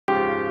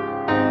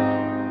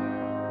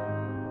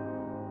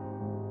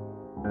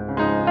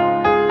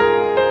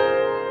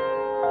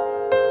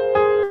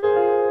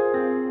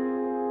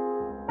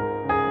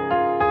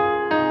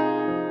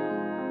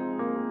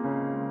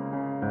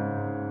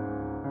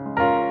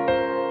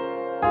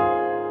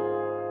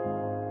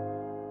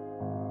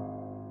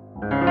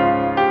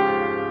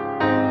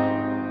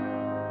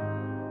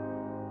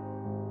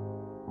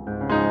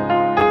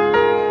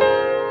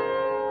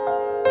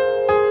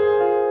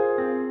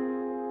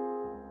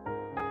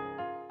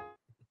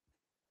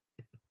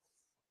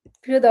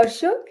প্রিয়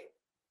দর্শক,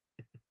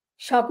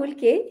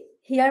 সকলকে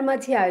হিয়ার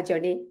মাঝে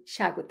আয়োজনে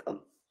স্বাগতম।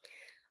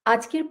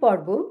 আজকের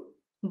পর্ব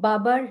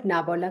বাবার না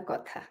বলা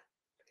কথা,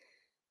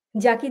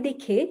 যাকে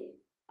দেখে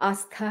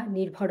আস্থা,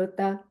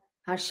 নির্ভরতা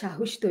আর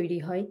সাহস তৈরি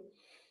হয়,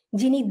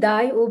 যিনি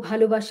দায় ও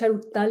ভালোবাসার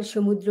উত্তাল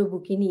সমুদ্র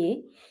বুকে নিয়ে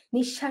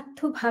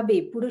নিঃস্বার্থভাবে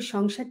পুরো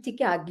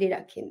সংসারটিকে আগলে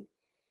রাখেন।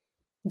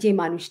 যে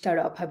মানুষটার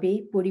অভাবে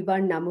পরিবার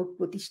নামক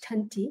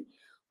প্রতিষ্ঠানটি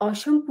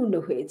অসম্পূর্ণ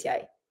হয়ে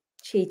যায়,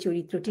 সেই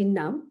চরিত্রটির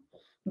নাম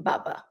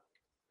বাবা।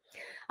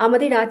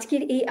 আমাদের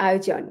আজকের এই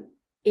আয়োজন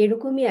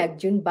এরকমই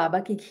একজন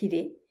বাবাকে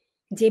ঘিরে,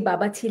 যে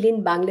বাবা ছিলেন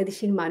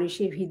বাংলাদেশের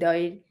মানুষের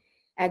হৃদয়ের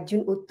একজন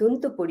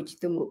অত্যন্ত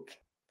পরিচিত মুখ,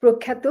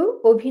 প্রখ্যাত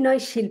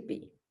অভিনয় শিল্পী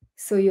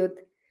সৈয়দ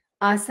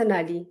আহসান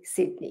আলী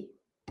সিডনি।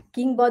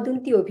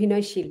 কিংবদন্তি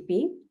অভিনয় শিল্পী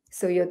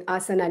সৈয়দ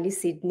আহসান আলী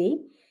সিডনি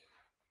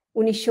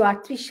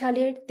 1938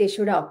 সালের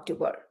 3রা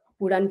অক্টোবর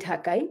পুরান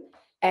ঢাকায়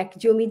এক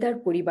জমিদার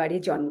পরিবারে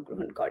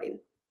জন্মগ্রহণ করেন।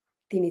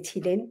 তিনি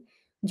ছিলেন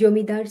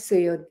জমিদার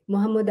সৈয়দ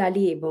মোহাম্মদ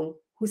আলী এবং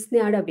হুসনে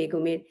আরা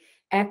বেগমের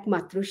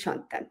একমাত্র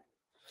সন্তান।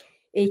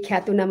 এই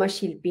খ্যাতনামা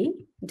শিল্পী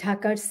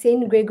ঢাকার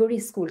সেন্ট গ্রেগরি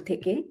স্কুল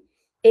থেকে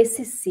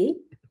এসএসসি,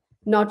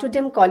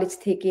 নটরডেম কলেজ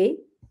থেকে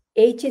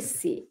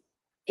এইচএসসি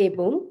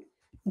এবং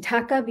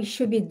ঢাকা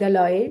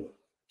বিশ্ববিদ্যালয়ের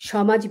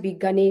সমাজ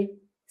বিজ্ঞানের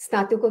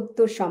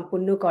স্নাতকোত্তর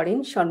সম্পন্ন করেন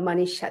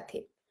সম্মানের সাথে।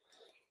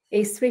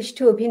 এই শ্রেষ্ঠ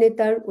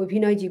অভিনেতার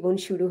অভিনয় জীবন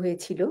শুরু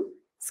হয়েছিল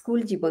স্কুল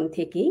জীবন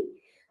থেকেই।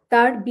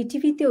 তার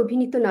বিটিভিতে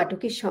অভিনীত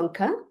নাটকের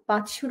সংখ্যা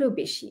 500-রও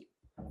বেশি।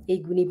 এই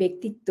গুণী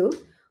ব্যক্তিত্ব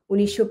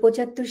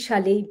 1975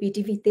 সালে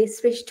বিটিভিতে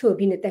শ্রেষ্ঠ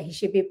অভিনেতা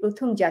হিসেবে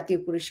প্রথম জাতীয়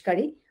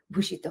পুরস্কারে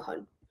ভূষিত হন।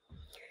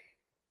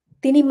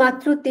 তিনি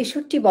মাত্র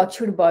 63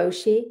 বছর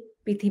বয়সে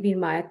পৃথিবীর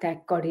মায়া ত্যাগ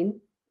করেন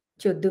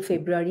 14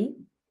 ফেব্রুয়ারি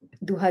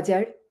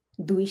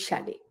 2002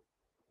 সালে।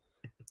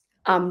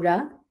 আমরা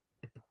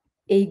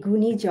এই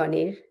গুণী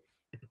জনের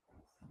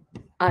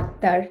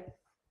আত্মার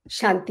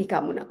শান্তি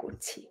কামনা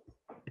করছি।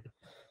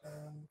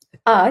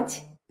 আজ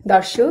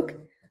দর্শক,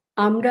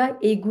 আমরা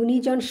এই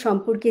গুণীজন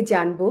সম্পর্কে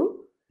জানব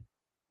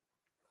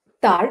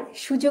তার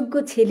সুযোগ্য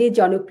ছেলে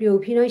জনপ্রিয়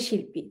অভিনয়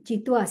শিল্পী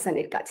জিতু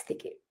আহসানের কাছ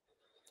থেকে।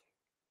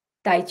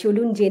 তাই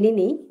চলুন জেনে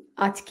নেই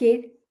আজকের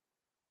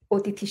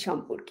অতিথি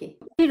সম্পর্কে।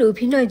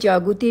 অভিনয়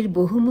জগতের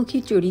বহুমুখী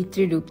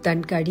চরিত্রে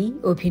রূপদানকারী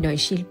অভিনয়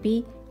শিল্পী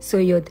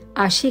সৈয়দ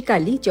আশেক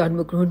আলী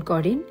জন্মগ্রহণ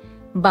করেন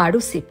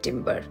 12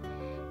 সেপ্টেম্বর,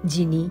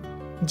 যিনি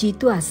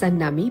জিতু আহসান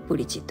নামেই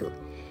পরিচিত।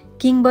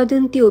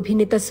 কিংবদন্তি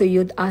অভিনেতা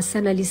সৈয়দ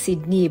আহসান আলী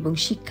সিডনি এবং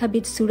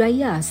শিক্ষাবিদ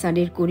সুরাইয়া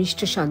আহসানের কনিষ্ঠ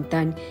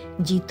সন্তান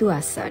জিতু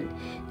আহসান।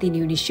 তিনি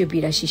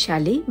 1982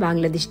 সালে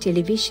বাংলাদেশ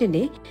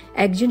টেলিভিশনে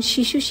একজন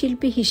শিশু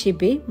শিল্পী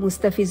হিসেবে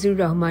মুস্তাফিজুর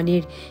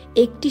রহমানের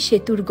একটি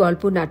সেতুর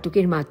গল্প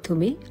নাটকের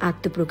মাধ্যমে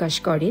আত্মপ্রকাশ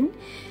করেন।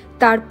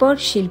 তারপর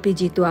শিল্পী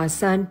জিতু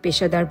আহসান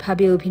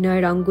পেশাদারভাবে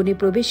অভিনয়ের অঙ্গনে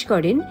প্রবেশ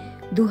করেন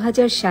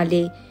 2000 সালে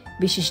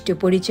বিশিষ্ট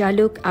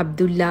পরিচালক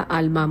আব্দুল্লাহ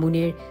আল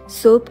মামুনের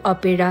সোপ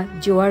অপেরা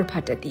জোয়ার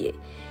ভাটা দিয়ে।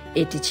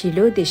 এটি ছিল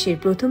দেশের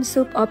প্রথম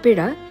সোপ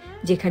অপেরা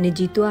যেখানে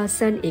জিতু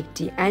আহসান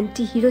একটি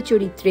অ্যান্টি হিরো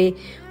চরিত্রে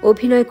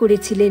অভিনয়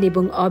করেছিলেন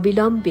এবং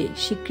অবিলম্বে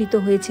স্বীকৃত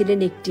হয়েছিলেন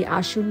একটি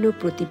আসন্ন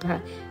প্রতিভা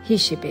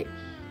হিসেবে।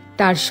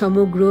 তার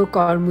সমগ্র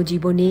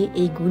কর্মজীবনে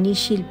এই গুণী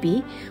শিল্পী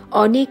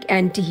অনেক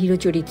অ্যান্টি হিরো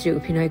চরিত্রে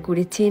অভিনয়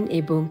করেছেন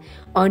এবং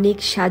অনেক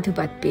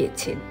সাধুবাদ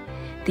পেয়েছেন।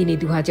 তিনি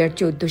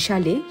 2014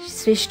 সালে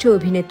শ্রেষ্ঠ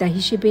অভিনেতা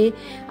হিসেবে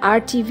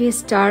RTV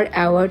স্টার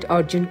অ্যাওয়ার্ড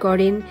অর্জন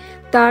করেন।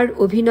 তার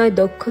অভিনয়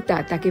দক্ষতা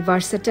তাকে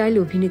ভার্সাটাইল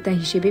অভিনেতা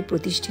হিসেবে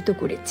প্রতিষ্ঠিত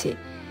করেছে।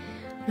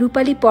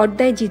 রূপালী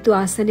পর্দায় জিতু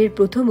আহসানের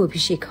প্রথম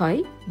অভিষেক হয়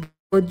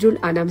বদরুল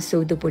আনাম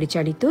সৌদ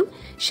পরিচালিত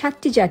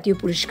 7টি জাতীয়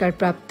পুরস্কার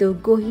প্রাপ্ত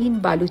গহীন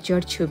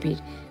বালুচর ছবির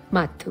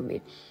মাধ্যমে।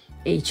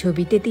 এই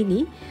ছবিতে তিনি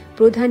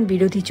প্রধান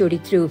বিরোধী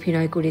চরিত্রে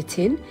অভিনয়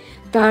করেছেন।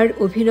 তার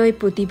অভিনয়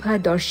প্রতিভা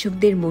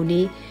দর্শকদের মনে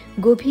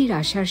গভীর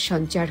আশার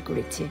সঞ্চার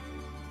করেছে।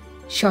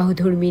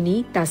 সহধর্মিণী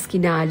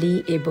তাসকিনা আলী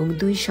এবং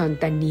 2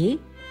 সন্তান নিয়ে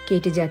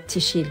কেটে যাচ্ছে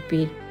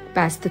শিল্পীর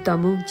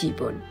ব্যস্ততম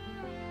জীবন।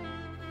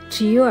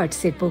 ট্রিও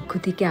আর্টসের পক্ষ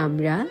থেকে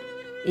আমরা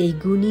এই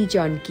গুণী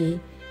জনকে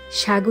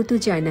স্বাগত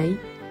জানাই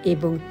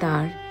এবং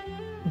তার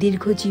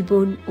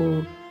দীর্ঘজীবন ও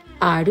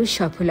আরও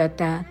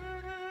সফলতা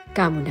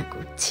কামনা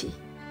করছি।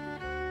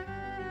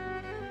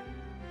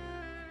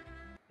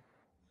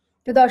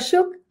 তো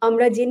দর্শক,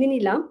 আমরা জেনে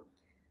নিলাম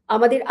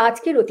আমাদের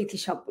আজকের অতিথি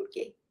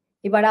সম্পর্কে।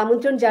 এবার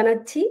আমন্ত্রণ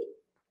জানাচ্ছি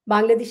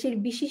বাংলাদেশের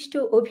বিশিষ্ট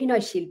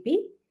অভিনয় শিল্পী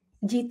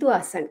জিতু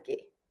আহসানকে।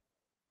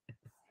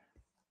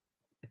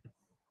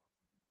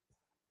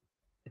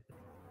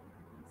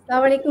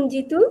 আসসালামু আলাইকুম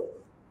জিতু।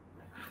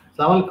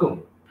 আসসালামু আলাইকুম।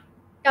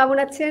 কেমন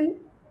আছেন?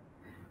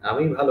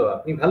 আমি ভালো,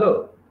 আপনি ভালো?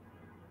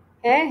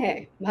 হ্যাঁ হ্যাঁ,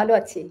 ভালো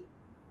আছি।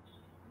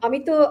 আমি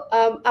তো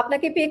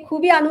আপনাকে পেয়ে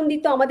খুবই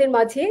আনন্দিত আমাদের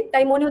মাঝে,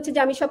 তাই মনে হচ্ছে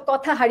যে আমি সব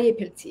কথা হারিয়ে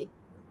ফেলছি।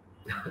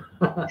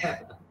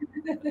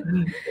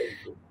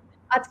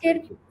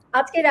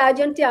 আজকের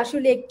আয়োজনটি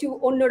আসলে একটু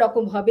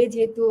অন্যরকম হবে,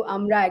 যেহেতু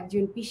আমরা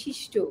একজন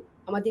বিশিষ্ট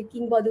আমাদের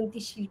কিংবদন্তি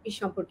শিল্পী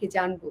সম্পর্কে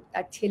জানবো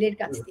তার ছেলের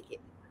কাছ থেকে।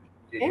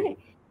 হ্যাঁ,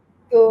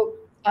 তো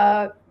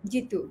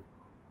জিতু,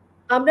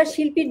 আমরা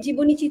শিল্পীর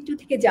জীবনী চিত্র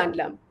থেকে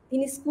জানলাম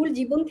তিনি স্কুল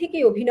জীবন থেকে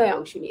অভিনয়ে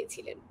অংশ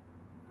নিয়েছিলেন।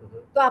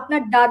 তো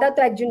আপনার দাদা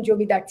তো একজন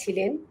জমিদার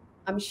ছিলেন,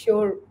 আমি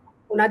শিওর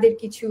ওনাদের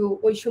কিছু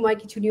ওই সময়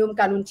কিছু নিয়ম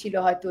কানুন ছিল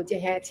হয়তো, যে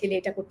হ্যাঁ ছেলে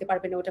এটা করতে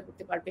পারবে না ওটা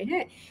করতে পারবে।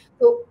 হ্যাঁ,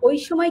 তো ওই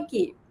সময়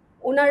কি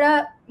ওনারা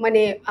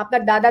মানে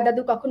আপনার দাদা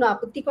দাদু কখনো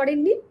আপত্তি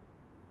করেননি?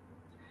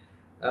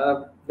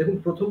 দেখুন,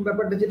 প্রথম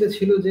ব্যাপারটা যেটা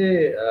ছিল যে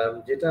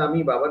যেটা আমি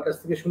বাবার কাছ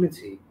থেকে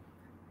শুনেছি,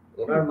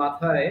 ওনার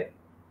মাথায়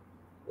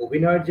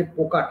অভিনয়ের যে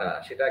পোকাটা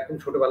সেটা একদম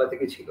ছোটবেলা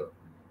থেকে ছিল।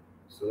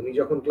 সো উনি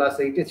যখন ক্লাস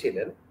 8 এ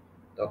ছিলেন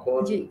তখন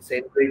জি।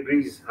 সেন্ট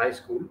গ্রেগরিজ হাই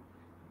স্কুল,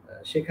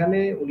 সেখানে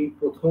উনি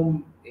প্রথম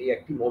এই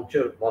একটি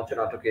মঞ্চ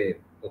নাটকে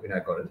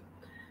অভিনয় করেন।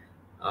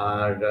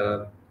 আর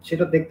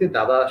সেটা দেখতে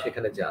দাদা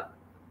সেখানে যান।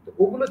 তো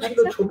ওগুলো ছিল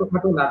আচ্ছা।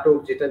 ছোটখাটো নাটক,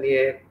 যেটা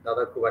নিয়ে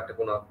দাদার খুব একটা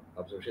কোনো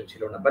অবজারভেশন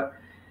ছিল না। বাট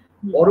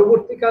হুম,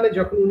 পরবর্তীকালে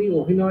যখন উনি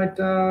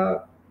অভিনয়টা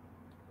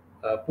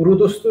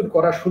পুরোদস্তুর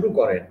করা শুরু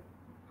করেন,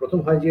 প্রথম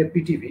হয় যে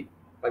পিটিভি,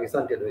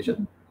 পাকিস্তান টেলিভিশন।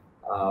 হুম,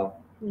 আহ,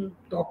 হুম।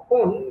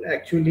 তখন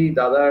অ্যাকচুয়ালি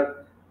দাদার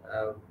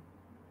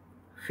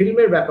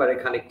ফিল্মের ব্যাপারে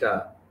খানিকটা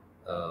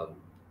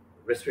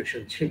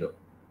রেস্ট্রিকশন ছিল,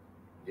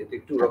 যেহেতু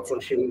একটু আচ্ছা।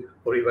 রক্ষণশীল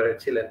পরিবারের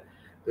ছিলেন।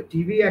 তো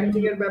টিভি হুম,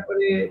 অ্যাক্টিং এর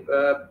ব্যাপারে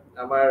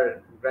আমার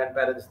গ্র্যান্ড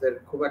প্যারেন্টসদের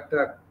খুব একটা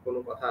কোনো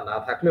কথা না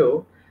থাকলেও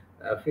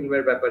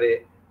ফিল্মের ব্যাপারে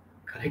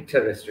খানিকটা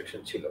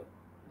রেস্ট্রিকশন ছিল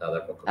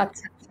দাদার পক্ষ থেকে।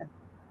 আচ্ছা, আচ্ছা,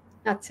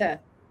 আচ্ছা।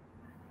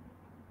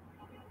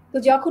 তো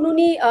যখন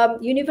উনি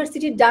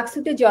ইউনিভার্সিটির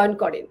ডাকসুতে জয়েন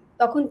করেন,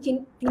 তখন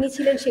তিনি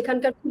ছিলেন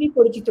সেখানকার খুবই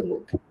পরিচিত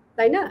মুখ,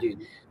 তাই না? জি,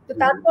 জি, তো জি,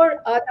 জি। তারপর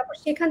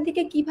সেখান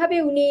থেকে কিভাবে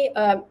উনি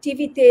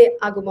টিভিতে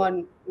আগমন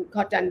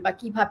ঘটান বা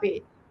কিভাবে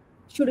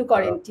শুরু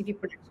করেন আহ, টিভি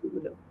প্রোডাকশন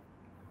গুলো?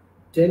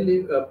 টেলি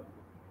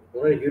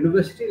ওনার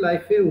ইউনিভার্সিটি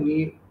লাইফে উনি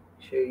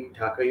সেই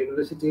ঢাকা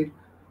ইউনিভার্সিটির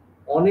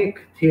অনেক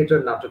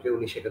থিয়েটার নাটকে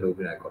উনি সেখানে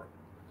অভিনয় করেন।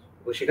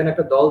 এবং সেখানে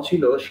একটা দল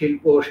ছিল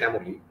শিল্প ও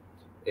শ্যামলী।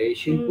 এই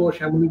শিল্প হুম, ও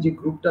শ্যামলী যে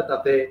গ্রুপটা,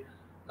 তাতে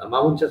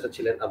মামুন চাচা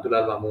ছিলেন, আব্দুল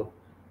মামুন,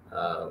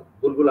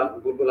 বুলবুল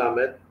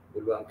আহমেদ,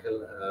 বুলবুল আঙ্কেল,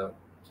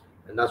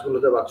 নাজমুল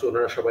হুদা বাচ্চু,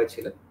 ওনারা সবাই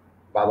ছিলেন,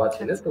 বাবা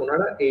ছিলেন। আচ্ছা। তো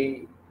ওনারা এই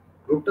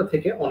গ্রুপটা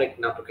থেকে অনেক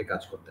নাটকে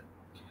কাজ করতেন।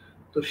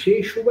 তো সেই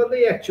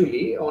সুবাদেই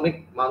অ্যাকচুয়ালি অনেক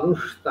মানুষ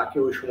তাকে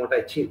ওই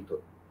সময়টায় চিনত।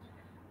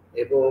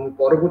 এবং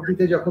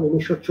পরবর্তীতে যখন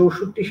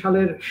 1964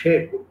 সালের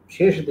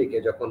শেষ দিকে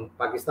যখন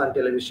পাকিস্তান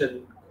টেলিভিশন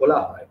খোলা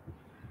হয়,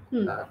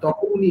 হুম,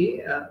 তখন উনি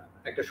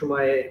একটা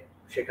সময়ে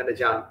সেখানে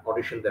যান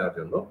অডিশন দেওয়ার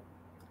জন্য।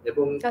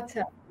 এবং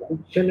আচ্ছা।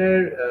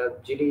 অডিশনের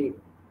যিনি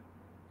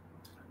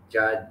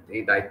যা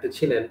এই দায়িত্বে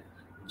ছিলেন,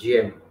 হুম,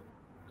 জিএম,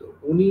 তো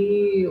উনি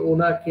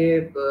ওনাকে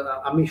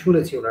আমি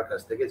শুনেছি ওনার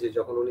কাছ থেকে যে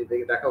যখন উনি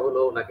দেখা হলো,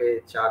 ওনাকে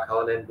চা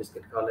খাওয়ালেন,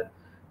 বিস্কিট খাওয়ালেন।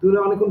 তো উনি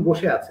অনেকক্ষণ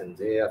বসে আছেন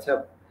যে আচ্ছা,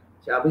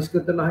 চা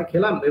বিস্কিট তো না হয়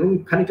খেলাম, এবং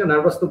খানিকটা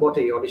নার্ভাস তো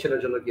বটেই,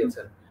 অডিশনের জন্য হুম,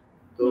 গিয়েছেন।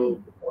 তো হুম,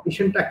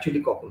 অডিশনটা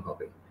অ্যাকচুয়ালি কখন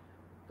হবে?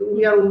 তো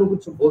উনি হুম, আর অন্য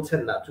কিছু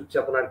বলছেন না,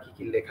 চুপচাপ ওনার কি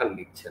কি লেখা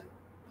লিখছেন।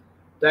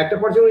 তো একটা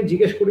পর্যায়ে উনি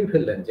জিজ্ঞেস করেই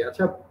ফেললেন যে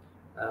আচ্ছা,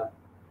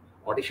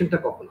 অডিশনটা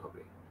কখন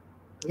হবে?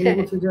 উনি হ্যাঁ,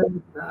 বলছেন যে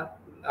আহ,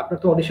 আপনার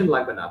তো অডিশন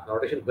লাগবে না, আপনার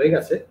অডিশন হয়ে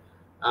গেছে,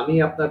 আমি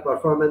আপনার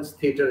পারফরমেন্স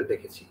থিয়েটারে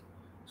দেখেছি,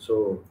 সো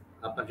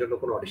আপনার জন্য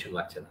কোনো অডিশন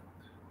লাগছে না।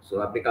 সো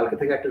আপনি কালকে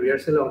থেকে একটা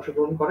রিহার্সেলে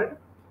অংশগ্রহণ করেন।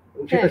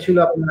 এবং সেটা হ্যাঁ, ছিল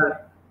আপনার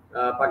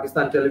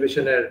পাকিস্তান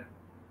টেলিভিশনের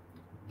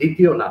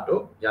দ্বিতীয়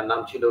নাটক, যার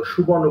নাম ছিল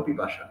সুবর্ণ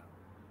পিপাসা।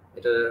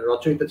 এটা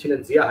রচয়িতা ছিলেন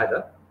জিয়া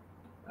হায়দার।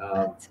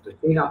 আচ্ছা। তো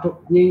সেই নাটক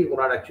দিয়েই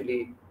ওনার অ্যাকচুয়ালি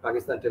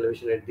পাকিস্তান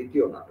টেলিভিশনের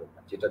দ্বিতীয় নাটক,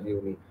 যেটা দিয়ে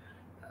উনি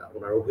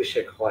ওনার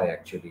অভিষেক হয়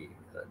অ্যাকচুয়ালি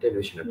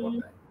টেলিভিশনের হুম,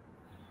 পর্দায়।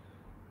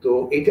 তো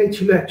এটাই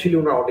ছিল অ্যাকচুয়ালি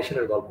ওনার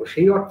অডিশনের গল্প।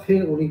 সেই অর্থে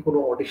উনি কোনো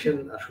অডিশন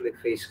আসলে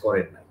ফেস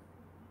করেন নাই।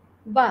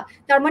 বাহ!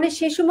 তার মানে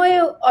সে সময়ে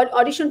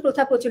অডিশন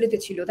প্রথা প্রচলিত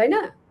ছিল, তাই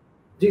না?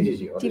 জি, জি,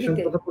 জি। অডিশন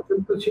টিভিতে? প্রথা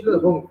প্রচলিত ছিল। হুম,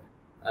 এবং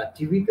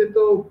টিভিতে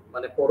তো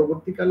মানে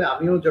পরবর্তীকালে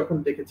আমিও যখন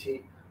দেখেছি,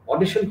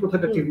 অডিশন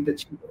প্রথাটা হুম, টিভিতে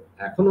ছিল।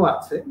 এখনো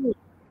আছে। হুম,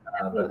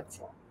 এখনো বাট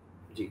আছে।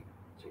 জি,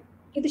 জি,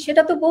 কিন্তু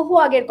সেটা তো বহু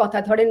আগের কথা,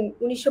 ধরেন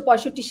 ১৯৬৫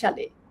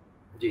 সালে,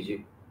 জি, জি।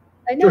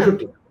 তাই না?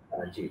 ৬৪।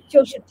 জি,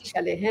 ৬৪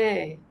 সালে,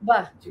 হ্যাঁ।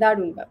 বাহ! জি।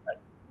 দারুণ ব্যাপার।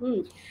 হুম।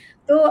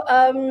 তো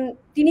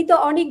তিনি তো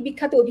অনেক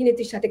বিখ্যাত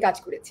অভিনেত্রীর সাথে কাজ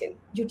করেছেন,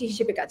 জুটি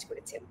হিসেবে কাজ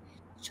করেছেন।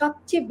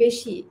 সবচেয়ে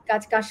বেশি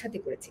কাজ কার সাথে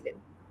করেছিলেন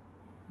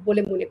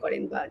বলে মনে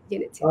করেন বা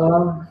জেনেছেন? আ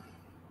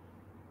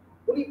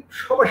উনি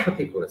সবার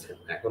সাথেই করেছেন।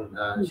 এখন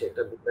হুম,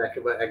 সেটা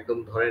একেবারে একদম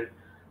ধরেন,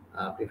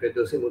 আপনি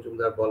ফেরদৌসী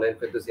মজুমদার বলেন,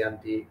 ফেরদৌসী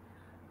আন্টি,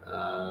 আ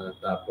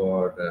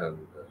তারপর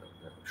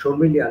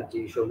শর্মিলী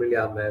আন্টি, শর্মিলী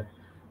আহমেদ, আ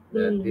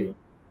হুম, দি হুম।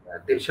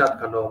 দিলশাদ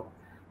খানম,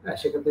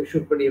 সেখান থেকে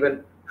শুরু করে ইভেন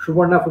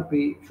সুবর্ণা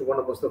ফুপি,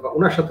 সুবর্ণা মোস্তফা,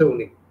 উনার সাথেও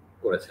উনি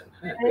করেছেন।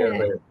 হ্যাঁ? পেয়ার হ্যাঁ,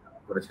 হয়ে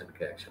করেছেন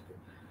একসাথে।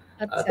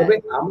 আচ্ছা, তবে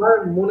আমার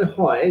মনে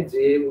হয়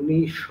যে উনি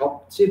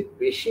সবচেয়ে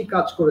বেশি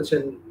কাজ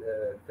করেছেন আ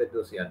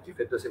ফেরদৌসী আন্টি,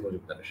 ফেরদৌসী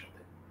মজুমদারের সাথে।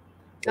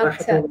 উনার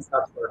সাথে আচ্ছা, আমার আচ্ছা।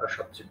 কাজ করাটা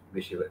সবচেয়ে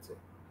বেশি হয়েছে।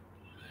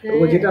 এবং ওই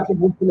হ্যাঁ, যেটা আপনি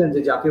বলছিলেন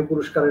যে জাতীয়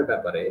পুরস্কারের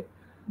ব্যাপারে,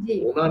 জি।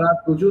 ওনারা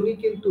দুজনই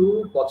কিন্তু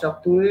 ৭৫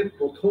 এর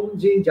 ১ম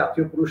যেই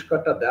জাতীয়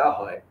পুরস্কারটা দেওয়া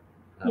হয়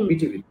হুম,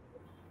 বিটিভি,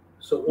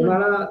 সো হুম।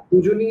 উনারা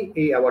দুজনই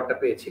এই অ্যাওয়ার্ডটা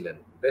পেয়েছিলেন।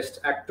 বেস্ট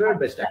অ্যাক্টর,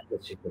 বেস্ট আচ্ছা।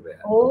 অ্যাক্ট্রেস হিসেবে।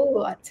 ও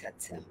আচ্ছা,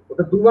 আচ্ছা।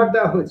 ওটা ২ বার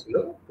দেওয়া হয়েছিল।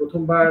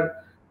 ১ম বার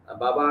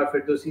বাবা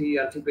ফেরদৌসী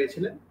আন্টি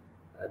পেয়েছিলেন।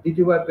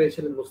 ২য় বার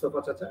পেয়েছিলেন মোস্তফা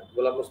চাচা,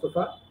 গোলাম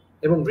মোস্তফা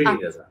এবং রিনি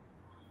আচ্ছা। রেজা।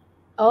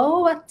 ও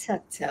আচ্ছা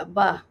আচ্ছা,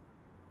 বাহ,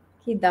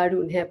 কি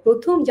দারুণ। হ্যাঁ,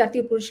 প্রথম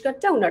জাতীয়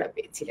পুরস্কারটা ওনারা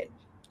পেয়েছিলেন।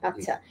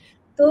 আচ্ছা,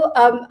 তো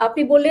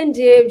আপনি বললেন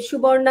যে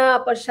সুবর্ণা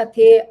আপার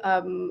সাথে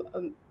আম,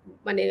 আম,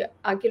 মানে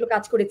আঙ্কেলও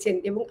কাজ করেছেন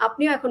এবং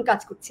আপনিও এখন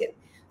কাজ করছেন।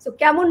 তো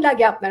কেমন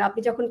লাগে আপনার,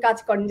 আপনি যখন কাজ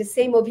করেন যে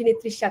সেম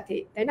অভিনেত্রীর সাথে,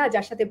 তাই না,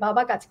 যার সাথে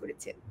বাবা কাজ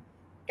করেছেন,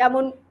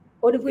 কেমন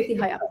অনুভূতি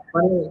হয় আপনার?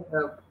 মানে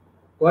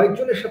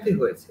কয়েকজনের সাথেই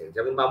হয়েছে,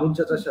 যেমন মামুন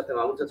চাচার সাথে।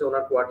 মামুন চাচা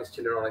ওনার কো আর্টিস্ট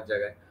ছিলেন অনেক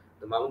জায়গায়।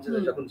 তো মামুন চাচা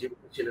যখন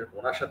জীবিত ছিলেন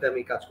ওনার সাথে আমি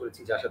কাজ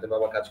করেছি, যার সাথে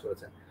বাবা কাজ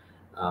করেছেন।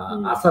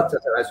 আসাদ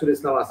চাচা, রাইসুল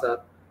ইসলাম আসাদ,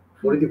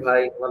 ফরিদি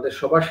ভাই, ওনাদের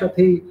সবার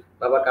সাথেই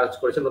বাবা কাজ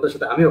করেছেন, ওদের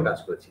সাথে আমিও কাজ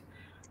করেছি।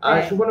 আর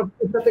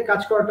সুবর্ণপুরের সাথে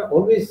কাজ করাটা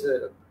always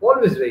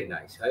always very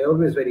nice. I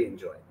always very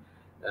enjoy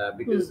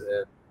because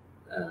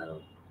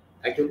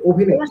একজন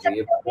অভিনেত্রী।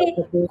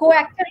 কো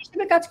অ্যাক্টর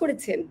হিসেবে কাজ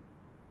করেছেন?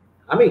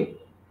 আমি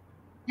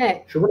হ্যাঁ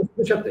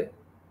সুবর্ণপুরের সাথে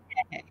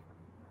হ্যাঁ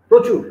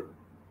প্রচুর।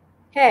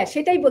 হ্যাঁ,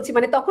 সেটাই বলছি,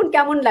 মানে তখন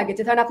কেমন লাগে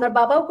যে ধরেন আপনার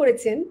বাবাও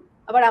করেছেন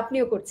আবার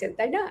আপনিও করছেন,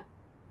 তাই না?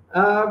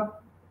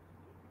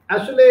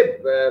 আসলে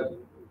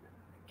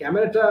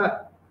ক্যামেরাটা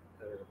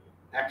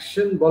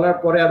অ্যাকশন বলার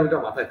পরে আর ওটা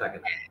মাথায় থাকে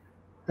না।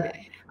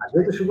 আর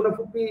যেহেতু সুবর্ণা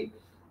ফুপি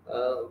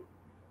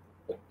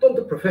অত্যন্ত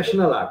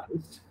প্রফেশনাল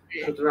আর্টিস্ট,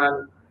 সুতরাং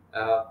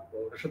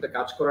ওর সাথে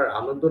কাজ করার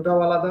আনন্দটাও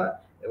আলাদা।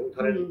 এবং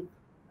ধরেন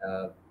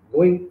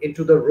গোয়িং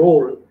ইনটু দ্য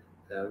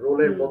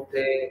রোলের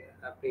মধ্যে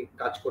আপনি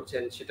কাজ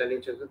করছেন, সেটা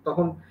নিয়ে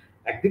তখন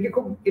একদিকে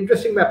খুব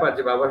ইন্টারেস্টিং ব্যাপার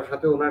যে বাবার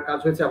সাথে ওনার কাজ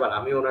হয়েছে, আবার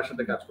আমি ওনার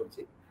সাথে কাজ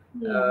করছি।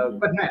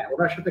 বাট হ্যাঁ,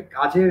 ওনার সাথে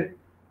কাজের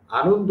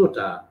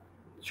আনন্দটা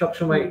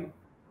সবসময়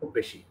খুব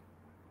বেশি,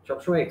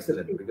 সবসময়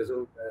excellent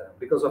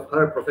because of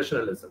her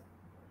professionalism.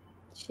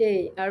 সেই,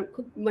 আর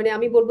খুব মানে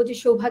আমি বলবো যে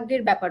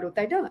সৌভাগ্যের ব্যাপারও,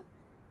 তাই না,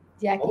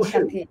 যে একই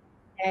সাথে।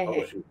 হ্যাঁ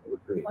হ্যাঁ,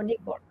 অনেক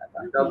বড়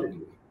ব্যাপার।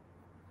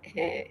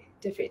 হ্যাঁ,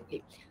 ডেফিনেটলি।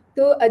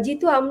 তো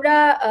জিতু, আমরা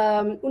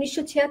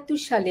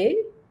 1976 সালে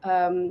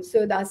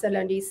সৈয়দ আহসান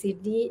আলী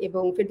সিডনি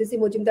এবং ফেরদৌসী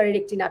মজুমদারের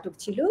একটি নাটক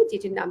ছিল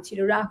যেটির নাম ছিল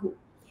রাহু।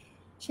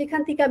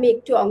 সেখান থেকে আমি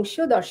একটু অংশ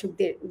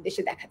দর্শকদের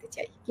উদ্দেশ্যে দেখাতে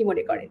চাই, কি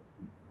মনে করেন?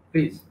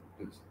 প্লিজ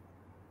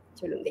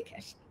চলুন দেখে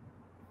আসি।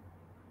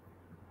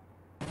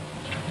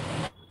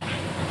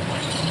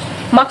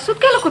 মাকসুদ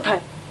গেল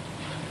কোথায়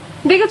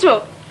দেখেছো?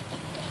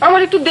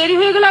 আমার একটু দেরি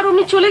হয়ে গেল আর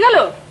উনি চলে গেল।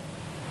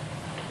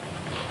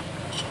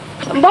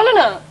 বলো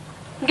না,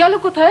 গেল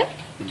কোথায়?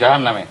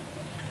 জাহান্নামে।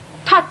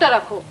 ঠাট্টা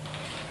রাখো,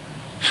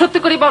 সত্যি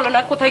করে বলো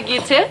না কোথায়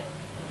গিয়েছে।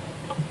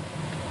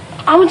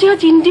 আমি যে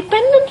আজ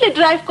ইন্ডিপেন্ডেন্টলি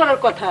ড্রাইভ করার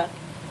কথা।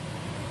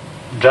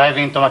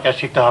 ড্রাইভিং তোমাকে আর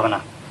শিখতে হবে না,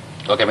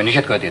 তোকে আমি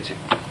নিষেধ করে দিয়েছি।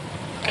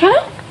 কেন?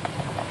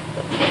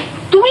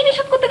 তুমি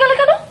নিষেধ করতে গেলে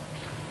কেন?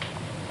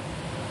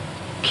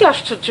 কি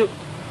আশ্চর্য।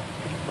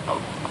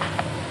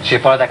 সে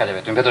পরে দেখা যাবে,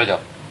 তুমি ভেতরে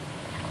যাও।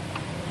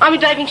 আমি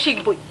ড্রাইভিং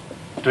শিখবই।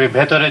 তুমি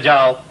ভেতরে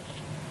যাও।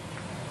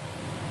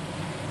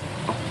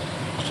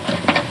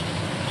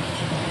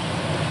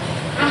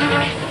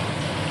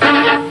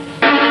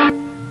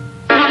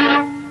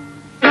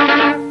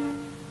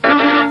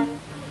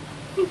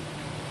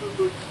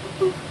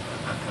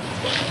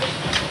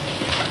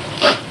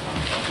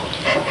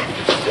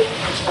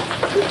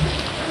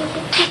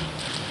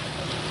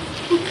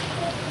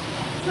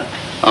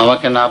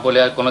 আমাকে না বলে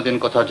আর কোনোদিন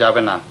কোথাও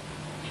যাবে না।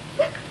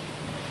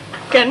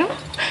 কেন?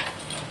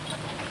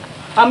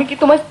 আমি কি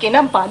তোমার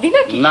কেনা বাদি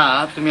নাকি? না,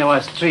 তুমি আমার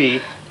স্ত্রী,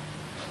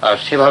 আর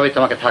সেভাবে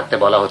তোমাকে থাকতে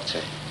বলা হচ্ছে।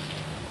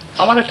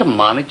 আমার একটা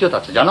মান ইজ্জত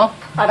আছে জানো।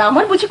 আর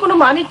আমার বুঝি কোনো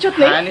মান ইজ্জত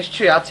নেই? হ্যাঁ,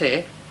 নিশ্চয়ই আছে,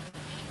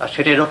 আর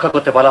সেটাই রক্ষা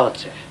করতে বলা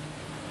হচ্ছে।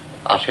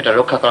 আর সেটা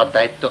রক্ষা করার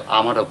দায়িত্ব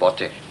আমারও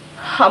বটে।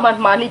 আমার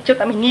মান ইজ্জত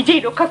আমি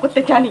নিজেই রক্ষা করতে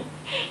জানি,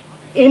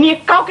 এ নিয়ে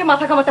কাউকে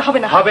মাথা ঘামাতে হবে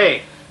না। হবে।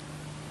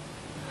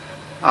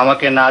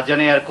 আমাকে না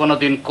জানি আর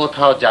কোনোদিন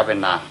কোথাও যাবে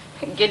না।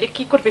 গেলে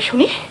কি করবে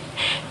শুনি?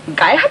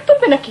 গায়ে হাত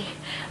তুলবে নাকি?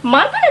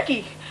 মারবে নাকি?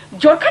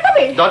 জোর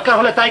খাটাবে? দরকার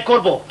হলে তাই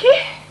করব। কি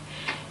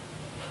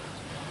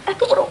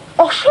এত বড়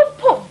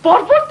অসভ্য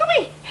বর্বর তুমি!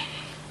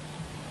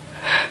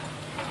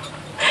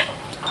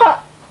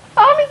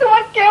 আমি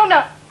তোমার কেউ না,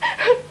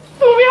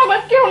 তুমি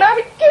আমার কেউ না,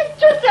 আমি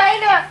কিচ্ছু চাই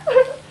না।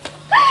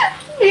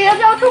 দিয়ে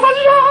যাও তোমার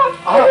সব,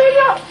 দিয়ে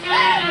যাও।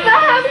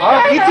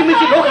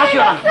 লোক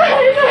হাসিও না।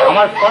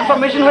 আমার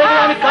কনফার্মেশন হয়ে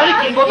গেলে আমি গাড়ি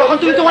কিনবো, তখন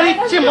তুমি তোমার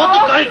ইচ্ছে মতো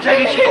গাড়ি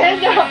ড্রাইভিং শিখো।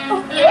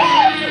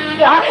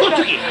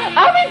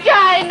 আমি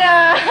চাই না।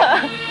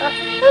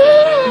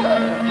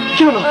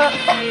 কি হলো?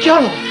 কি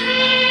হলো?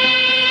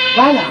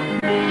 লায়লা,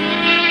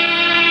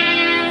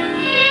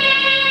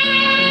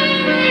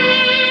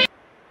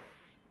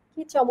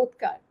 কি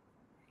চমৎকার!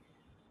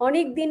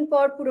 অনেকদিন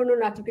পর পুরনো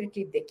নাটকের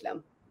ক্লিপ দেখলাম।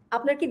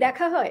 আপনার কি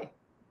দেখা হয়?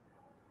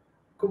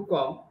 খুব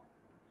কম।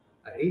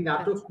 এই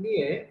নাটক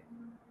নিয়ে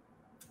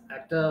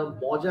একটা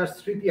মজার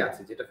স্মৃতি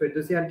আছে যেটা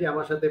ফেরদৌসী আন্টি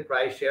আমার সাথে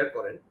প্রায় শেয়ার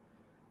করেন।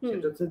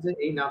 সেটা হচ্ছে যে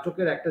এই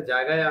নাটকের একটা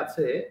জায়গায়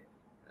আছে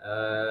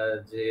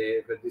যে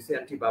ফেরদৌসী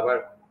আন্টি বাবার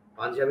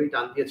পাঞ্জাবি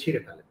টান দিয়ে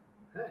ছিঁড়ে ফেলেন।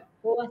 হ্যাঁ,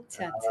 ও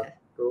আচ্ছা আচ্ছা।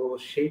 তো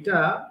সেইটা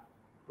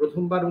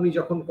প্রথমবার উনি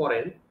যখন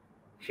করেন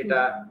সেটা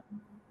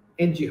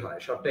এনজি হয়,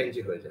 শর্টটা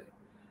এনজি হয়ে যায়।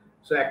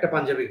 সো একটা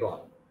পাঞ্জাবি গন।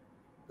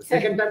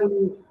 সেকেন্ড টাইম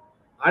উনি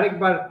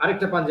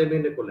আরেকটা পাঞ্জাবি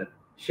এনে করলেন,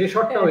 সে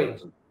শর্টটাও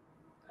এনজি।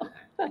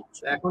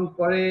 আচ্ছা। এখন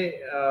পরে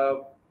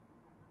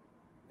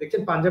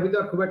দেখছেন পাঞ্জাবি তো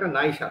আর খুব একটা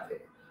নাই সাথে।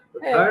 তো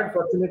হ্যাঁ। থার্ড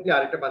ফরচুনেটলি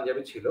আরেকটা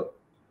পাঞ্জাবি ছিল।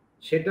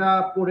 সেটা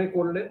পরে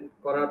করলেন।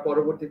 করার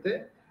পরবর্তীতে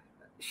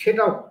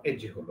সেটাও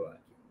এনজি হলো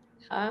আরকি।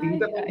 হায় ৩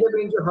 টা হায়! পাঞ্জাবি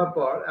এনজি হওয়ার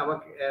পর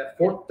আমাকে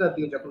 4th টা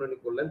দিয়ে যখন উনি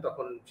করলেন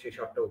তখন সেই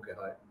শটটা ওকে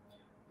হয়।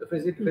 তো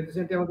হুম।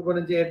 ফেজিসেন্টি আমাকে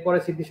বলেন যে এরপরে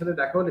সিডনির সাথে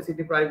দেখা হলে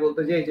সিডনি প্রায় বলতো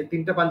যে এই যে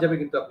 ৩ টা পাঞ্জাবি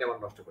কিন্তু আপনি আমার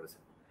নষ্ট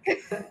করেছেন।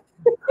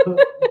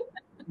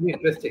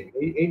 ইন্টারেস্টিং।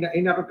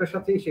 এই নাটকটার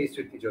সাথেই সেই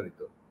স্মৃতি জড়িত।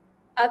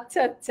 আচ্ছা,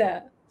 আচ্ছা।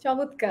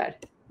 চমৎকার।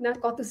 না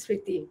কত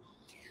স্মৃতি।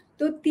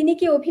 তো তিনি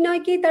কি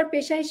অভিনয়কেই তার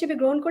পেশা হিসেবে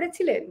গ্রহণ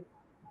করেছিলেন?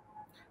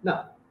 না,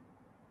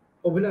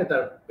 অভিনয়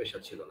তার পেশা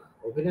ছিল না।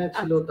 অভিনয়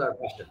ছিল আচ্ছা, তার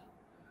প্যাশন।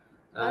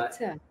 আ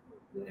আচ্ছা।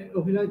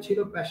 অভিনয় ছিল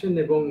প্যাশন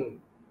এবং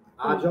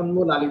হুম, আজন্ম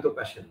লালিত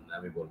প্যাশন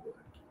আমি বলব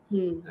আরকি।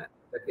 হুম, হ্যাঁ,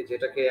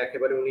 যেটাকে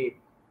একেবারে উনি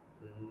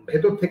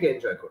ভেতর থেকে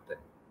এনজয় করতেন।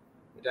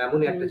 এটা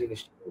এমনই একটা হুম, জিনিস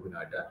ছিল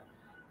অভিনয়টা।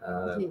 আ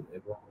জি,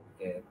 এবং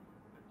এ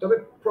তবে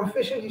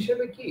প্রফেশন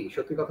হিসেবে কি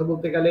সত্যি কথা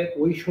বলতে গেলে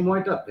ওই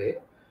সময়টাতে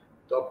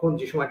তখন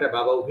যে সময়টায়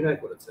বাবা অভিনয়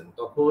করেছেন,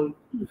 তখন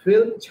হুম,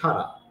 ফিল্ম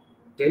ছাড়া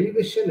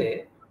টেলিভিশনে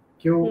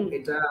কেউ হুম।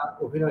 এটা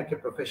অভিনয়কে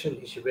প্রফেশন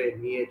হিসেবে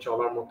নিয়ে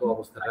চলার মতো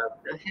অবস্থাটা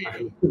হ্যাঁ,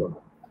 আসলে ছিল না।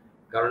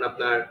 কারণ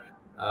আপনার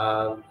আ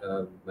আ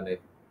মানে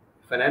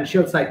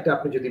ফাইন্যান্সিয়াল সাইডটা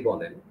আপনি যদি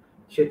বলেন,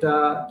 সেটা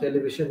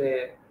টেলিভিশনে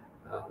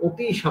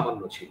অতি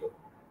সামান্য ছিল।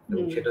 এবং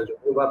হুম, সেটা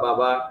যদিওবা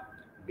বাবা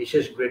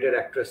বিশেষ গ্রেডের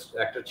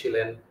অ্যাক্টর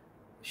ছিলেন,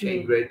 সেই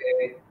হুম, গ্রেডে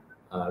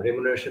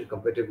রেমুনারেশন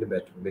কম্পারেটিভলি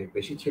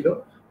বেশি ছিল।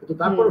 কিন্তু হুম।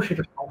 তারপরেও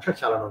সেটা সংসার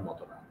চালানোর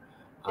মতো না।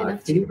 আর এনাফ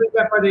ছিল। ফিল্মের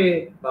ব্যাপারে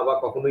বাবা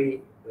কখনোই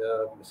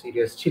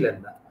সিরিয়াস ছিলেন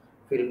না।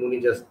 ফিল্ম উনি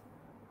জাস্ট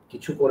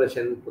কিছু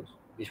করেছেন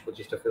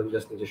 ২০-২৫ টা ফিল্ম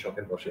জাস্ট নিজের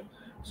শখের বশে।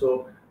 সো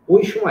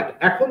ওই সময়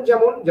এখন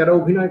যেমন যারা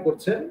অভিনয়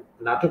করছেন,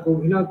 নাটকে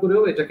অভিনয়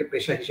করেও এটাকে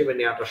পেশা হিসেবে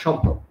নেওয়াটা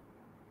সম্ভব।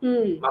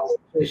 হুম, মানুষ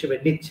পেশা হিসেবে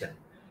নিচ্ছেন।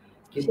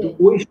 কিন্তু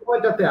সেই। ওই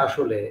সময়টাতে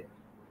আসলে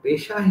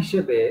পেশা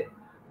হিসেবে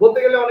বলতে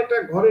গেলে অনেকটা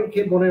ঘরের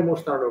খেয়ে বনের মোষ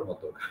তাড়ানোর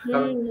মতো।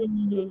 কারণ হুম,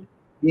 হুম, হুম,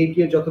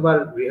 গিয়ে যতবার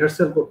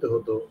রিহার্সাল করতে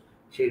হতো,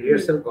 সেই হুম।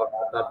 রিহার্সাল করা,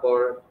 তারপর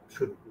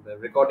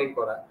রেকর্ডিং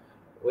করা,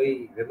 ওই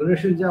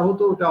রেমুনারেশন যা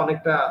হতো ওটা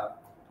অনেকটা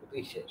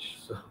ওতেই শেষ।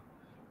 সো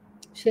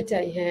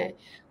সেটাই, হ্যাঁ।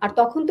 আর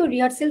তখন তো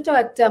রিহার্সেলটাও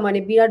একটা মানে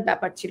বিরাট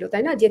ব্যাপার ছিল,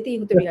 তাই না? যেতেই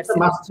হতো একটা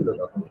রিহার্সেলে। মাস ছিল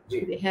তখন। জি,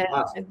 হ্যাঁ,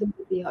 মাস। একদম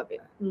যেতেই হবে।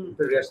 হুম,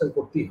 এটা রিহার্সাল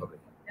করতেই হবে।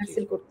 জি।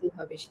 রিহার্সেল করতেই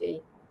হবে সেই।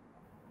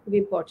 খুব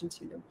ইম্পোর্টেন্ট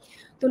ছিল।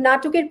 তো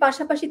নাটকের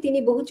পাশাপাশি তিনি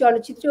বহু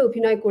চলচ্চিত্রে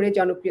অভিনয় করে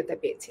জনপ্রিয়তা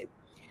পেয়েছেন।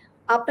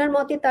 আপনার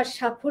মতে তার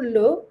সাফল্য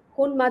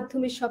কোন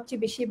মাধ্যমে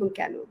সবচেয়ে বেশি এবং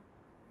কেন?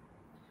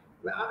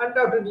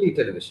 Undoubtedly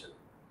television.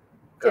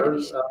 কারণ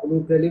টেলিভিশন। উনি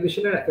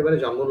টেলিভিশনের একেবারে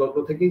জন্মলগ্ন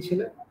থেকেই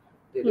ছিলেন। হুম,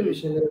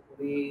 টেলিভিশনে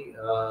উনি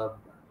আ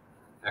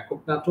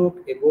একক নাটক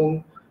এবং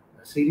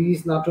সিরিজ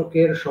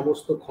নাটকের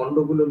সমস্ত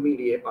খণ্ডগুলো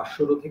মিলিয়ে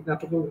 ৫০০ র অধিক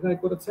নাটকে অভিনয়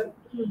করেছেন।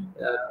 হুম,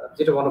 আ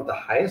যেটা ওয়ান অফ দ্য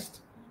হাইয়েস্ট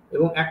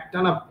এবং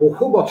একটানা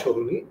বহু বছর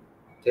উনি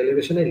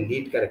টেলিভিশনের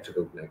লিড ক্যারেক্টারে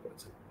অভিনয়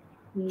করেছেন।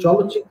 হুম,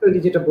 চলচ্চিত্র এই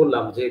যে যেটা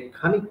বললাম যে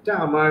খানিকটা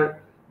আমার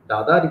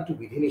দাদার একটু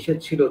বিধিনিষেধ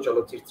ছিল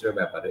চলচ্চিত্রের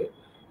ব্যাপারে।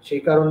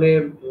 সেই কারণে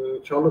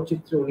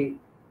চলচ্চিত্রে উনি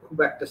খুব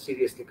একটা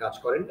সিরিয়াসলি কাজ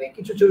করেন নাই।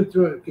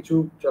 কিছু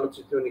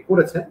চলচ্চিত্র উনি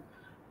করেছেন।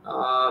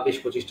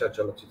 ২০-২৫ টা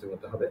চলচ্চিত্রের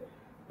মতো হবে।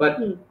 But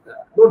hmm.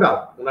 নো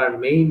ডাউট উনার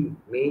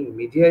মেইন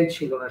মিডিয়াই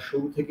ছিল উনার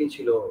শুরু থেকেই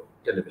ছিল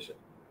টেলিভিশন।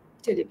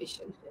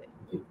 টেলিভিশন, হ্যাঁ।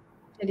 জি,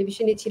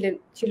 টেলিভিশনই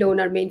ছিল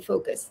উনার মেইন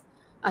ফোকাস। জি,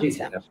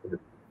 আচ্ছা। অ্যাবসলিউটলি।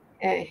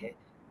 হ্যাঁ, হ্যাঁ।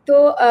 তো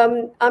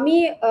আমি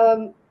আম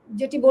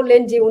যেটি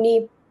বললেন যে উনি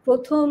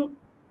 ১ম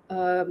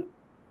আম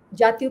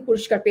জাতীয়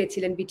পুরস্কার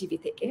পেয়েছিলেন বিটিভি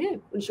থেকে, হ্যাঁ?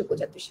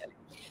 ১৯৭৫ সালে।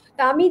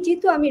 তা আমি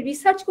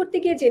রিসার্চ করতে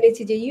গিয়ে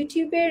জেনেছি যে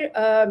YouTube এর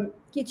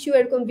কিছু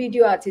এরকম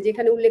ভিডিও আছে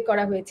যেখানে উল্লেখ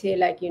করা হয়েছে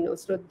লাইক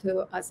শ্রদ্ধেয়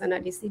আহসান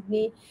আলী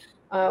সিডনি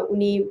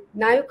উনি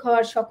নায়ক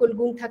হওয়ার সকল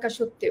গুণ থাকা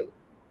সত্ত্বেও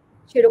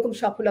সেরকম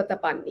সফলতা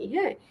পাননি,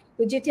 হ্যাঁ?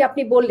 তো যেটি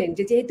আপনি বললেন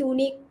যে যেহেতু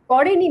উনি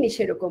করেনইনি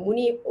সেরকম,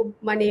 উনি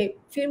মানে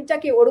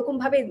ফিল্মটাকে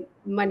ওরকমভাবে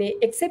মানে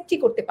অ্যাকসেপ্টই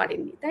করতে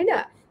পারেননি, তাই না?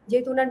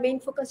 যেহেতু উনার মেইন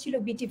ফোকাস ছিল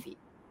বিটিভি।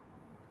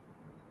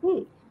 হুম?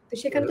 তো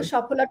সেখানে তো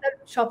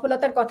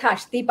সফলতার কথা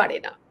আসতেই পারে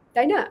না,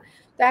 তাই না?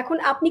 তো এখন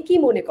আপনি কি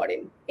মনে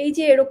করেন? এই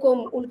যে এরকম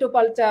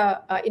উল্টোপাল্টা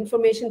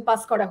ইনফরমেশন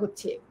পাস করা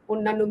হচ্ছে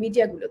অন্যান্য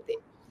মিডিয়াগুলোতে,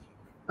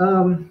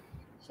 আম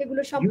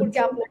সেগুলো সম্পর্কে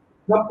YouTube আপনার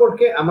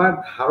সম্পর্কে আমার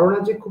ধারণা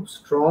যে খুব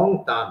স্ট্রং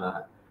তা না।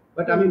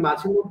 বাট হুম, আমি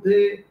মাঝে মধ্যে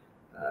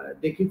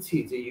দেখেছি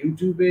যে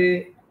YouTube এ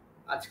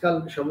আজকাল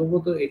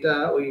সম্ভবত এটা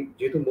ওই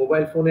যেহেতু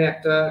মোবাইল ফোনে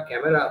একটা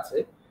ক্যামেরা আছে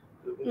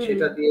এবং হুম,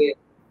 সেটা দিয়ে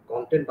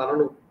কনটেন্ট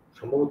বানানো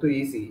সম্ভবত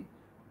ইজি।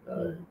 আ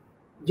হুম,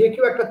 যে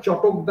কেউ একটা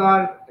চটকদার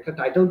একটা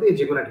টাইটেল দিয়ে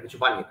যেকোনো একটা কিছু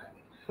বানিয়ে ফেলে।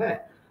 হ্যাঁ?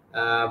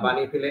 আ হুম,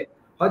 বানিয়ে ফেলে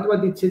হয়তোবা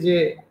দিচ্ছে যে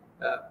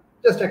আ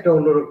জাস্ট একটা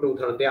অন্যরকম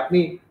উদাহরণ দেই। আপনি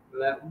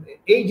আ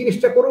এই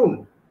জিনিসটা করুন,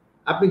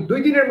 আপনি ২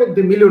 দিনের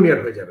মধ্যে মিলিয়নিয়ার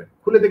হয়ে যাবেন।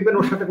 খুলে দেখবেন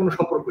ওর সাথে কোনো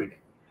সম্পর্কই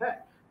নেই। হ্যাঁ?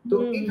 তো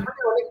হুম, এই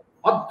ধরনের অনেক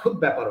অদ্ভুত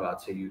ব্যাপারও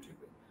আছে YouTube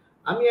এ।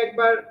 আমি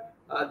একবার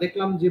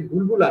দেখলাম যে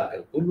বুলবুল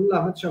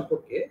আহমেদ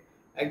সম্পর্কে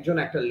একজন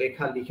একটা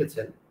লেখা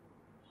লিখেছেন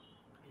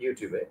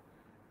YouTube এ।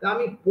 তা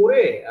আমি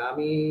পড়ে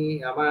আমি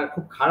আমার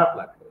খুব খারাপ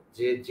লাগলো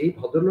যে যেই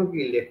ভদ্রলোক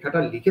এই লেখাটা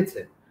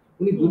লিখেছেন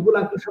উনি হুম, বুলবুল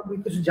আঙ্কেল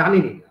সম্পর্কে কিছু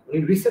জানেনই না। উনি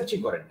রিসার্চই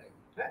করেন নাই।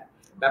 হ্যাঁ?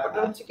 ব্যাপারটা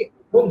হচ্ছে কি,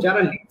 এবং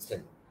যারা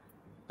লিখছেন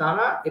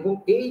তারা এবং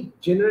এই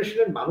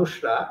জেনারেশনের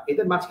মানুষরা,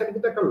 এদের মাঝখানে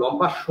কিন্তু একটা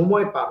লম্বা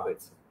সময় পার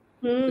হয়েছে।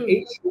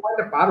 এই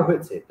সময়টা পার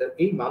হয়েছে,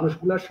 এই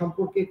মানুষগুলোর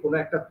সম্পর্কে কোনো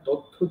একটা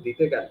তথ্য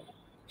দিতে গেলে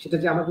সেটা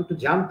যে আমাকে একটু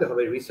জানতে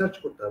হবে, রিসার্চ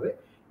করতে হবে,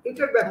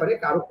 এটার ব্যাপারে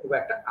কারো খুব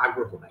একটা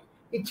আগ্রহ নাই।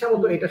 ইচ্ছা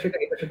মতো এটা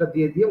সেটা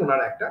দিয়ে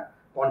ওনারা একটা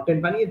কন্টেন্ট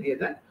বানিয়ে দিয়ে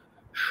দেন।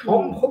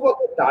 সম্ভবত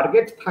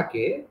টার্গেট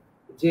থাকে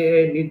যে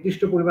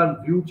নির্দিষ্ট পরিমাণ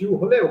ভিউ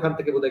হলে ওখান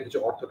থেকে বোধহয় কিছু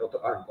অর্থ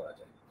আর্ন করা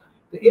যায়।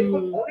 তো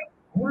এরকম অনেক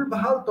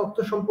ভুলভাল তথ্য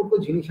সম্পর্ক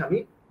জিনিস আমি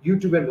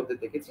ইউটিউবের মধ্যে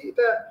দেখেছি।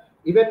 এটা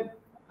ইভেন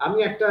আমি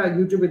একটা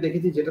ইউটিউবে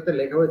দেখেছি যেটাতে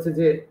লেখা হয়েছে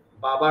যে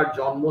বাবার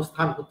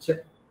জন্মস্থান হচ্ছে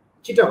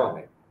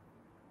চিটাগংয়ে।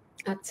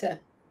 আচ্ছা।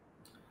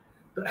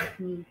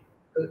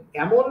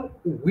 এমন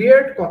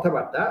উইয়ার্ড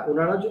কথাবার্তা,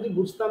 ওনারা যদি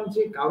বুঝতাম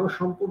যে কারো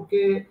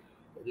সম্পর্কে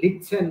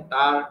লিখছেন,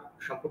 তার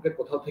সম্পর্কে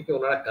কোথাও থেকে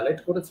ওনারা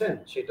কালেক্ট করেছেন,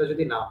 সেটা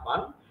যদি না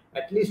পান,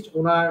 অ্যাটলিস্ট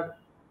ওনার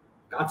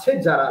কাছে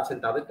যারা আছেন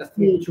তাদের কাছ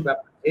থেকে কিছু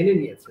ব্যাপার জেনে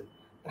নিয়েছেন,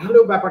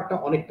 তাহলেও ব্যাপারটা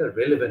অনেকটা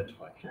রেলেভেন্ট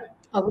হয়। হ্যাঁ,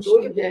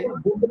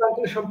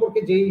 সম্পর্কে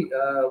যেই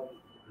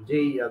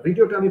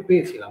ভিডিওটা আমি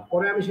পেয়েছিলাম,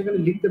 পরে আমি সেখানে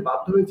লিখতে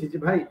বাধ্য হয়েছি যে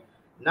ভাই,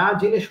 না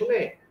জেনে শুনে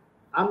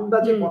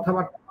আন্দাজে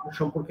কথাবার্তা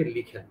সম্পর্কে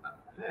লিখেন না।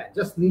 হ্যাঁ,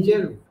 জাস্ট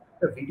নিজের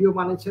ভিডিও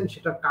বানিয়েছেন,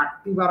 সেটা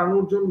কাটতি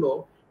বাড়ানোর জন্য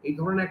এই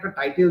ধরনের একটা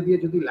টাইটেল দিয়ে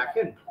যদি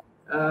লেখেন,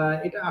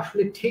 এটা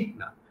আসলে ঠিক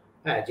না।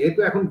 হ্যাঁ, যেহেতু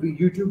এখন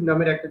ইউটিউব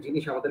নামের একটা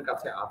জিনিস আমাদের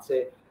কাছে আছে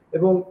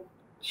এবং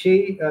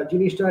সেই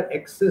জিনিসটার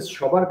অ্যাক্সেস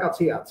সবার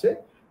কাছেই আছে,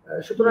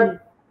 সুতরাং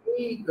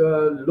এই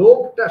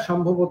লোভটা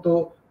সম্ভবত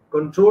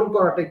কন্ট্রোল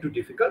করাটা একটু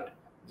ডিফিকাল্ট।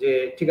 যে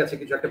ঠিক আছে,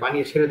 কিছু একটা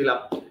বানিয়ে ছেড়ে দিলাম,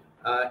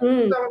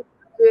 কিন্তু আমার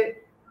কাছে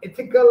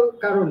এথিক্যাল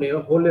কারণে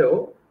হলেও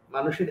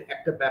মানুষের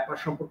একটা ব্যাপার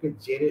সম্পর্কে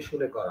জেনে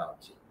শুনে করা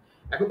উচিত।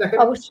 এখন দেখেন,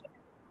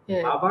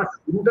 আবার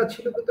শুরুটা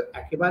ছিল কিন্তু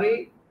একেবারেই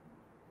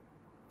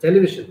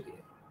টেলিভিশন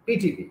দিয়ে,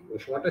 পিটিভি, ওই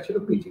সময়টা ছিল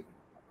পিটিভি।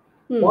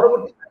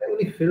 পরবর্তীকালে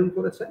উনি ফিল্ম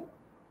করেছেন,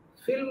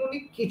 উনি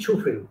কিছু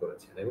ফিল্ম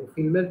করেছেন, এবং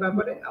ফিল্মের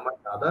ব্যাপারে আমার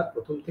দাদার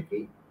প্রথম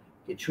থেকেই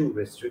কিছু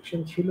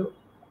রেস্ট্রিকশন ছিল,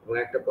 এবং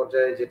একটা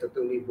পর্যায়ে যেটাতে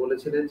উনি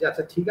বলেছিলেন যে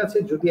আচ্ছা ঠিক আছে,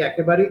 যদি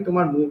একেবারেই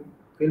তোমার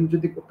ফিল্ম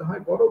যদি করতে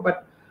হয় করো, বাট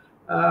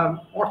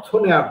অর্থ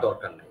নেওয়ার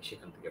দরকার নাই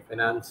সেখান থেকে,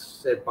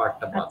 ফিনান্সের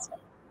পার্টটা বাদ।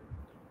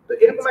 তো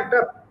এরকম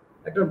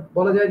একটা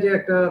বলা যায় যে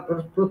একটা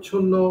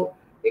প্রচ্ছন্ন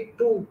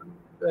একটু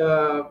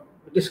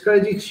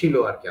ডিসকারেজিং ছিল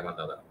আর কি আমার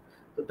দাদা।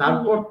 তো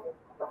তারপর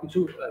কিছু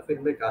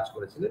ফিল্মে কাজ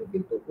করেছিলেন,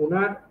 কিন্তু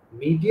ওনার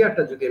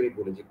মিডিয়াটা যদি আমি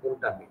বলি যে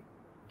কোনটা,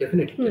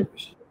 ডেফিনেটলি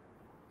টেলিভিশন।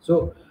 সো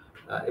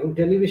এবং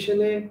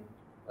টেলিভিশনে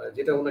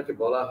যেটা ওনাকে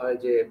বলা হয়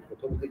যে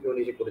প্রথম থেকে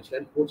উনি যে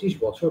করেছিলেন 25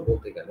 বছর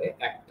বলতে গেলে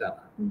একটা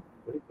না,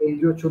 উনি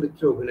কেন্দ্রীয়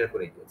চরিত্রে অভিনয়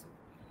করে গিয়েছেন।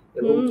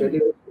 এবং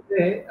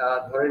টেলিভিশনে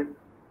ধরেন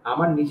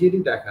আমার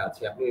নিজেরই দেখা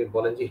আছে, আপনি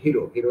বলেন যে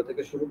হিরো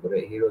থেকে শুরু করে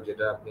হিরো,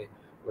 যেটা আপনি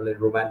বলেন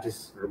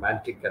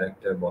রোমান্টিক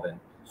ক্যারেক্টার বলেন,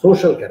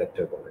 সোশ্যাল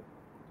ক্যারেক্টার বলেন,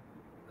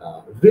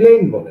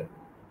 ভিলেন বলেন,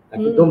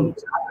 একদম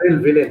জারেল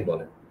ভিলেন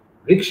বলেন,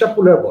 রিক্সা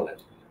পুলার বলেন,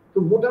 তো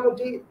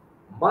মোটামুটি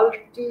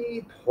মাল্টি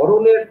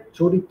ধরনের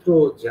চরিত্র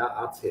যা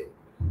আছে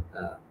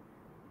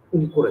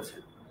উনি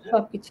করেছেন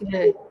সবকিছু।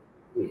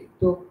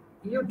 তো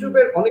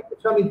ইউটিউবের অনেক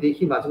কিছু আমি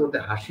দেখি মাঝে মধ্যে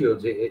হাসিও,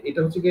 যে এটা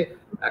হচ্ছে গিয়ে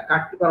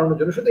কাটতে বাড়ানোর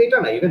জন্য। শুধু এটা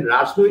না, ইভেন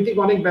রাজনৈতিক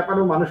অনেক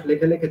ব্যাপারও মানুষ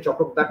লেখে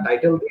চটকদার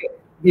টাইটেল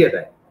দিয়ে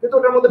দেয়, কিন্তু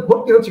ওটার মধ্যে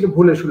ভর্তি হচ্ছে কি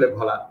ভুলে শুলে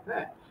ভোলা।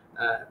 হ্যাঁ,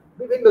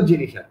 বিভিন্ন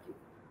জিনিস আর কি।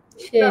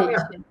 আমি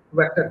খুব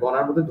একটা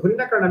গণার মধ্যে ধরি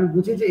না, কারণ আমি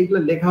বুঝি যে এইগুলো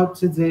লেখা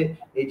হচ্ছে যে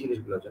এই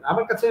জিনিসগুলোর জন্য।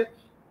 আমার কাছে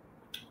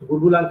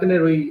বুলবুল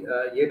আঙ্কেলের ওই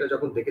ইয়েটা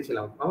যখন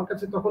দেখেছিলাম, আমার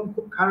কাছে তখন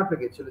খুব খারাপ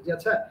লেগেছিল যে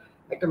আচ্ছা,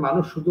 একটা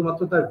মানুষ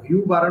শুধুমাত্র তার ভিউ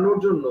বাড়ানোর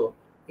জন্য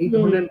এই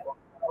ধরনের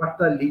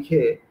কথাবার্তা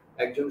লিখে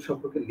একজন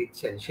সম্পর্কে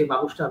লিখছেন, সেই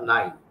মানুষটা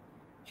নাই,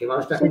 সেই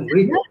মানুষটা এখন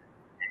মৃত,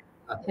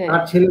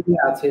 তার ছেলে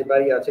মেয়ে আছে,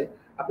 বাড়ি আছে,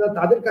 আপনারা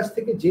তাদের কাছ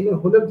থেকে জেনে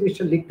হলেও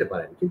জিনিসটা লিখতে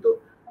পারেন। কিন্তু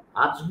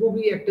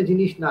আজগুবি একটা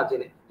জিনিস না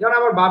জেনে, যেমন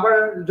আমার বাবার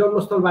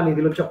জন্মস্থল বানিয়ে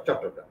দিল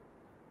চট্টগ্রাম,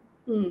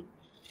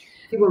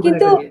 কি বলবেন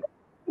এটা নিয়ে?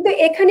 কিন্তু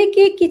এখানে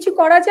কি কিছু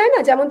করা যায় না?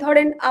 যেমন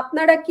ধরেন,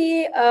 আপনারা কি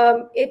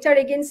এটার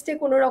এগেইনস্টে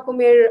কোনো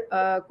রকমের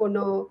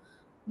কোনো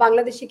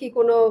বাংলাদেশে কি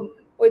কোনো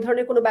ওই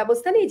ধরনের কোনো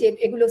ব্যবস্থা নেই যে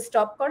এগুলো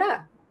স্টপ করা,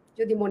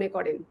 যদি মনে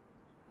করেন?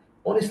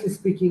 অনেস্টলি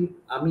স্পিকিং,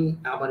 আমি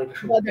আমার এটা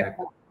সম্পর্কে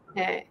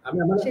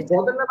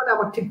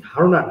আমার ঠিক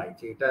ধারণা নাই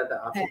যে এটা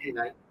আছে কি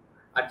নাই।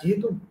 আর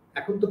যেহেতু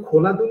এখন তো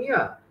খোলা দুনিয়া,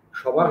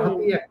 সবার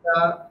হাতেই একটা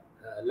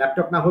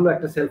ল্যাপটপ না হলেও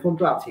একটা সেলফোন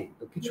তো আছে,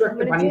 তো কিছু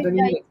একটা বানিয়ে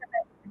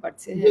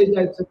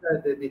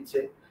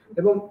দিচ্ছে।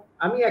 এবং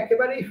আমি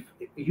একেবারেই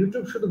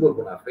ইউটিউব শুধু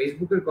বলবো না,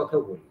 ফেসবুকের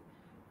কথাও বলি।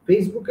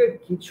 ফেসবুকের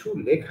কিছু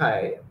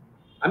লেখায়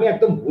আমি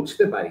একদম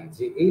বুঝতে পারি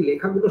যে এই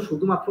লেখাগুলো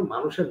শুধুমাত্র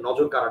মানুষের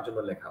নজর কাড়ার জন্য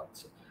লেখা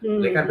হচ্ছে।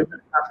 লেখার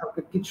ভিতরে তার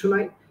সম্পর্কে কিছু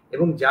নাই,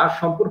 এবং যার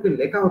সম্পর্কে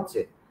লেখা হচ্ছে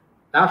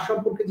তার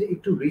সম্পর্কে যে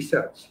একটু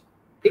রিসার্চ,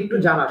 একটু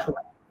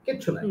জানাশোনা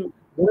কিচ্ছু নাই,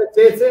 মনে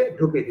চেয়েছে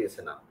ঢুকিয়ে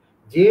দিয়েছে না,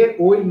 যে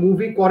ওই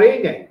মুভি করেই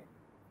নাই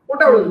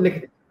ওটাও লিখে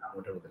দিচ্ছে না,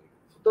 ওটার মধ্যে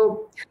লিখেছে। তো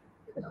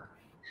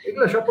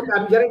এগুলো সম্পর্কে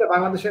আমি জানি না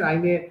বাংলাদেশের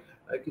আইনে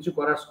কিছু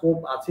করার স্কোপ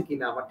আছে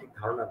কিনা, আমার ঠিক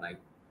ধারণা নাই।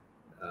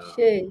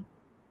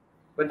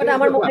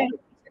 আমার মনে হয়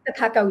এটা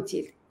থাকা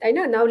উচিত, তাই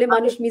না? না হলে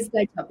মানুষ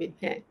মিসগাইড হবে।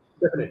 হ্যাঁ,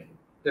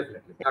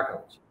 ডেফিনেটলি থাকা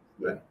উচিত।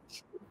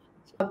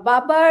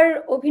 বাবার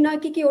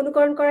অভিনয়কে কি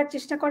অনুকরণ করার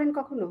চেষ্টা করেন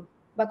কখনো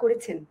বা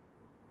করেছেন?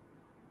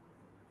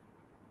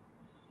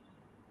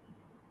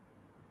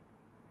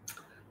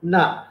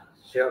 না,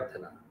 সে অর্থে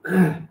না।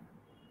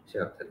 সে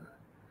অর্থে না।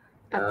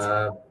 আচ্ছা।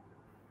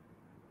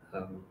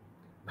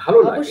 ভালো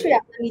লাগে। অবশ্যই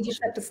আপনার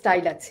নিজস্ব একটা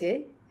স্টাইল আছে।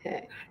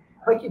 হ্যাঁ।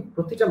 হয় কি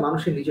প্রতিটা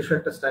মানুষের নিজস্ব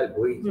একটা স্টাইল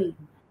হয়েই যায়।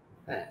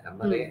 হ্যাঁ,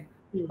 মানে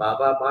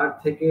বাবা মার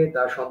থেকে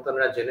তার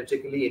সন্তানরা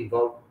জেনেটিক্যালি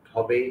ইনভলভ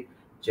হবেই,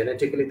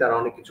 জেনেটিক্যালি তারা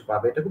অনেক কিছু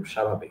পাবে, এটা খুব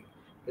স্বাভাবিক।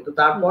 কিন্তু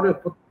তারপরেও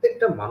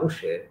প্রত্যেকটা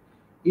মানুষের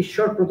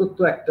ঈশ্বর প্রদত্ত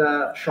একটা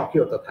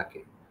স্বকীয়তা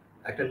থাকে,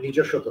 একটা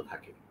নিজস্বতা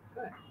থাকে।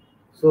 হ্যাঁ,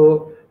 সো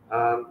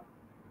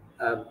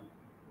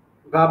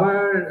বাবার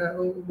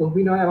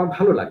অভিনয় আমার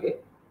ভালো লাগে,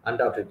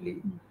 আনডাউটেডলি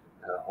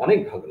অনেক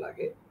ভালো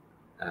লাগে।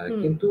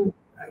 কিন্তু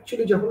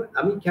অ্যাকচুয়ালি যখন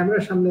আমি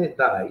ক্যামেরার সামনে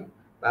দাঁড়াই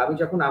বা আমি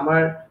যখন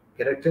আমার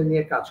ক্যারেক্টার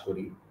নিয়ে কাজ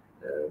করি,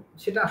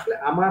 সেটা আসলে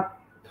আমার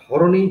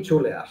ধরনেই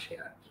চলে আসে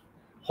আর কি।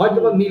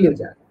 হয়তোবা মিলে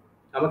যায়।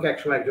 আমাকে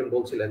একসময় একজন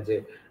বলছিলেন যে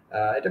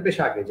এটা বেশ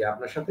আগে, যে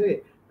আপনার সাথে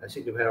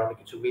সিদ্দিক ভাইয়ের অনেক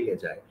কিছু মিলে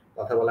যায়।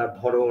 কথা বলার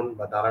ধরন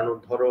বা দাঁড়ানোর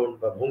ধরন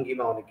বা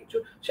ভঙ্গিমা অনেক কিছু,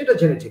 সেটা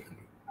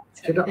জেনেটিক্যালি,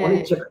 সেটা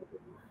অনিচ্ছাকৃত।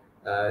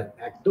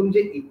 একদম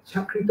যে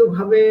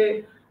ইচ্ছাকৃতভাবে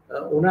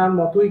ওনার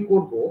মতোই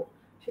করব,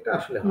 সেটা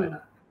আসলে হয় না।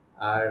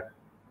 আর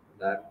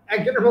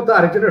একজনের মতো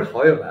আরেকজনের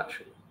হয়ও না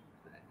আসলে।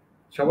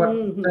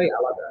 সবারটাই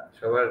আলাদা,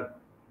 সবার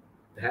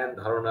ধ্যান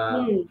ধারণা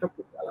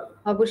সবকিছু আলাদা।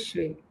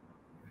 অবশ্যই,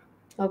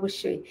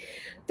 অবশ্যই।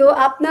 তো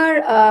আপনার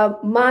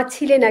মা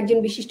ছিলেন একজন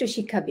বিশিষ্ট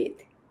শিক্ষাবিদ,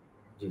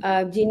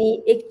 যিনি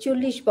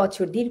 41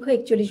 বছর, দীর্ঘ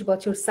 41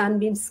 বছর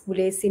সানবিম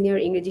স্কুলে সিনিয়র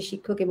ইংরেজি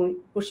শিক্ষক এবং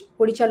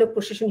পরিচালক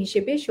প্রশাসন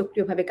হিসেবে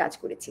সক্রিয়ভাবে কাজ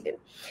করেছিলেন।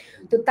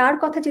 তো তার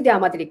কথা যদি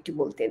আমাদের একটু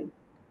বলতেন।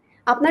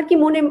 আপনার কি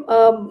মনে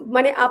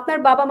মানে আপনার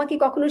বাবা মা কি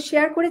কখনো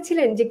শেয়ার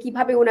করেছিলেন যে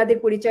কিভাবে ওনাদের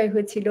পরিচয়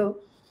হয়েছিল?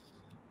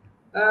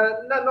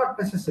 না, নট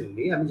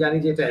নেসেসারিলি। আমি জানি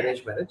যে এটা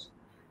অ্যারেঞ্জ ম্যারেজ।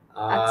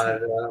 আর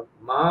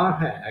মা,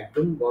 হ্যাঁ,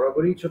 একদম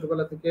বরাবরই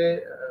ছোটবেলা থেকে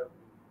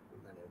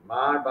মানে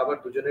মা আর বাবার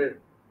দুজনের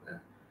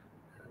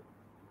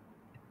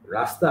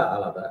রাস্তা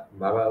আলাদা।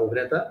 বাবা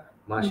অভিনেতা,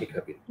 মা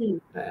শিক্ষাবিদ।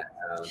 হ্যাঁ,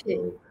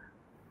 তো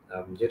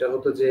যেটা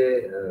হতো যে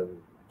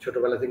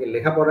ছোটবেলা থেকে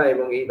লেখাপড়া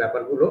এবং এই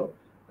ব্যাপারগুলো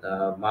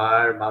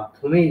মার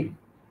মাধ্যমেই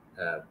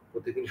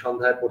প্রতিদিন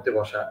সন্ধ্যায় পড়তে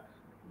বসা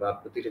বা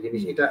প্রতিটা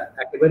জিনিস, এটা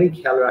একেবারেই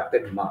খেয়াল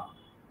রাখতেন মা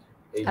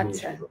এই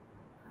জিনিসগুলো।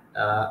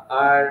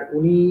 আর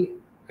উনি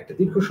একটা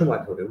দীর্ঘ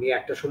সময় ধরে, উনি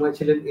একটা সময়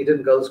ছিলেন ইডেন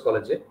গার্লস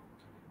কলেজে,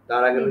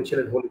 তার আগে উনি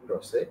ছিলেন হোলি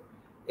ক্রসে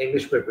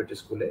ইংলিশ প্রিপারেটরি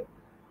স্কুলে,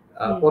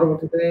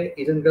 পরবর্তীতে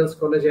ইডেন গার্লস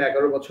কলেজে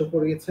 11 বছর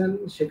পড়িয়েছেন,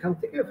 সেখান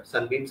থেকে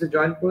সানবিমসে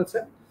জয়েন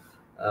করেছেন।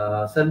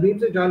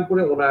 সানবিমসে জয়েন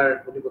করে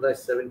উনি বোধহয়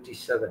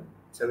 77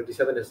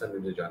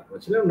 সানবিমসে জয়েন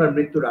করেছিলেন, ওনার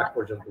মৃত্যুর আগ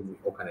পর্যন্ত উনি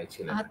ওখানেই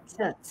ছিলেন।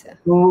 আচ্ছা আচ্ছা।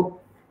 তো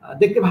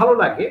দেখতে ভালো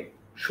লাগে,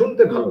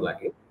 শুনতে ভালো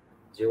লাগে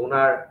যে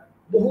ওনার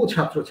বহু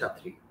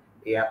ছাত্রছাত্রী,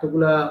 এই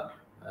এতগুলা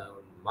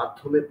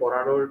মাধ্যমে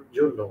পড়ানোর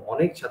জন্য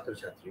অনেক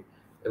ছাত্রছাত্রী,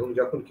 এবং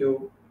যখন কেউ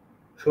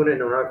শোনেন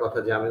ওনার কথা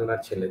যে আমি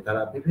ওনার ছেলে,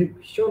 তারা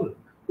ভীষণ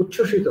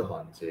উচ্ছ্বসিত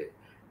হন, যে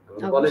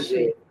বলেন যে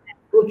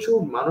প্রচুর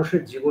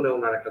মানুষের জীবনে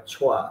ওনার একটা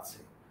ছোঁয়া আছে,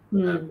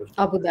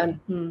 অবদান।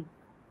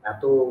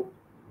 এত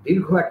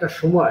দীর্ঘ একটা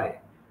সময়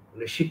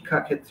উনি শিক্ষা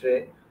ক্ষেত্রে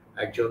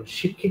একজন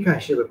শিক্ষিকা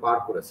হিসেবে পার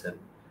করেছেন,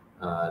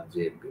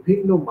 যে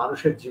বিভিন্ন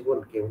মানুষের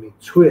জীবনকে উনি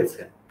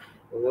ছুঁয়েছেন।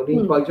 উনি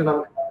কয়েকজন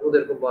আমাকে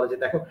এরকম বলে যে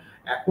দেখো,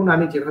 এখন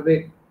আমি যেভাবে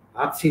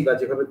আছি বা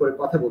যেভাবে করে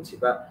কথা বলছি,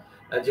 বা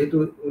যেহেতু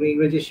উনি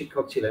ইংরেজি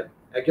শিক্ষক ছিলেন,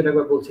 একজন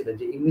একবার বলছিলেন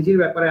যে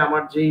ইংরেজির ব্যাপারে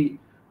আমার যেই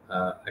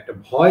একটা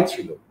ভয়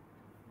ছিল,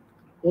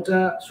 ওটা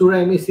সূরা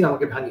এমএসি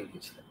আমাকে ভাঙিয়ে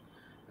দিয়েছিলেন।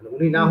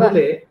 উনি না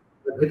হলে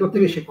ভেতর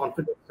থেকে সে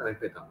কনফিডেন্স আমি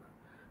পেতাম না।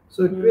 So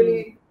it really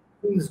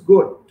feels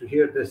good to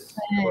hear this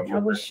about your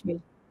অবশ্যই।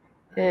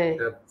 হ্যাঁ,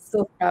 সো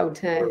প্রাউড।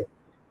 হ্যাঁ,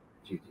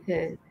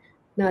 হ্যাঁ,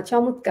 না,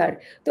 চমৎকার।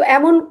 তো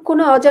এমন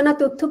কোনো অজানা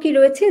তথ্য কি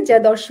রয়েছে যা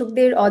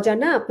দর্শকদের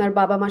অজানা আপনার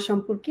বাবা মা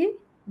সম্পর্কে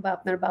বা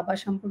আপনার বাবা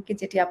সম্পর্কে,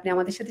 যেটি আপনি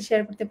আমাদের সাথে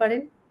শেয়ার করতে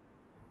পারেন?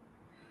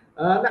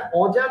 না,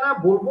 অজানা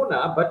বলবো না,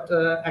 বাট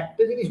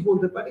একটা জিনিস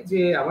বলতে পারি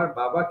যে আমার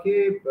বাবাকে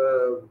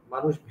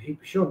মানুষ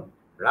ভীষণ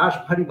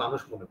রাশভারী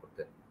মানুষ মনে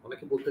করতেন।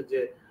 অনেকে বলতেন যে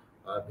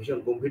ভীষণ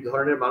গম্ভীর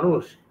ধরনের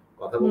মানুষ,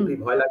 কথা বলতেই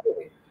ভয় লাগে।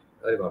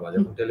 আরে বাবা,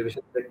 যখন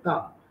টেলিভিশন দেখতাম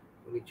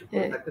উনি চুপ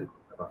করে থাকতেন,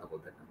 কথা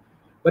বলতেন না।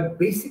 But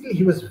basically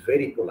he was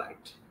very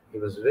polite, he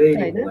was very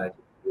polite,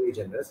 very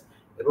generous.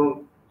 এবং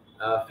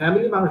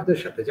ফ্যামিলি মানুষদের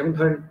সাথে, যেমন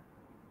ধরেন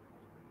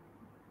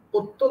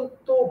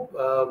অত্যন্ত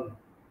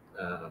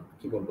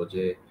কি বলবো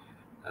যে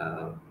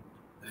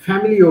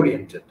ফ্যামিলি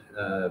ওরিয়েন্টেড,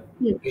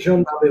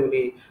 ভীষণভাবে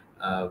উনি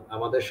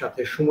আমাদের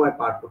সাথে সময়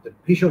পার করতে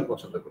ভীষণ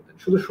পছন্দ করতেন।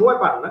 শুধু সময়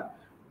পার না,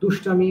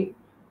 দুষ্টামি,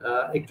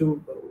 একটু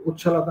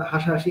উচ্ছলতা,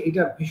 হাসাহাসি,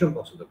 এটা ভীষণ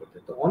পছন্দ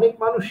করতেন। তো অনেক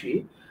মানুষই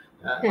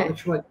অনেক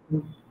সময়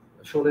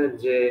শোনেন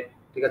যে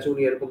ঠিক আছে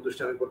উনি এরকম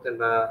দুষ্টামি করতেন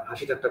বা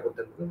হাসি ঠাট্টা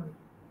করতেন,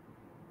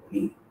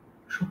 উনি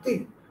সত্যি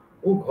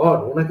ও ঘর,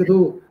 ওনাকে তো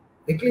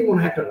দেখলেই মনে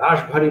হয় একটা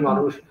রাশভারী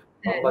মানুষ,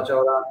 লম্বা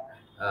চওড়া।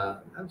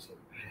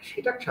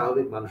 সেটা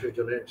স্বাভাবিক, মানুষের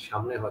জন্য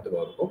সামনে হয়তো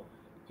ওরকম,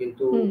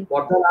 কিন্তু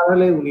পর্দার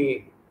আড়ালে উনি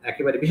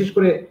একেবারে, বিশেষ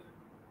করে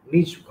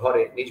নিজ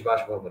ঘরে, নিজ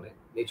বাসভবনে,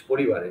 নিজ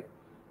পরিবারে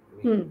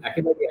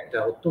একেবারে একটা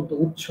অত্যন্ত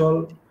উচ্ছল,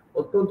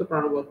 অত্যন্ত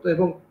প্রাণবন্ত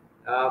এবং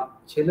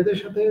ছেলেদের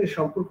সাথে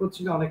সম্পর্ক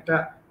ছিল অনেকটা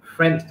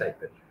ফ্রেন্ড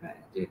টাইপের। হ্যাঁ,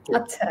 যে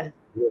আচ্ছা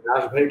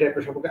রাশভারী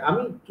টাইপের সম্পর্ক।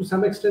 আমি টু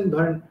সাম এক্সটেন্ট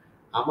ধরেন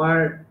আমার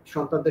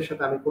সন্তানদের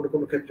সাথে আমি কোনো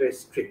কোনো ক্ষেত্রে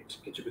স্ট্রিক্ট,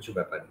 কিছু কিছু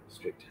ব্যাপারে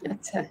স্ট্রিক্ট।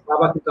 আচ্ছা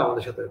বাবা কিন্তু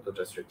আমাদের সাথে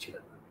এতটা স্ট্রিক্ট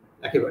ছিলেন না,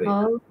 একেবারেই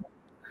না।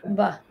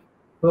 বাহ,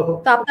 তো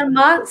তো আপনার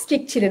মা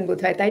স্ট্রিক্ট ছিলেন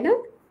বোধহয়, তাই না?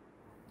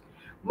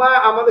 মা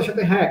আমাদের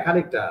সাথে হ্যাঁ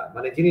খানিকটা,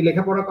 মানে যিনি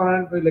লেখাপড়া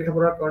করেন ওই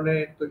লেখাপড়ার কারণে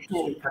তো একটু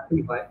strict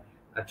থাকতেই হয়।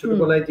 আর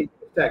ছোটবেলায় যে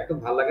জিনিসটা একদম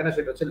ভালো লাগে না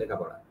সেটা হচ্ছে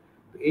লেখাপড়া।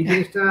 তো এই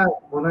জিনিসটা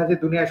মনে হয় যে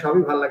দুনিয়ায়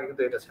সবই ভালো লাগে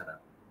কিন্তু এটা ছাড়া।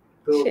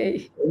 তো সেই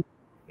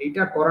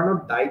এইটা করানোর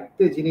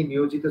দায়িত্বে যিনি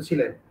নিয়োজিত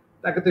ছিলেন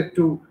তাকে তো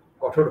একটু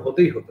কঠোর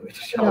হতেই হতো,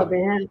 এটা হবে, স্বাভাবিক।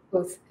 হ্যাঁ of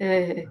course,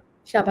 হ্যাঁ হ্যাঁ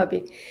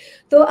স্বাভাবিক।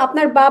 তো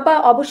আপনার বাবা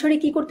অবসরে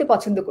কি করতে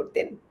পছন্দ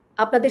করতেন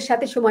আপনাদের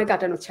সাথে সময়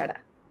কাটানো ছাড়া?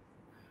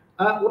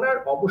 ওনার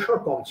অবসর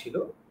কম ছিল।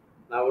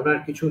 ওনার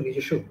কিছু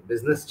নিজস্ব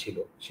বিজনেস ছিল,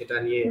 সেটা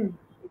নিয়ে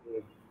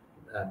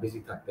বিজি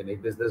থাকতেন। এই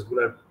বিজনেস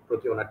গুলোর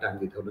প্রতি ওনার টাইম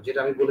দিতে হতো। যেটা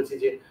আমি বলেছি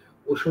যে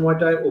ওই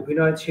সময়টায়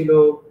অভিনয় ছিল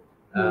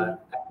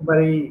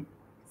একেবারেই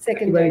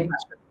সেকেন্ডারি।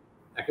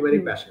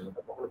 একেবারেই প্যাশন,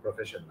 ওটা কখনো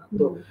প্রফেশন না।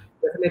 তো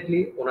ডেফিনেটলি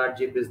ওনার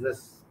যে বিজনেস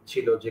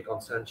ছিল, যে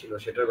কনসার্ন ছিল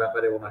সেটার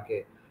ব্যাপারে ওনাকে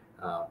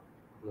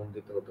মন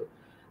দিতে হতো।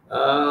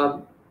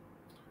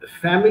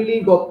 ফ্যামিলি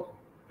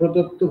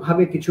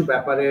প্রদত্তভাবে কিছু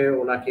ব্যাপারে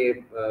ওনাকে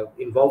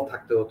ইনভলভ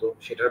থাকতে হতো,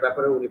 সেটার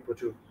ব্যাপারে উনি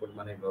প্রচুর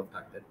পরিমাণে ইনভলভ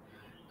থাকতেন।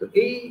 তো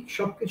এই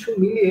সবকিছু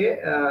মিলিয়ে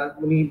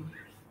উনি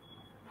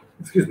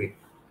এক্সকিউজ মি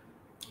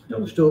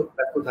যথেষ্ট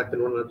ব্যস্ত থাকতেন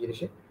ওনার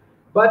জিনিসে।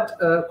 বাট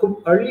খুব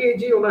আর্লি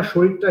এজে ওনার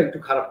শরীরটা একটু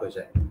খারাপ হয়ে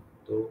যায়।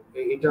 তো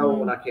এটাও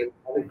ওনাকে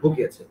অনেক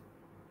ভুগিয়েছে,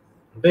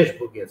 বেশ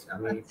ভুগিয়েছে।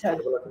 আমি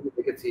ছোটবেলা থেকে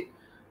দেখেছি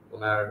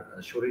ওনার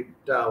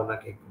শরীরটা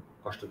ওনাকে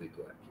কষ্ট দিত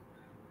আর কি।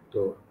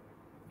 তো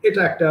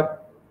এটা একটা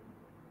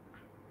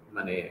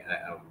মানে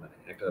মানে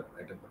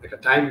একটা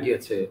টাইম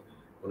গিয়েছে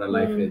ওনার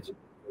লাইফে,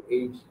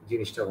 এই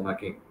জিনিসটা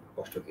ওনাকে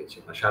কষ্ট দিয়েছে,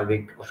 মানে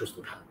শারীরিক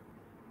অসুস্থতা।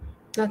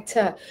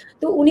 আচ্ছা,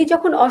 তো উনি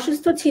যখন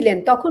অসুস্থ ছিলেন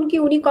তখন কি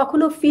উনি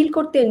কখনো ফিল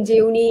করতেন যে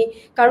উনি,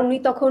 কারণ উনি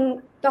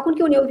তখন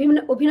কি উনি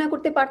অভিনয়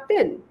করতে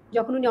পারতেন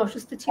যখন উনি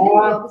অসুস্থ ছিলেন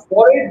ওই অবস্থায়?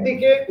 পরের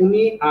দিকে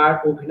উনি আর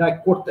অভিনয়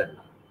করতেন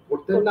না।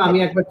 আমি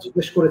একবার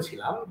জিজ্ঞেস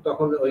করেছিলাম,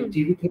 তখন ওই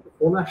টিভি থেকে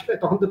ফোন আসলে,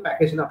 তখন তো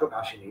প্যাকেজ নাটক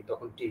আসেনি,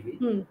 তখন টিভি,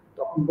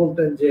 তখন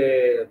বলতেন যে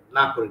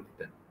না করে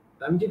দিতেন।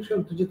 আমি জিজ্ঞেস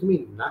করলাম যে তুমি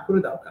না করে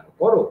দাও কেন,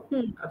 করো,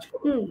 কাজ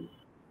করো।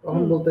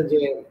 তখন বলতেন যে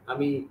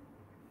আমি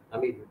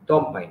আমি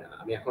দম পাই না,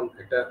 আমি এখন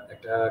একটা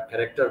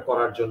ক্যারেক্টার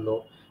করার জন্য,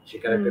 সেই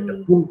ক্যারেক্টারটা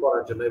পুল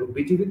করার জন্য। এবং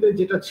বিটিভিতে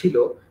যেটা ছিল,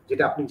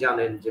 যেটা আপনি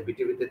জানেন যে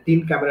বিটিভিতে 3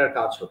 ক্যামেরার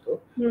কাজ হতো,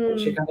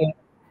 সেখানে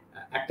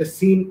একটা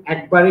সিন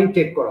একবারেই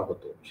টেক করা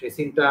হতো। সেই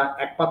সিনটা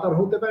 1 পাতার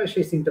হতে পারে,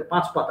 সেই সিনটা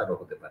 5 পাতারও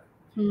হতে পারে।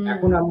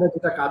 এখন আমরা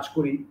যেটা কাজ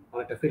করি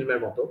অনেকটা ফিল্মের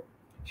মতো,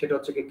 সেটা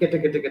হচ্ছে কি কেটে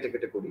কেটে কেটে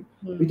কেটে করি।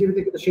 বিটিভিতে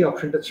কিন্তু সেই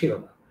অপশনটা ছিল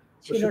না।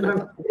 তো সুতরাং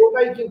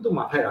পুরোটাই কিন্তু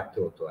মাথায় রাখতে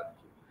হতো আর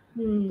কি।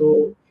 তো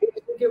সেই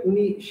থেকে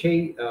উনি সেই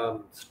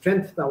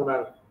স্ট্রেংথটা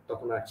ওনার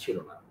তখন আর ছিল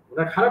না।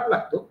 ওনার খারাপ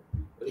লাগতো,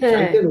 উনি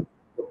চাইতেন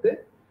করতে,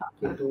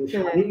 কিন্তু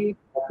শারীরিক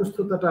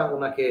অসুস্থতাটা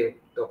ওনাকে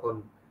তখন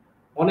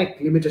অনেক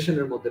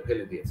লিমিটেশনের মধ্যে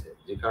ফেলে দিয়েছে,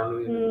 যে কারণে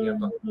উনি আর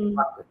তখন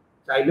পারতেন,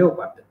 চাইলেও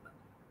পারতেন না।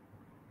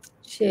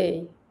 সেই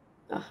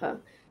আহা,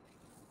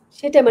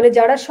 সেটা মানে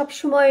যারা সব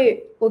সময়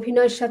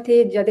অভিনয়ের সাথে,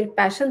 যাদের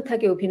প্যাশন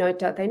থাকে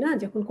অভিনয়টা, তাই না,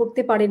 যখন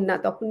করতে পারেন না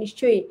তখন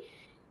নিশ্চয়ই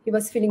he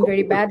was feeling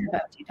very bad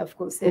about it, of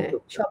course. হ্যাঁ,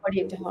 সবারই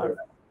এটা হওয়ার,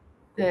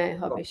 হ্যাঁ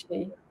হবে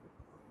সেই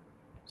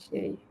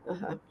সেই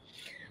আহা।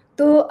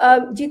 তো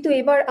জিতু,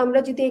 এবার আমরা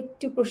যদি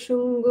একটু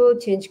প্রসঙ্গ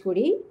চেঞ্জ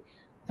করি,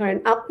 ধরেন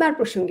আপনার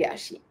প্রসঙ্গে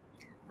আসি।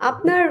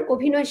 আপনার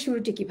অভিনয়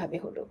শুরুটি কিভাবে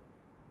হলো?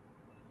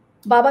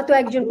 বাবা তো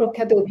একজন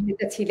প্রখ্যাত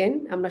অভিনেতা ছিলেন,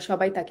 আমরা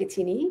সবাই তাকে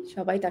চিনি,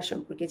 সবাই তার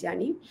সম্পর্কে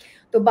জানি।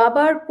 তো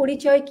বাবার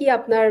পরিচয় কি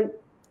আপনার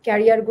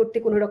ক্যারিয়ার গড়তে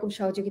কোনো রকম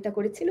সহযোগিতা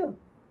করেছিল?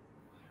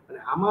 মানে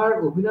আমার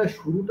অভিনয়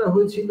শুরুটা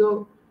হয়েছিল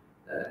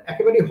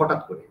একেবারেই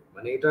হঠাৎ করে,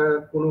 মানে এটা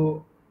কোনো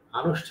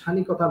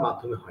আনুষ্ঠানিকতার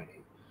মাধ্যমে হয়নি।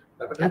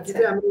 ব্যাপারটা হচ্ছে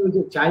যে আমি ওই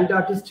যে চাইল্ড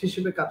আর্টিস্ট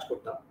হিসেবে কাজ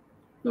করতাম,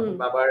 তখন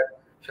বাবার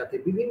সাথে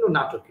বিভিন্ন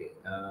নাটকে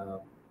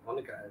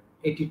অনেক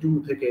 82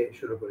 থেকে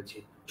শুরু করেছি,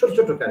 ছোট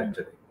ছোট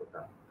ক্যারেক্টারে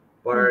করতাম।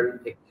 পার্ল,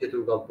 এক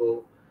সেতুর গল্প,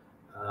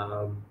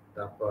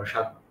 তারপর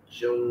 7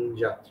 জন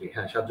যাত্রী,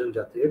 হ্যাঁ 7 জন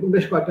যাত্রী, এরকম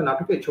বেশ কয়েকটা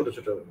নাটকে ছোট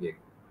ছোট ইয়ে।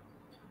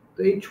 তো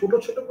এই ছোট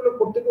ছোট গুলো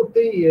করতে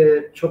করতেই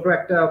ছোট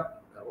একটা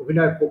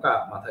অভিনয়ের পোকা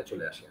মাথায়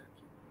চলে আসে আর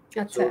কি।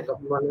 তো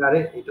তখন মানে আরে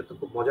এটা তো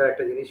খুব মজার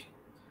একটা জিনিস।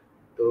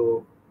 তো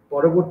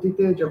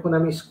পরবর্তীতে যখন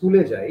আমি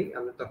স্কুলে যাই,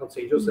 আমি তখন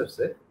সেন্ট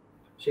জোসেফসে,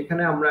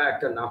 সেখানে আমরা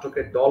একটা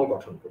নাটকের দল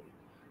গঠন করি।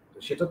 তো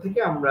সেটা থেকে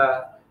আমরা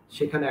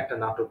সেখানে একটা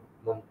নাটক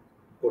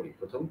করি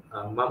প্রথম।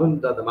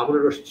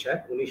 মামুনুর রশিদ সাহেব,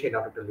 উনি সেই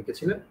নাটকটা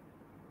লিখেছিলেন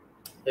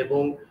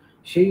এবং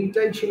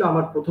সেইটাই ছিল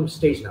আমার প্রথম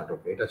স্টেজ নাটক।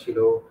 এটা ছিল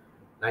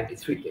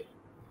 93-তে।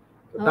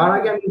 তো তার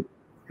আগে আমি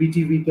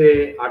বিটিভিতে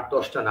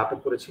 8-10টা নাটক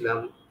করেছিলাম,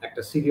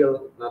 একটা সিরিয়াল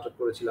নাটক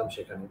করেছিলাম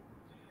সেখানে।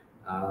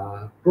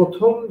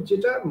 প্রথম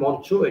যেটা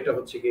মঞ্চ, এটা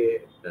হচ্ছে গিয়ে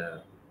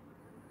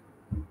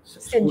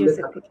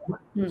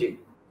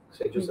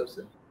সেন্ট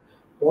জোসেফসে।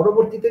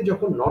 পরবর্তীতে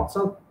যখন নর্থ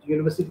সাউথ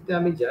ইউনিভার্সিটিতে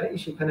আমি যাই,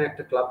 সেখানে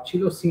একটা ক্লাব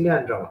ছিল, সিনে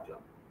অ্যান্ড ড্রামা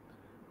ক্লাব।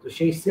 তো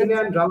সেই সিনে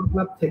অ্যান্ড ড্রামা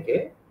ক্লাব থেকে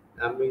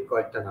আমি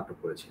কয়েকটা নাটক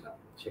করেছিলাম।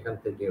 সেখান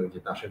থেকে ওই যে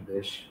তাসের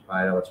দেশ,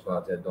 পায়ের আওয়াজ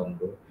পাওয়া যায়,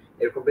 দ্বন্দ্ব,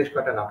 এরকম বেশ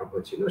কয়েকটা নাটক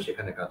হয়েছিল,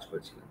 সেখানে কাজ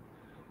করেছিলাম।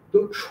 তো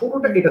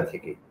শুরুটা এটা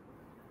থেকে।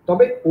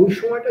 তবে ওই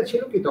সময়টা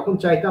ছিল কি, তখন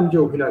চাইতাম যে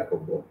অভিনয়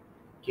করব,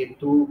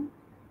 কিন্তু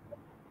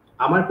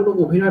আমার কোনো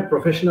অভিনয়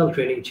প্রফেশনাল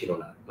ট্রেনিং ছিল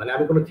না, মানে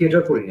আমি কোনো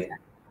থিয়েটার করি নাই।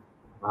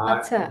 আর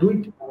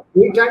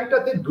ওই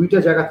টাইমটাতে দুইটা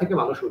জায়গা থেকে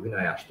মানুষ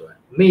অভিনয় আসতো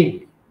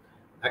মেইনলি।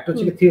 একটা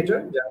হচ্ছে থিয়েটার,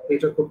 যারা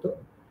থিয়েটার করতো,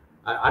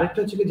 আর আরেকটা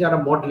হচ্ছে যারা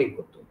মডেলিং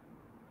করতো,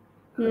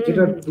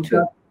 যেটা দুটা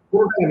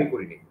কোনোটাই আমি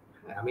করিনি।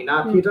 আমি না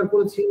থিয়েটার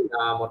করেছি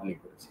না মডেলিং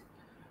করেছি।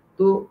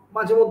 তো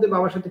মাঝে মধ্যে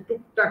বাবার সাথে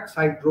টুকটাক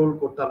সাইড রোল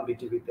করতাম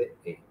বিটিভিতে।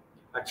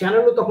 আর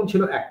চ্যানেলও তখন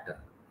ছিল একটা,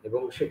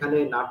 এবং সেখানে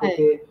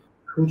নাটকে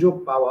সুযোগ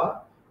পাওয়া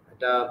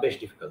এটা বেশ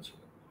ডিফিকাল্ট ছিল।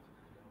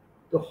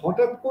 তো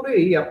হঠাৎ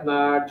করেই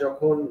আপনার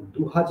যখন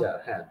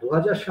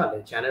 2000 সালে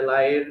চ্যানেল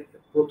আইয়ের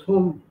প্রথম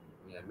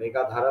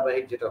মেগা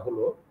ধারাবাহিক যেটা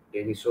হলো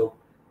ডেইলি সোপ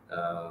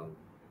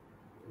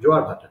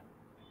জোয়ার ভাটা,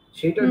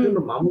 সেটার জন্য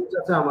মামুন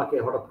চাচা আমাকে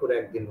হঠাৎ করে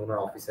একদিন ওনার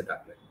অফিসে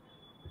ডাকলেন।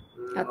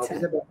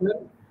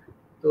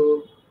 তো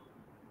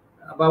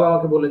বাবা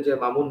আমাকে বললেন যে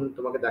মামুন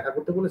তোমাকে দেখা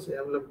করতে বলেছে।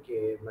 আমি বললাম কে,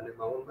 মানে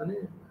মামুন মানে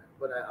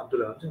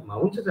আব্দুল্লাহ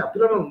মামুন চাচা,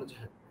 আব্দুল্লাহ মামুন।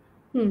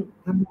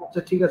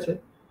 আচ্ছা ঠিক আছে,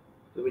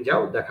 তুমি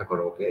যাও দেখা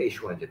করো ওকে, এই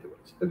সময় যেতে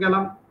বলেছে। তো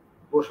গেলাম,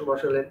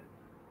 বসালেন,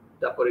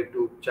 তারপর একটু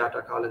চাটা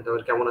খাওয়ালেন,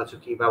 তারপর কেমন আছো,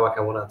 কি বাবা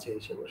কেমন আছে,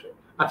 এসে বসে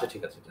আচ্ছা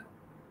ঠিক আছে যাও।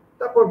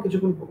 তারপর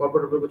কিছুক্ষণ গল্প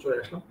টল্প চলে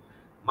আসলাম।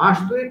 মাস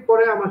দুয়েক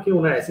পরে আমাকে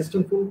ওনার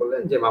অ্যাসিস্ট্যান্ট ফোন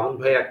করলেন যে মামুন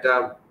ভাই একটা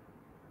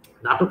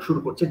নাটক শুরু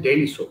করছে,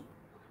 ডেইলি শো।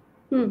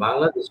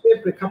 বাংলাদেশের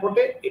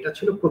প্রেক্ষাপটে এটা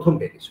ছিল প্রথম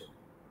ডেইলি শো।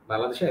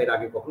 বাংলাদেশে এর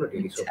আগে কখনো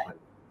ডেইলি শো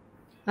হয়নি।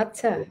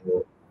 আচ্ছা,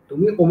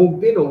 তুমি অমুক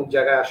দিন অমুক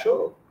জায়গায় আসো,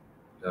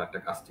 একটা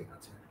কাস্টিং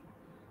আছে।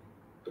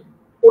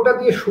 ওটা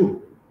দিয়ে শুরু।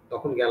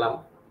 তখন গেলাম,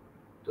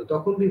 তো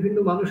তখন বিভিন্ন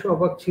মানুষ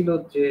অবাক ছিল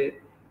যে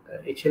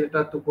এই ছেলেটা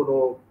তো কোনো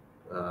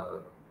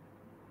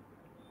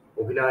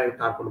অভিনয়,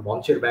 তার কোনো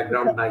মঞ্চের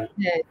ব্যাকগ্রাউন্ড নাই,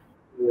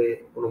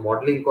 কোনো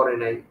মডেলিং করে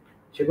নাই,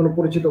 সে কোনো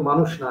পরিচিত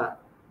মানুষ না।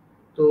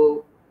 তো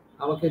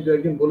আমাকে দু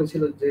একজন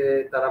বলেছিল যে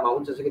তারা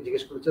মামুন চাচাকে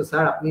জিজ্ঞেস করেছে,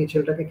 স্যার আপনি এই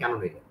ছেলেটাকে কেন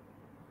নিলেন,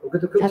 ওকে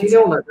তো কেউ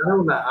চিনেও না,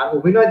 জানেও না, আর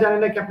অভিনয় জানে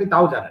না কি আপনি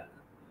তাও জানেন না।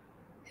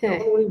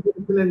 তখন উনি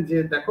বলেছিলেন যে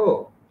দেখো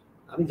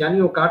আমি জানি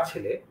ও কার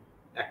ছেলে,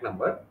 এক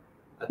নাম্বার,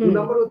 আর দুই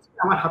নাম্বার হচ্ছে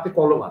আমার হাতে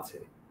কলম আছে,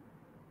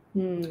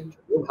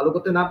 ও ভালো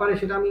করতে না পারে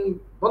সেটা আমি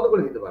বন্ধ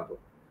করে দিতে পারবো।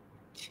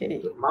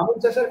 মামুন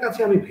চাচার কাছে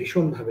আমি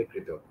ভীষণ ভাবে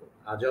কৃতজ্ঞ,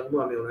 আজন্ম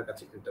আমি ওনার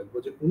কাছে কৃতজ্ঞ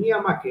যে উনি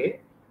আমাকে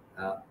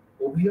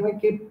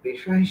অভিনয়কে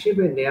পেশা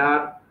হিসেবে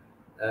নেয়ার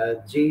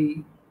যেই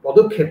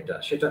পদক্ষেপটা,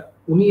 সেটা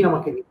উনি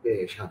আমাকে নিতে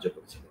সাহায্য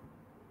করেছিলেন।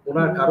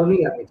 ওনার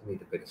কারণেই আমি এটা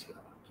নিতে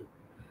পেরেছিলাম।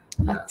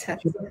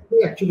 সেটা থেকে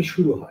অ্যাকচুয়ালি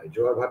শুরু হয়,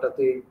 জোয়ার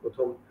ভাটাতে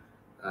প্রথম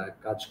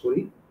কাজ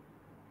করি,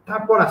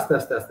 তারপর আস্তে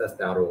আস্তে আস্তে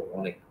আস্তে আরো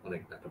অনেক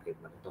অনেক নাটকের,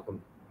 মানে তখন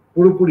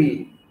পুরোপুরি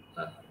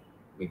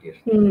মিডিয়া।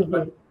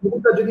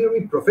 শুরুটা যদি আমি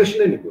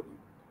প্রফেশনালি করি,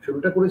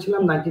 শুরুটা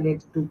করেছিলাম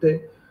 1982-তে,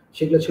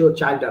 সেগুলো ছিল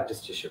চাইল্ড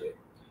আর্টিস্ট হিসেবে।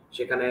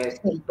 সেখানে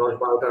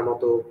 10-12টার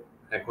মতো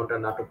 1 ঘন্টার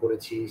নাটক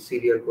করেছি,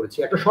 সিরিয়াল করেছি,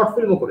 একটা শর্ট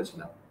ফিল্মও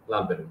করেছিলাম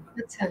লাল বেলুন।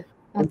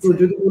 কিন্তু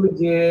যদি বলি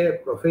যে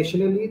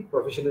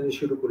প্রফেশনালি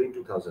শুরু করি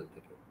 2000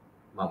 থেকে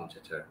মামুন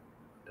চাচার।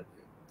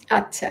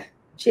 আচ্ছা,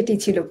 সেটি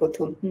ছিল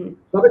প্রথম।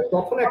 তবে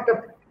তখন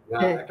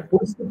একটা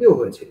পরিস্থিতিও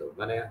হয়েছিল,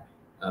 মানে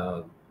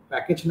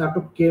প্যাকেজ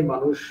নাটককে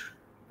মানুষ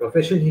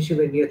প্রফেশন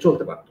হিসেবে নিয়ে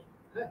চলতে পারত।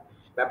 হ্যাঁ,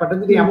 ব্যাপারটা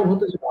যদি এমন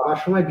হতো যে বাবার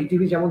সময়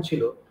বিটিভি যেমন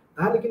ছিল,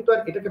 তাহলে কিন্তু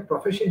আর এটাকে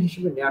প্রফেশন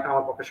হিসেবে নেওয়াটা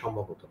আমার পক্ষে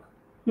সম্ভব হতো না।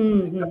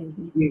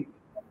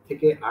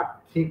 থেকে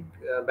আর্থিক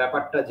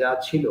ব্যাপারটা যা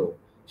ছিল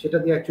সেটা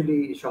দিয়ে অ্যাকচুয়ালি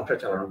সংসার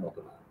চালানোর মতো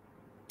না।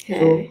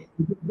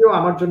 তো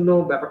আমার জন্য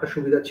ব্যাপারটা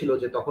সুবিধা ছিল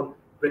যে তখন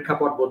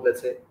প্রেক্ষাপট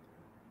বদলেছে,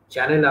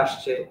 চ্যানেল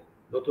আসছে,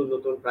 নতুন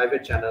নতুন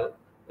প্রাইভেট চ্যানেল,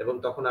 এবং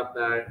তখন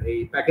আপনার এই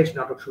প্যাকেজ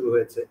নাটক শুরু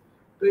হয়েছে।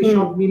 তো এই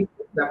সব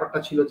মিলিয়ে ব্যাপারটা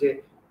ছিল যে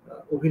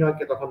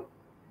অভিনয়কে তখন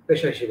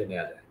পেশা হিসেবে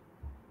নেওয়া যায়।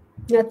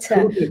 আচ্ছা,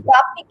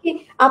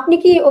 আপনি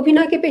কি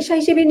অভিনয়কে পেশা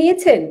হিসেবে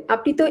নিয়েছেন?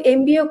 আপনি তো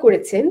এমবিএ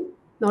করেছেন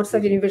নর্থ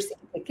সাউথ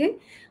ইউনিভার্সিটি থেকে,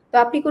 তো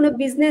আপনি কোনো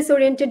বিজনেস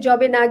ওরিয়েন্টেড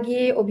জবে না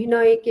গিয়ে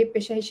অভিনয়কে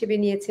পেশা হিসেবে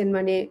নিয়েছেন,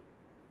 মানে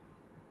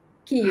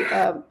কি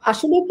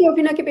আসলে কি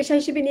অভিনয়কে পেশা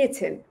হিসেবে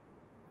নিয়েছেন?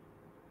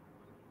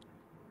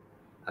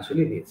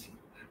 আসলে নিয়েছি,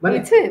 মানে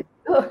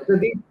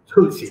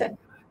চলছি,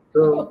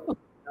 তো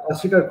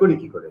অস্বীকার করি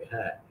কি করে?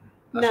 হ্যাঁ,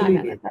 আসলে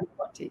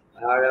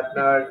আর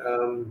আপনার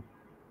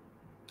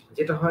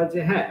যেটা হয় যে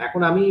হ্যাঁ,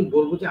 এখন আমি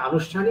বলবো যে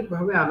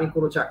আনুষ্ঠানিকভাবে আমি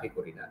কোনো চাকরি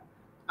করি না,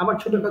 আমার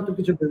ছোটখাটো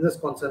কিছু বিজনেস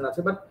কনসার্ন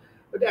আছে, বাট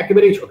ওটা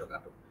একেবারেই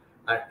ছোটখাটো।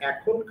 আর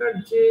এখনকার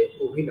যে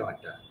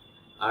অভিনয়টা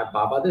আর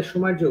বাবাদের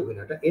সময়ের যে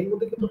অভিনয়টা, এর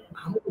মধ্যে কিন্তু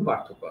আমূল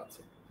পার্থক্য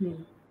আছে।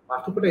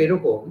 পার্থক্যটা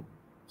এরকম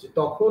যে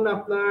তখন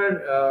আপনার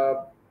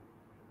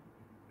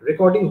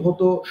রেকর্ডিং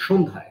হতো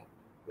সন্ধ্যায়,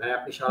 মানে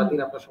আপনি সারাদিন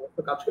আপনার সমস্ত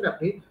কাজ করে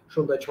আপনি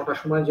সন্ধ্যায় 6টার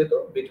সময় যেত,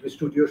 বিটিভি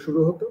স্টুডিও শুরু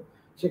হতো,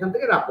 সেখান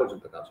থেকে রাত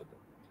পর্যন্ত কাজ হতো।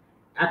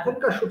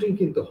 এখনকার শুটিং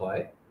কিন্তু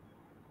হয়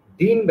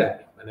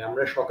দিনব্যাপী, মানে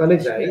আমরা সকালে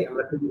যাই,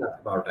 আমরা ঠিক রাত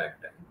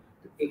 12টা-1টায়।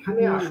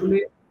 এখানে আসলে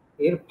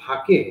এর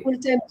ফাঁকে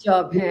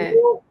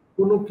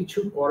কোনো কিছু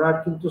করার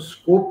কিন্তু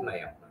স্কোপ নাই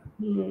আপনার।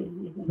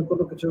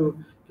 কোনো কিছু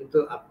কিন্তু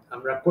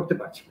আমরা করতে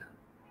পারছি না।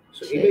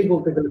 সো এটাই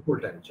বলতে গেলে ফুল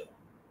টাইম জব।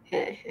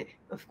 হ্যাঁ হ্যাঁ,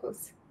 অফকোর্স।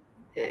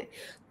 হ্যাঁ,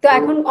 তো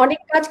এখন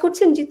অনেক কাজ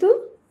করছেন জিতু?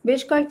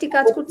 বেশ কয়েকটি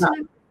কাজ করছেন?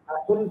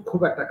 এখন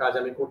খুব একটা কাজ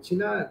আমি করছি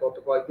না। গত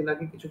কয়েকদিন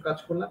আগে কিছু কাজ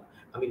করলাম।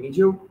 আমি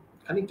নিজেও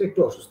খানিকটা একটু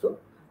অসুস্থ,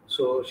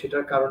 সো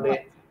সেটার কারণে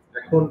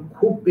এখন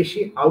খুব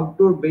বেশি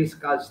আউটডোর বেস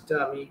কাজটা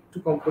আমি একটু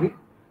কম করি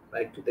বা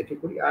একটু দেখে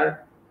করি। আর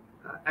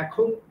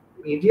এখন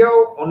মিডিয়াও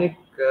অনেক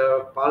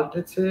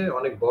পাল্টেছে,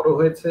 অনেক বড়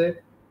হয়েছে,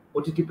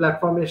 ওটিটি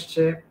প্ল্যাটফর্ম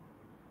এসছে,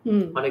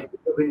 অনেক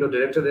ভিন্ন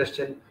ডিরেক্টর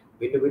এসছেন,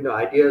 ভিন্ন ভিন্ন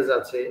আইডিয়াস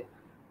আছে,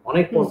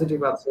 অনেক পজিটিভ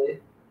আছে,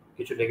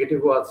 কিছু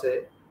নেগেটিভও আছে।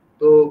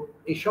 তো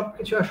এই সব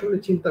কিছু আসলে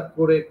চিন্তা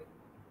করে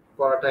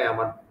করাটাই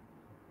আমার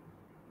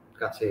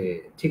কাছে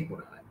ঠিক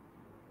মনে হয়।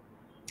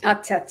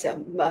 আচ্ছা আচ্ছা,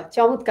 বাহ,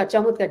 চমৎকার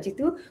চমৎকার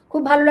জিতু,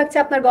 খুব ভালো লাগছে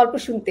আপনার গল্প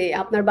শুনতে,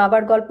 আপনার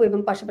বাবার গল্প এবং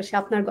পাশাপাশি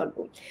আপনার গল্প।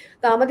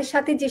 তো আমাদের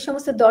সাথে যে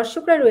সমস্ত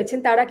দর্শকরা রয়েছেন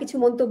তারা কিছু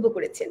মন্তব্য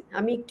করেছেন,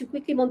 আমি একটু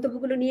কুইকলি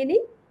মন্তব্যগুলো নিয়ে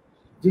নিই।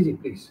 জি জি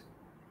প্লিজ।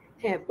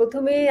 হ্যাঁ,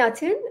 প্রথমে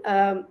আছেন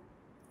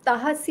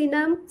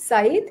তাহাসিনাম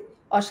সাইদ,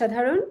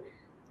 অসাধারণ।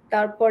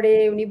 তারপরে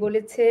উনি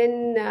বলেছেন,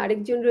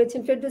 আরেকজন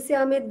রয়েছেন ফেরদৌসী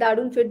আহমেদ,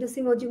 দারুণ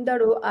ফেরদৌসী মজুমদার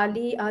ও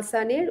আলী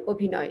আহসানের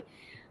অভিনয়।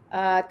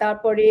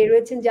 তারপরে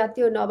রয়েছেন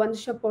জাতীয় নবান্ন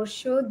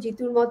পর্ষদ,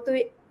 জিতুর মতো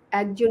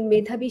একজন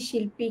মেধাবী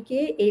শিল্পীকে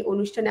এই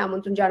অনুষ্ঠানে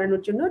আমন্ত্রণ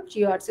জানানোর জন্য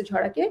জিও আর্টস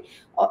ঝরাকে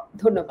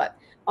ধন্যবাদ,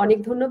 অনেক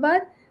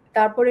ধন্যবাদ।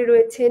 তারপরে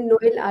রয়েছেন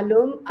নোয়েল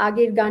আলম,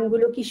 আগের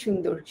গানগুলো কি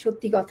সুন্দর,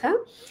 সত্যি কথা।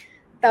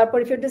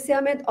 তারপরে ফেরদৌসী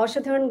আহমেদ,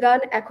 অসাধারণ গান,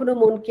 এখনো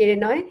মন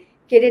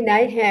কেড়ে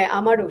নেয়, হ্যাঁ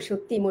আমারও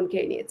সত্যি মন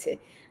কেড়ে নিয়েছে।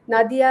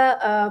 নাদিয়া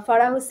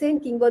ফারাহ হোসেন,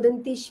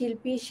 কিংবদন্তি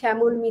শিল্পী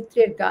শ্যামল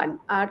মিত্রের গান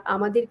আর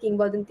আমাদের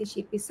কিংবদন্তি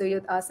শিল্পী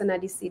সৈয়দ আহসান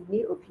আলী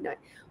সিডনির অভিনয়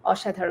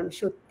অসাধারণ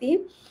সত্যি।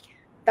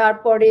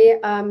 তারপরে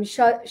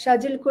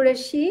সাজিল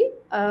Qureshi,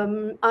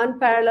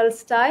 unparalleled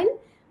style,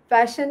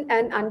 fashion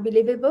and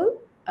unbelievable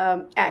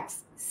acts,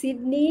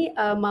 Sydney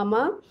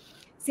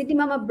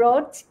মামা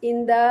ব্রড ইন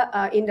দ্য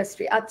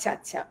ইন্ডাস্ট্রি। আচ্ছা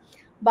আচ্ছা,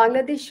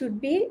 Bangladesh should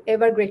be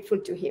ever grateful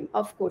to him.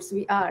 Of course,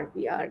 we are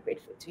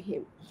grateful to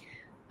him.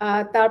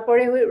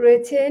 তারপরে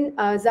রয়েছেন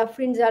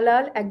জাফরিন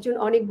জালাল, একজন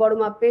অনেক বড়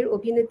মাপের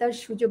অভিনেতার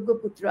সুযোগ্য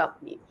পুত্র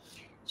আপনি,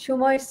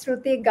 সময়ের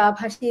স্রোতে গা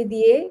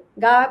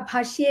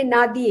ভাসিয়ে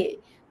না দিয়ে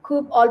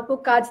খুব অল্প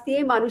কাজ দিয়ে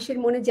মানুষের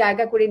মনে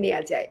জায়গা করে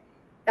নেওয়া যায়,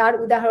 তার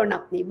উদাহরণ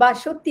আপনি। বা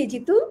সত্যি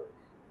জিতু,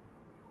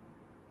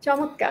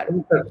 চমৎকার।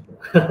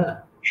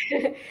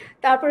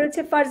 তারপর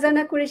হচ্ছে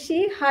ফারজানা কুরেশি,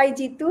 হাই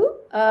জিতু,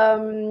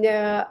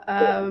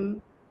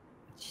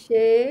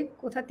 সে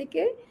কোথা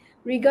থেকে,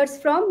 রিগার্ডস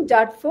ফ্রম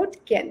ডার্টফোর্ড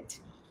কেন্ট।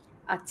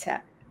 আচ্ছা,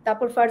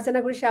 তারপর ফারজানা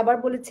কুরেশি আবার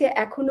বলেছে,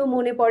 এখনো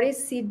মনে পড়ে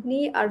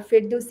সিডনি আর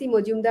ফেরদৌসী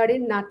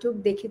মজুমদারের নাটক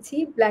দেখেছি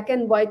ব্ল্যাক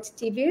অ্যান্ড হোয়াইট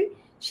টিভির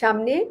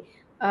সামনে,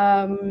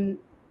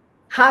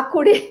 হা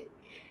করে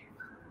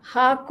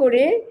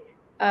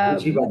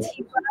বুঝি বা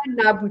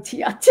না বুঝি।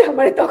 আচ্ছা,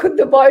 মানে তখন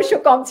তো বয়সও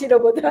কম ছিল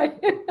বোধহয়।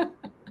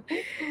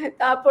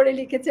 তারপরে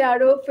লিখেছে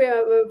আরো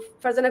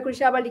ফারজানা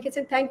কুরেশি আবার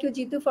লিখেছেন, thank you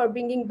Jitu for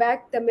bringing back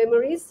the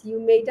memories, you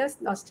made us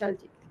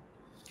nostalgic.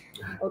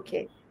 ওকে,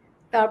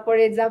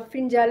 তারপরে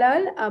জাফরিন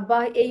জালাল, বা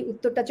এই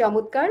উত্তরটা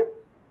চমৎকার,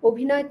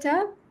 অভিনয়টা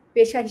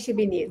পেশা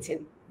হিসেবে নিয়েছেন।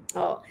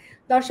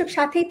 দর্শক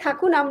সাথেই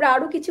থাকুন, আমরা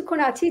আরো কিছুক্ষণ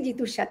আছি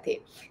জিতুর সাথে।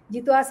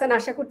 জিতু আহসান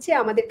আশা করছি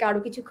আমাদেরকে আরো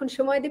কিছুক্ষণ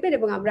সময় দেবেন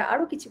এবং আমরা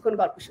আরো কিছুক্ষণ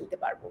গল্প শুনতে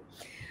পারবো।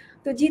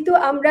 তো জিতু,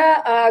 আমরা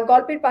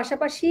গল্পের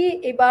পাশাপাশি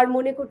এবার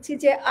মনে করছি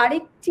যে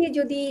আরেকটি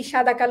যদি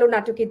সাদা কালো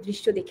নাটকের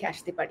দৃশ্য দেখে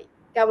আসতে পারি,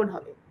 কেমন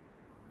হবে?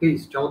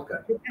 প্লিজ, চমৎকার।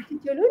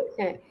 চলুন,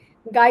 হ্যাঁ,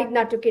 গাইড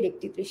নাটকের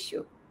একটি দৃশ্য।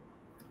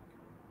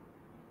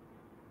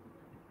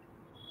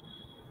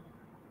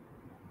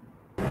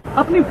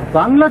 আপনি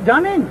বাংলা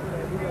জানেন?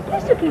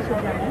 কিছু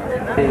জানি।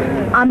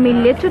 আমি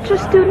লিটারেচার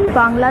স্টুডেন্ট,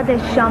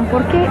 বাংলাদেশ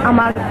সম্পর্কে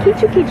আমার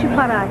কিছু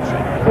পড়া আছে।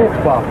 ও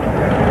বাহ,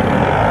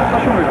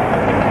 আসুন madam.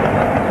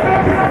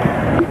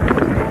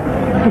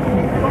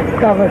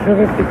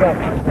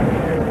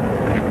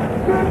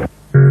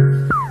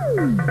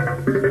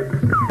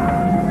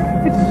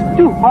 It's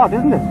too hot,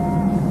 isn't it?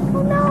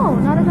 Oh no,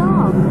 not at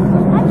all.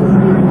 I just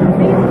need to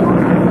feel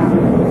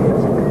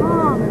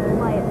calm and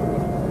quiet.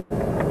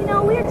 You know,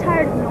 we're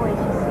tired of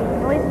noise, you see.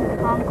 Noise in the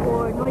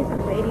Concord, noise in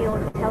the radio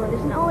and the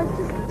television. Oh, it's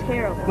just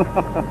terrible.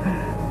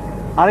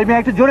 আরে মেয়ে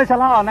একটু জোরে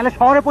চালাও, নাহলে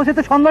শহরে পৌঁছে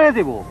তো সন্ধ্যা হয়ে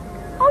দেবো।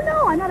 Oh no,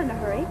 I'm not in a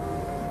hurry.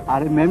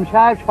 আরে মেম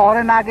সাহেব,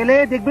 শহরে না গেলে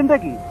দেখবেনটা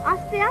কি?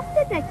 আস্তে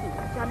আস্তে দেখি,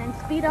 জানেন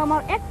স্পিড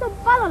আমার একদম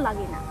ভালো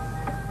লাগে না।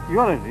 You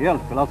are a real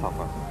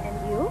philosopher. And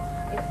you,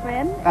 a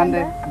friend and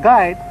a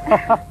guide.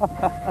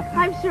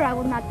 I'm sure I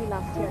will not be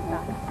lost here.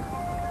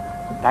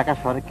 Dhaka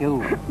শহরে কেউ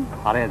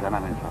হারিয়ে জানা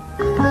মেম সাহেব।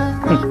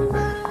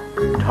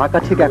 ঢাকা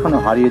ঠিক এখনো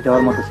হারিয়ে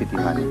যাওয়ার মতো সিটি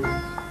হয়নি।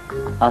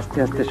 আস্তে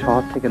আস্তে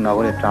শহর থেকে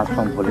নগরে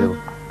ট্রান্সফর্ম হলেও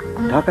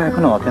ঢাকা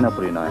এখনো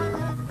অচেনাপুরি নয়।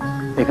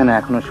 এখানে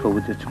এখনো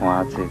সবুজের ছোঁয়া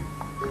আছে,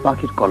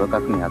 পাখির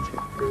কলকাকনি আছে।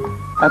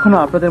 এখনো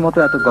আপনাদের মতো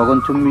এত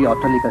গগনচুম্বী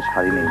অট্টালিকার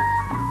সারি নেই,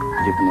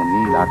 যেখানে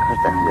নীল আকাশ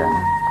দেখা যায়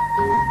না।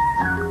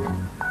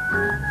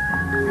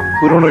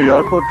 পুরনো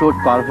এয়ারপোর্ট রোড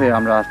পার হয়ে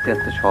আমরা আস্তে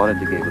আস্তে শহরের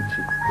দিকে এগোচ্ছি।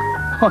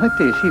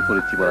 অনেকটা এসেই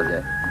পড়েছি বলা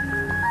যায়।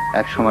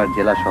 এক সময়ের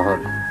জেলা শহর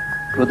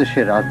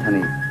প্রদেশের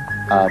রাজধানী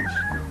আজ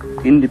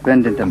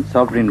ইন্ডিপেন্ডেন্ট অ্যান্ড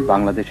সভরেন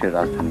বাংলাদেশের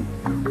রাজধানী।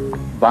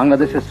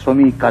 বাংলাদেশের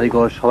শ্রমিক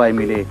কারিগর সবাই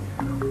মিলে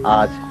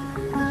আজ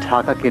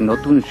ঢাকাকে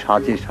নতুন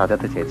সাজে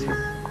সাজাতে চেয়েছে।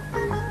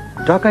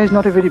 Dhaka is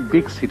not a very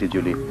big city,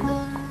 Julie.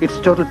 Its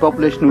total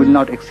population will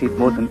not exceed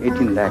more than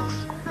 18 lakhs.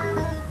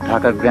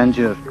 ঢাকার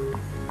গ্র্যান্ডিয়র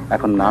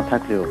এখন না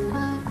থাকলেও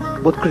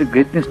বোধ করি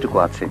গ্রেটনেসটুকু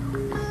আছে।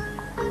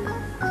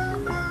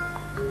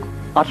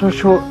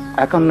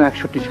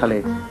 1851-61 সালে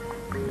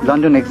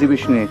লন্ডন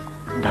এক্সিবিশনে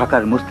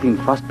ঢাকার মুসলিম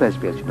ফার্স্ট প্রাইজ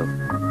পেয়েছিল।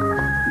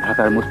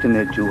 ঢাকার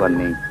মুসলিমের যুগ আর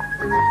নেই,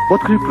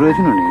 বোধ করি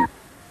প্রয়োজনও নেই।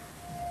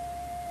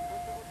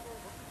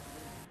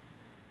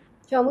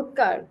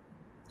 চমৎকার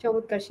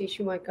চমৎকার সেই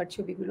সময়কার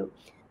ছবিগুলো,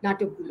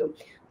 নাটকগুলো।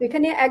 তো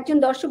এখানে একজন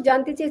দর্শক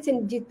জানতে চেয়েছেন,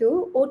 জিতু,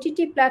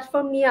 ওটিটি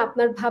প্ল্যাটফর্ম নিয়ে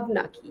আপনার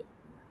ভাবনা কি?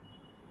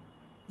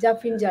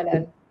 জাফরিন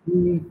জালাল।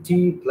 ওটিটি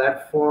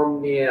প্ল্যাটফর্ম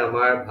নিয়ে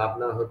আমার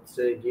ভাবনা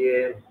হচ্ছে গিয়ে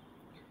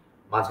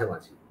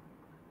মাঝামাঝি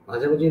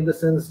ইন দ্য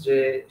সেন্স যে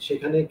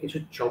সেখানে কিছু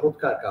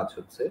চমৎকার কাজ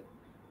হচ্ছে,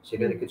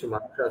 সেখানে কিছু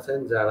মানুষ আছেন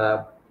যারা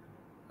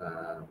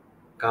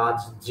কাজ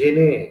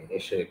জেনে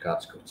এসে কাজ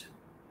করছেন,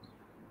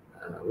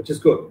 which is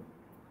good.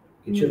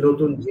 কিছু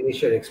নতুন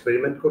জিনিসের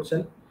এক্সপেরিমেন্ট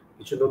করছেন,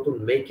 কিছু নতুন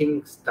মেকিং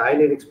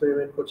স্টাইলের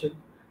এক্সপেরিমেন্ট করছেন,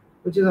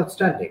 which is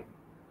outstanding.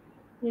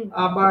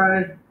 আবার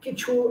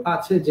কিছু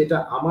আছে যেটা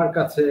আমার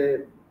কাছে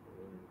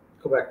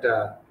খুব একটা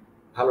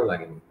ভালো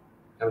লাগেনি,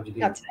 আমি যদি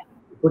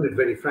put it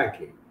very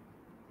frankly.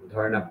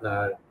 ধরেন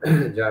আপনার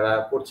যারা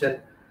করছেন,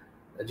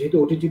 যেহেতু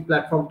ওটিটি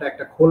প্ল্যাটফর্মটা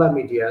একটা খোলা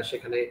মিডিয়া,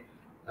 সেখানে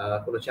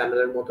কোনো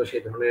চ্যানেলের মতো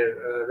সেই ধরনের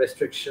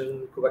রেস্ট্রিকশন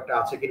খুব একটা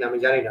আছে কিনা আমি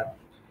জানি না।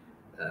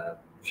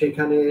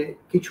 সেখানে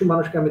কিছু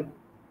মানুষকে আমি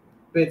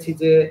পেয়েছি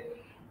যে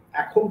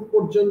এখন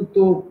পর্যন্ত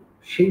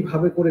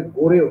সেইভাবে করে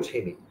গড়ে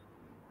ওঠেনি,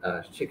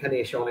 সেখানে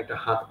এসে অনেকটা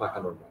হাত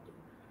পাকানোর মতো।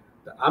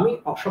 আমি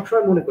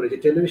সবসময় মনে করি যে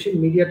টেলিভিশন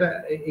মিডিয়াটা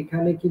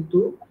এখানে কিন্তু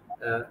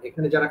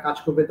এখানে যারা কাজ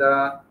করবে তারা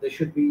দে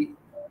শুড বি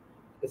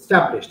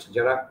এস্টাবলিশড,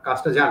 যারা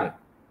কাজটা জানে।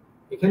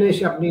 এখানে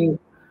এসে আপনি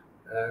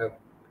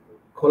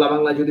খোলা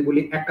বাংলা যদি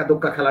বলি একটা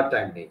দোক্কা খেলার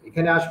টাইম নেই,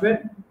 এখানে আসবেন,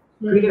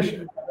 স্ক্রিনের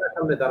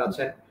সামনে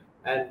দাঁড়াচ্ছেন,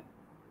 and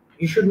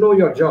you should know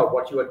your job,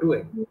 what you are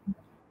doing.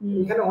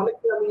 এখানে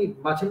অনেকে আমি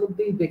মাঝে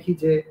মধ্যেই দেখি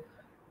যে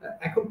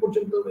এখন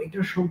পর্যন্ত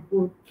এটার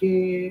সম্পর্কে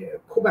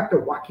খুব একটা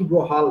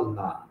ওয়াকিবহাল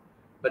না,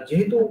 বাট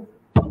যেহেতু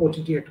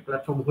ওটিটি একটা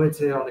প্ল্যাটফর্ম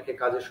হয়েছে, অনেকে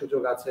কাজের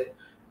সুযোগ আছে,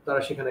 তারা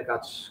সেখানে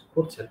কাজ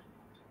করছেন।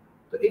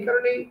 তো এই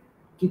কারণেই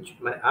কিছু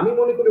মানে আমি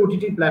মনে করি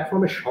ওটিটি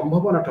প্ল্যাটফর্মের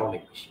সম্ভাবনাটা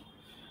অনেক বেশি,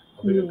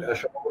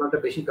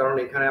 কারণ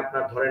এখানে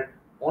আপনার ধরেন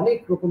অনেক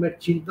রকমের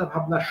চিন্তা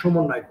ভাবনার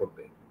সমন্বয়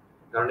করবে,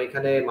 কারণ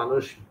এখানে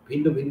মানুষ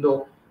ভিন্ন ভিন্ন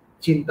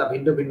চিন্তা,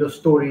 ভিন্ন ভিন্ন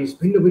স্টোরিজ,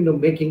 ভিন্ন ভিন্ন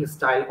মেকিং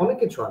স্টাইল, অনেক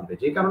কিছু আনবে,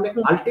 যে কারণে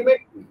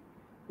আলটিমেটলি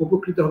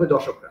উপকৃত হবে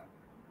দর্শকরা,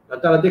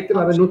 তারা দেখতে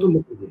পাবে নতুন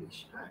নতুন জিনিস।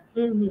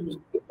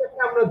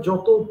 আমরা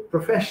যত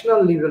প্রফেশনাল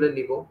লেভেলে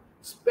নিব,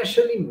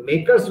 স্পেশালি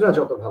মেকার্সরা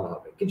যত ভালো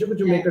হবে। কিছু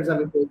কিছু মেকার্স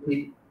আমি বলছি,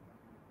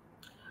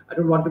 I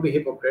don't want to be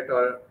hypocrite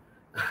or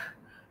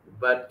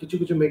but কিছু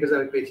কিছু মেকার্স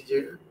আমি পেয়েছি যে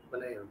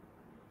মানে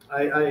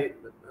I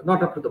not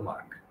up to the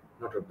mark.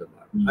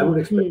 I would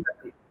expect that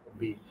to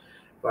be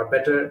far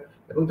better.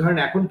 এবং ধরেন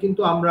এখন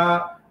কিন্তু আমরা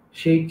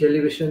সেই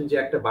টেলিভিশন যে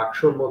একটা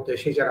বাক্সর মধ্যে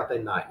সেই জায়গাতে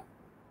নাই,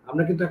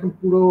 আমরা কিন্তু এখন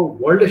পুরো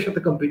ওয়ার্ল্ডের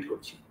সাথে কম্পিট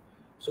করছি।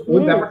 সো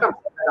ওই ব্যাপারটা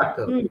মাথায় রাখতে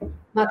হবে।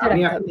 আমি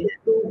এখন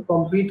একটু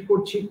কম্পিট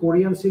করছি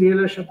কোরিয়ান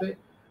সিরিয়ালের সাথে,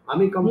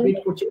 আমি কম্পিট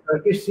করছি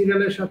টার্কিশ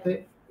সিরিয়ালের সাথে,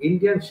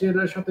 ইন্ডিয়ান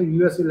সিরিয়ালের সাথে,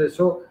 ইউএস সিরিয়াল।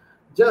 সো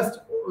জাস্ট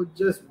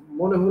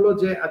মনে হলো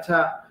যে আচ্ছা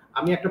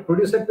আমি একটা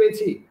প্রোডিউসার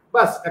পেয়েছি,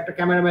 বাস একটা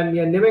ক্যামেরাম্যান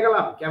নিয়ে নেমে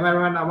গেলাম,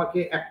 ক্যামেরাম্যান আমাকে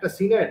একটা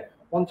সিনের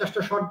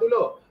 50টা শট দিল,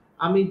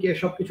 আমি গিয়ে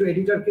সবকিছু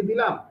এডিটরকে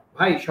দিলাম,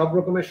 ভাই সব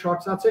রকমের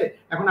শটস আছে,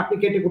 এখন আপনি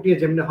কেটে কুটিয়ে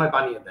যেমনি হয়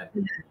বানিয়ে দেন।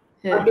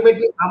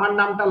 আলটিমেটলি আমার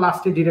নামটা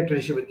লাস্টে ডিরেক্টর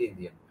হিসেবে দিয়ে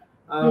দিয়েন,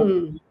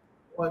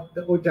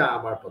 ওইটা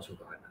আমার পছন্দ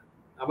হয় না।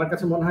 আমার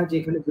কাছে মনে হয় যে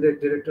এখানে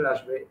ডিরেক্টর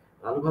আসবে,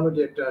 ভালো ভালো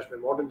ডিরেক্টর আসবে,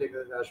 মডার্ন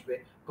ডিরেক্টর আসবে,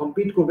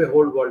 কম্পিট করবে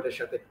হোল ওয়ার্ল্ডের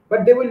সাথে, but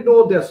they will no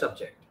there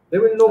subject, they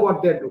will know what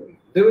they're doing,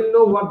 they will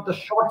know what the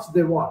shots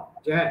they want,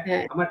 যে হ্যাঁ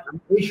আমার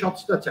এই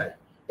শটসটা চাই।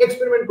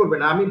 এক্সপেরিমেন্ট করবে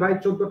না, আমি ভাই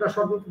 14টা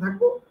শট করতে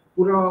থাকবো,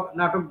 পুরো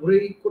নাটক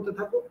ঘুরেই করতে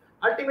থাকবো,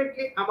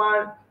 আলটিমেটলি আমার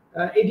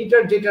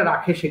এডিটর যেটা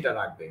রাখে সেটা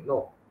রাখবে। No,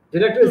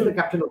 director is the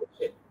captain of the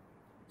ship,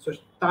 so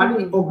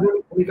তারই অগ্রণী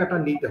ভূমিকাটা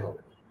নিতে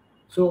হবে।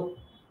 সো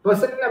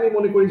পার্সোনালি আমি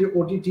মনে করি যে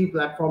ওটিটি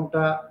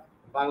প্ল্যাটফর্মটা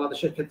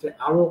বাংলাদেশের ক্ষেত্রে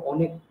আরো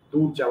অনেক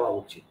দূর যাওয়া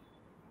উচিত।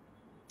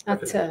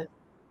 আচ্ছা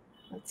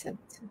আচ্ছা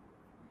আচ্ছা,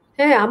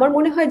 হ্যাঁ আমার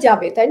মনে হয়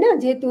যাবে, তাই না?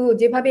 যেহেতু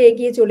যেভাবে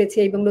এগিয়ে চলেছে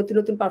এবং নতুন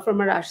নতুন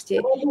পারফর্মার আসছে,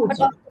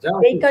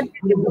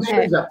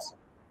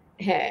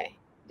 হ্যাঁ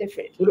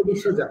ডেফিনেটলি পুরো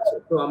বিশ্ব যাচ্ছে,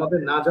 তো আমাদের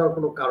না যাওয়ার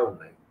কোনো কারণ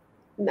নাই।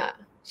 না,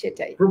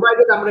 সেটাই,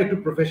 প্রোভাইডেড আমরা একটু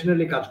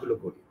প্রফেশনালি কাজগুলো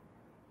করি।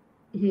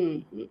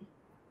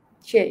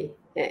 সেই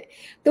হ্যাঁ।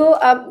 তো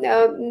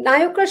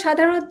নায়করা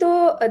সাধারণত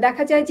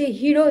দেখা যায় যে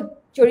হিরো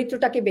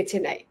চরিত্রটাকে বেছে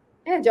নেয়,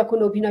 হ্যাঁ, যখন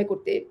অভিনয়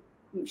করতে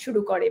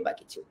শুরু করে বা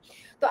কিছু।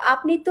 তো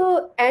আপনি তো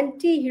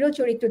অ্যান্টি হিরো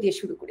চরিত্র দিয়ে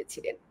শুরু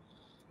করেছিলেন,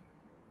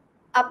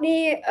 আপনি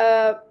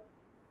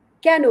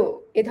কেন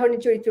এ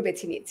ধরনের চরিত্র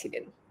বেছে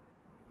নিয়েছিলেন?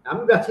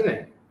 আমি বেছে নাই,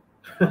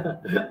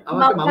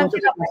 আমাকে মানুষ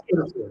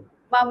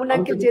মামুন আমি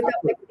আঙ্কেল তাকে যেহেতু কাজ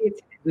আপনাকে করতে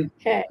দিয়েছিলেন। জি,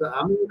 হ্যাঁ, তো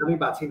আমি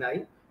বাঁচি নাই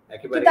কিন্তু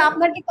একেবারেই না।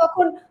 আপনার কি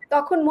তখন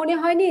তখন মনে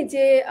হয়নি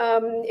যে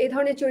এই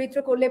ধরনের চরিত্র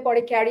করলে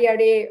পরে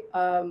ক্যারিয়ারে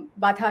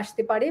বাধা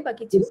আসতে পারে বা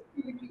কিছু?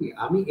 Basically কি,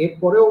 আমি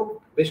এরপরেও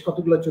বেশ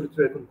কতগুলো চরিত্র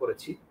এরকম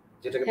করেছি,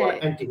 যেটাকে বলে হ্যাঁ,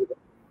 অ্যান্টি হিরো,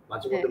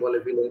 মাঝে হ্যাঁ, মধ্যে বলে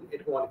ভিলেন,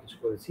 এরকম অনেক কিছু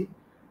করেছি।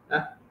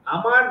 আহ,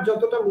 আমার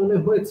যতটা মনে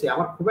হয়েছে,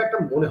 আমার খুব একটা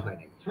মনে হয়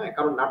নাই, হ্যাঁ,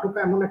 কারণ নাটক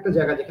এমন একটা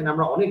জায়গা যেখানে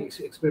আমরা অনেক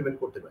এক্সপেরিমেন্ট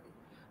করতে পারি।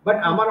 বাট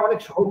হুম, আমার অনেক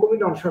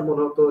সহকর্মীর অনেক সময়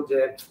মনে হতো যে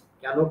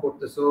কেন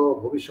করতেছো,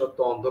 ভবিষ্যৎ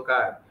তো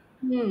অন্ধকার।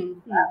 হুম,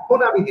 হুম, এখন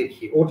আমি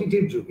দেখি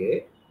ওটিটির যুগে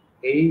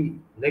এই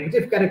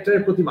নেগেটিভ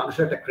ক্যারেক্টারের প্রতি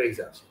মানুষের একটা ক্রেজ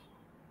আছে।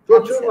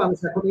 প্রচুর আচ্ছা, মানুষ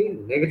এখন এই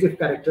নেগেটিভ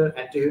ক্যারেক্টার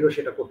অ্যান্টি হিরো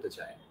সেটা করতে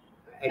চায়,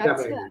 এটা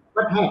আমি আচ্ছা,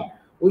 বাট হ্যাঁ,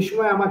 ওই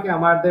সময় আমাকে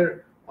আমাদের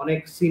অনেক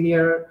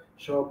সিনিয়র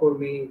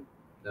সহকর্মী,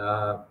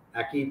 আহ,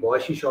 একই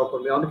বয়সী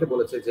সহকর্মী অনেকে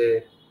বলেছে যে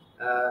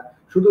আহ,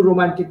 শুধু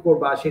রোমান্টিক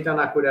করবা, সেটা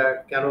না করে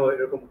কেন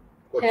এরকম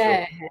করছো,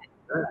 হ্যাঁ, হ্যাঁ,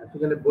 হ্যাঁ,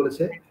 সেখানে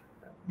বলেছে।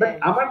 বাট হ্যাঁ।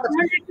 আমার কাছে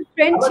আপনার একটা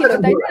ট্রেন্ড আমার ছিল, কাছে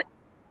তাই ভালো না? লাগে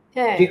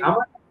হ্যাঁ, যে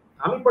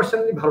আমি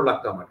পার্সোনালি ভালো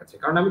লাগতো আমার কাছে,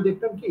 কারণ আমি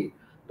দেখতাম কি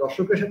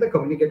দর্শকের সাথে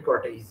কমিউনিকেট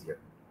করাটা ইজিয়ার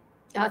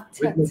আচ্ছা,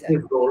 উইথ আচ্ছা,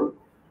 negative role,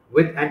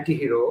 with anti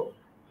hero.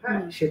 হ্যাঁ,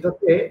 হুম,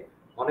 সেটাতে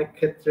অনেক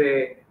ক্ষেত্রে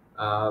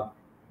আহ,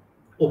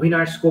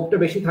 অভিনয়ের স্কোপটা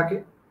বেশি থাকে,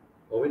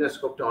 অভিনয়ের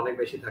স্কোপটা অনেক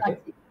বেশি থাকে,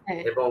 আচ্ছা,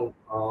 হ্যাঁ, এবং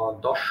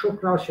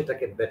দর্শকরাও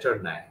সেটাকে বেটার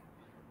নেয়।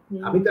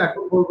 আমি হুম, তো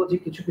এখন বলবো যে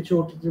কিছু কিছু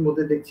ওটিটির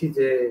মধ্যে দেখছি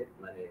যে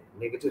মানে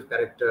নেগেটিভ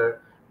ক্যারেক্টার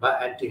বা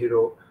অ্যান্টি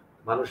হিরো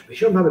মানুষ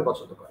ভীষণভাবে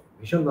পছন্দ করে,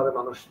 ভীষণভাবে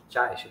মানুষ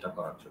চায় সেটা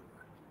করার জন্য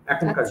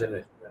এখনকার আচ্ছা,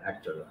 জেনারেশনের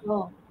অ্যাক্টররা। ও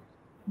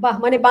বাহ!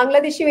 মানে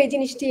বাংলাদেশেও এই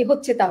জিনিসটি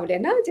হচ্ছে তাহলে,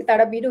 না? যে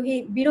তারা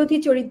বিরোধী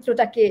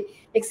চরিত্রটাকে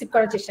একসেপ্ট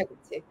করার চেষ্টা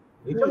করছে।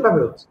 হুম, ভীষণভাবে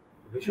হচ্ছে,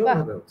 বাহ!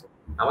 ভীষণভাবে হচ্ছে।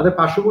 আমাদের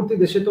পার্শ্ববর্তী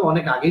দেশে তো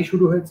অনেক আগেই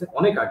শুরু হয়েছে,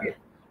 অনেক আগে।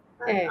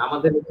 হ্যাঁ, হ্যাঁ,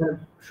 আমাদের এখানে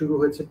শুরু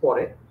হয়েছে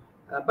পরে,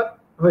 বাট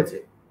হয়েছে।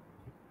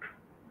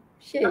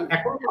 সেই।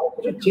 এখন অনেক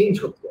কিছু চেঞ্জ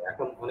হচ্ছে,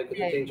 এখন অনেক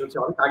কিছু হ্যাঁ, চেঞ্জ হচ্ছে,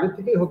 অনেক আগে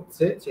থেকেই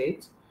হচ্ছে চেঞ্জ,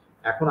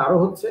 এখন আরো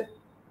হচ্ছে,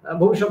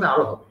 ভবিষ্যতে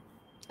আরো হবে।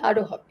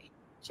 আরো হবে।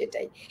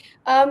 সেটাই।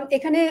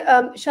 এখানে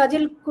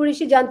সাজিল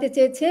কুরেশি জানতে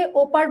চেয়েছে,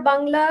 ওপার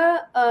বাংলা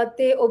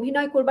তে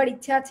অভিনয় করবার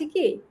ইচ্ছা আছে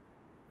কি?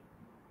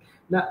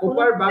 না, কোন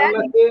ওপার প্ল্যান?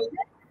 বাংলাতে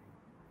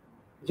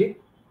জি,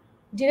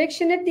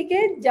 ডিরেকশনের দিকে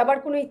যাবার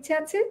কোনো ইচ্ছা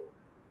আছে?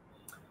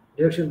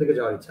 ডিরেকশন থেকে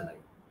যাওয়ার ইচ্ছা নাই।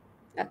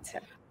 আচ্ছা।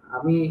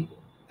 আমি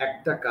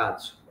একটা কাজ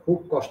খুব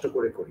কষ্ট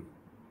করে করি,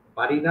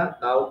 পারি না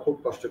তাও খুব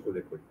কষ্ট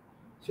করে করি,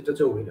 সেটা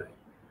হচ্ছে অভিনয়।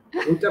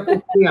 ওইটা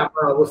করতেই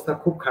আমার অবস্থা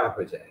খুব খারাপ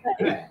হয়ে যায়। তাই?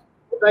 হ্যাঁ,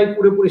 ওটাই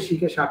পুরোপুরি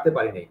শিখে সারতে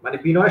পারি নাই, মানে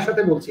বিনয়ের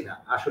সাথে বলছি না,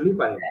 আসলেই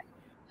পারি নাই।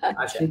 আর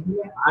আচ্ছা। সেখানে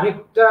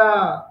আরেকটা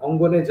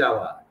অঙ্গনে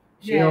যাওয়া,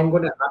 সেই হ্যাঁ,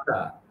 অঙ্গনে হাঁটা,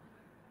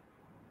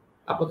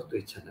 আপাতত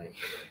ইচ্ছা নাই।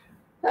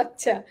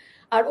 আচ্ছা।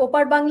 আর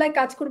ওপার বাংলায়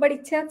কাজ করবার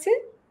ইচ্ছে আছে?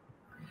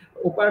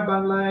 ওপার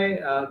বাংলায়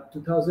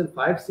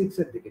 2005-06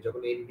 এর দিকে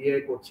যখন এমবিএ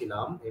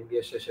করছিলাম,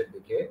 এমবিএ শেষের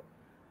দিকে,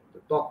 তো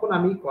তখন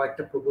আমি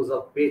কয়েকটা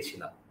প্রপোজাল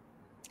পেয়েছিলাম।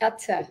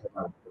 আচ্ছা।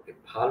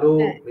 ভালো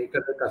হ্যাঁ,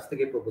 মেকারের কাছ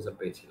থেকে প্রপোজাল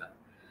পেয়েছিলাম,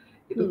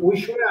 কিন্তু হুম, ওই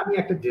সময় আমি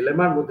একটা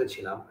ডিলেমার মধ্যে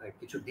ছিলাম,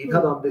 কিছু দ্বিধা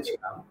হুম, দ্বন্দ্বে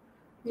ছিলাম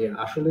যে হুম।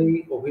 আসলেই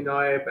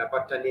অভিনয়ের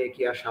ব্যাপারটা নিয়ে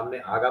কি আর সামনে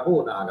আগাবো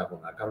না আগাবো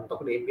না, কারণ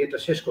তখন এমবিএটা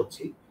শেষ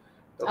করছি।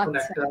 তখন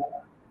আচ্ছা। একটা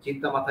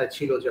চিন্তা মাথায়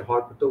ছিল যে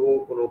হয়তো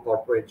কোনো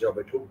কর্পোরেট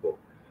জবে ঢুকবো,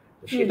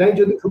 তো হুম, সেটাই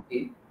যদি ঢুকি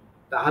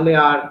তাহলে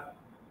আর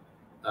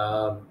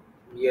আহ,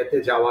 ইয়েতে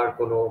যাওয়ার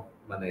কোনো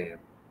মানে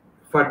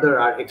ফার্দার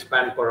আর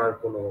এক্সপ্যান্ড করার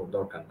কোনো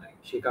দরকার নাই,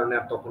 সেই কারণে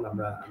আর তখন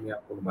আমি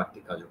আর কোনো বাড়তি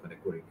কাজ ওখানে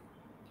করিনি।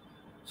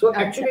 সো আচ্ছা।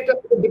 অ্যাকচুয়ালি এটা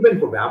ডিপেন্ড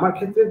করবে, আমার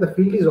ক্ষেত্রে the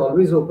field is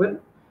always open.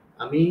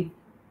 আমি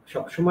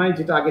সবসময়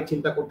যেটা আগে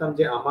চিন্তা করতাম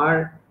যে আমার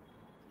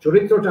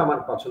চরিত্রটা আমার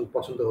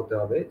পছন্দ হতে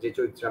হবে, যে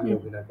চরিত্রে আমি হুম,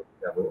 অভিনয় করতে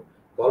যাব, হুম,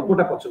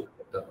 গল্পটা পছন্দ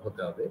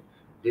হতে হবে,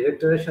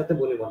 ডিরেক্টরের সাথে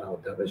বনিবনা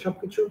হতে হবে,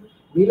 সবকিছু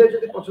মিলে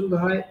যদি পছন্দ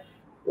হয়,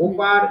 হুম।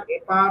 ওপার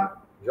এপার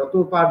যত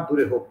পার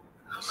দূরে হোক,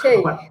 সেই।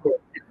 আমার তো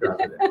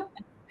আসবে না।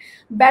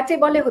 ব্যাটে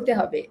বলে হতে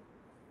হবে।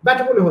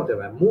 ব্যাটা বলে হতে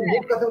হবে।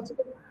 মোট কথা হচ্ছে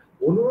যে,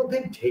 অনুরোধে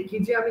ঢেকি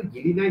যে আমি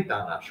গিলি নাই তা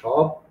না,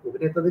 সব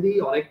অভিনেতাদেরই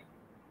অনেক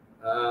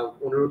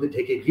অনুরোধে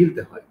ঢেকে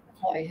গিলতে হয়।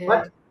 হয়, হ্যাঁ।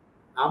 বাট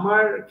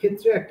আমার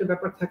ক্ষেত্রে একটা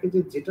ব্যাপার থাকে যে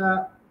যেটা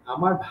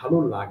আমার ভালো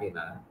লাগে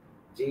না,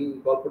 যেই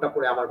গল্পটা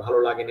পড়ে আমার ভালো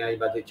লাগে নাই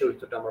বা যে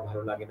চরিত্রটা আমার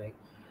ভালো লাগে নাই,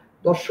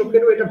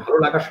 দর্শকেরও এটা ভালো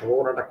লাগার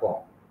সম্ভাবনাটা কম।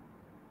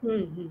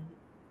 হুম, হুম,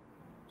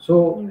 সো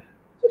হুম।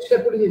 চেষ্টা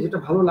করি যে যেটা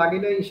ভালো লাগে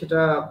নাই সেটা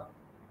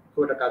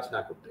খুব একটা কাজ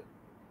না করতে।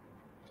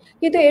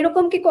 কিন্তু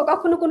এরকম কি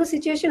কখনো কোনো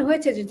সিচুয়েশন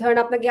হয়েছে যে ধরেন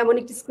আপনাকে এমন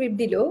একটি স্ক্রিপ্ট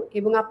দিল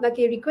এবং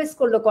আপনাকে রিকোয়েস্ট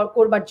করলো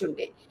করবার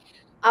জন্যে,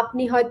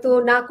 আপনি হয়তো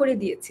না করে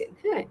দিয়েছেন,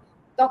 হ্যাঁ?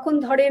 তখন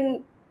ধরেন,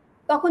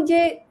 তখন যে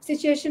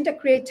সিচুয়েশনটা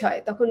ক্রিয়েট হয়,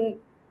 তখন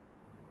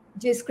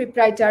যে স্ক্রিপ্ট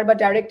রাইটার বা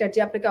ডাইরেক্টর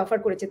যে আপনাকে অফার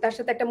করেছে তার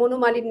সাথে একটা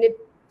মনোমালিন্যের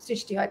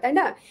সৃষ্টি হয়, তাই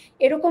না?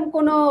 এরকম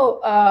কোনো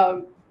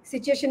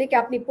সিচুয়েশনে কি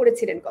আপনি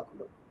পড়েছিলেন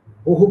কখনো?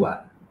 বহুবার,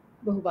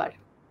 বহুবার।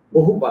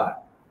 বহুবার।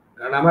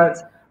 কারণ আমার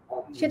আচ্ছা।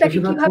 সেটাকে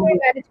বেশিরভাগ কিভাবে সময়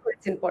ম্যানেজ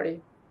করেছেন পরে?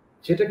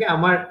 সেটাকে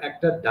আমার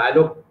একটা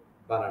ডায়লগ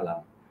বানালাম।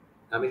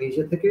 আমি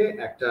নিজে থেকে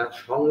একটা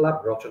সংলাপ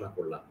রচনা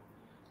করলাম।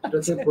 সেটা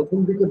হচ্ছে আচ্ছা। ১ম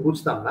দিকে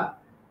বুঝতাম না।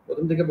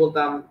 ১ম দিকে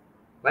বলতাম,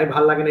 "ভাই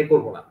ভাল লাগে নাই,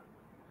 করব না।"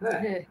 হ্যাঁ?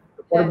 হ্যাঁ,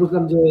 পরে হ্যাঁ,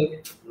 বুঝলাম যে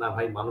না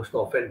ভাই, মানুষ তো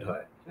অফেন্ড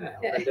হয়। হ্যাঁ?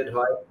 হ্যাঁ। অফেন্ডেড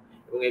হয়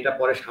এবং এটা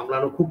পরে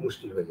সামলানো খুব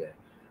মুশকিল হয়ে যায়।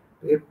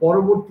 এর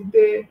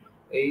পরবর্তীতে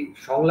এই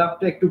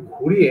সংলাপটা একটু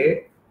ঘুরিয়ে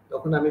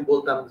তখন আমি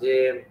বলতাম যে,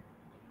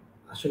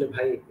 আসলে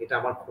ভাই এটা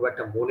আমার খুব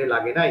একটা মনে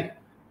লাগে নাই,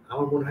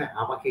 আমার মনে হয়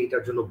আমাকে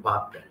এটার জন্য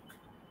বাদ দেন।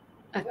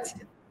 আচ্ছা।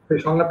 সেই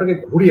সংলাপটাকে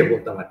ঘুরিয়ে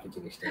বলতাম আর কি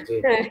জিনিসটা, যে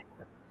হ্যাঁ।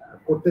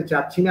 করতে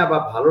চাচ্ছি না বা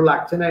ভালো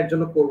লাগছে না এর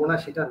জন্য করবো না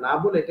সেটা না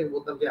বলে এটাকে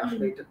বলতাম যে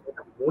আসলে এটা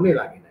মনে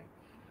লাগে নাই।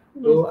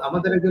 তো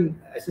আমাদের একজন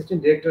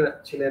অ্যাসিস্ট্যান্ট ডিরেক্টর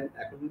ছিলেন,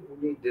 এখন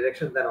উনি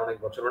ডিরেকশন দেন অনেক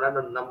বছর, ওনার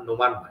নাম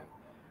নোমান ভাই।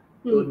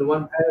 তো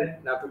নোমান ভাইয়ের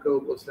নাটকেও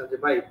বলছিলাম যে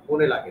ভাই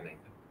মনে লাগে নাই।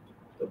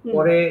 তো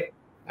পরে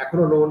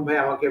এখনো নোমান ভাই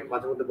আমাকে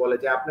মাঝে মধ্যে বলে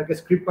যে আপনাকে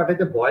স্ক্রিপ্ট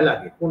পাঠাইতে ভয়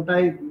লাগে,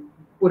 কোনটাই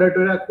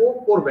কোরেটোরে খুব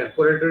করবেন,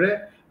 কোরেটোরে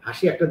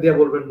হাসি একটা দিয়ে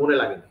বলবেন মনে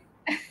লাগে না।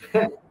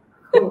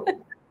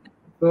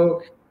 তো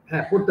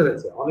হ্যাঁ পড়তে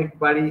হয়েছে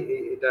অনেকবারই,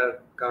 এটার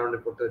কারণে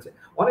পড়তে হয়েছে।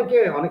 অনেকে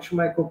অনেক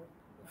সময় খুব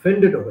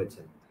অফেন্ডেডও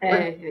হয়েছে।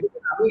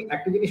 আমি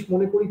একটা জিনিস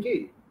মনে করি কি,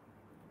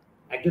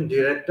 একজন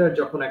ডিরেক্টর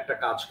যখন একটা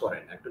কাজ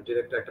করেন, একজন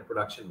ডিরেক্টর একটা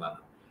প্রোডাকশন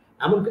বানান,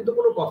 এমন কিন্তু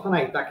কোনো কথা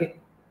নাই তাকে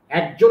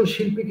একজন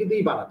শিল্পীকে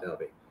দিয়েই বানাতে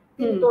হবে।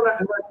 কিন্তু ওরা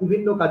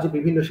বিভিন্ন কাজে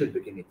বিভিন্ন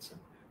শিল্পীকে নিচ্ছেন,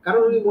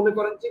 কারণ উনি মনে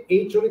করেন যে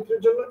এই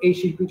চরিত্রের জন্য এই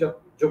শিল্পী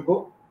যোগ্য,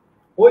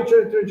 ওই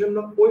চরিত্রের জন্য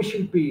ওই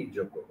শিল্পী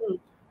যোগ্য।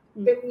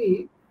 তেমনি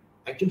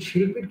একজন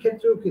শিল্পীর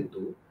ক্ষেত্রেও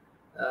কিন্তু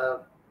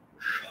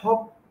সব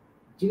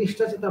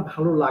জিনিসটা যে তার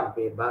ভালো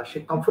লাগবে বা সে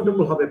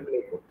কমফোর্টেবল হবে প্লে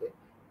করতে,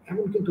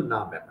 এমন কিন্তু না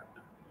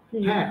ব্যাপারটা।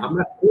 হ্যাঁ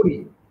আমরা করি,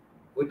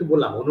 ওই তো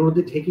বললাম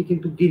অনুরোধে ঠেকে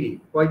কিন্তু গিলি,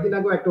 কয়েকদিন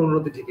আগে একটা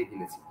অনুরোধে ঠেকে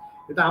গিলেছি,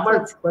 কিন্তু আমার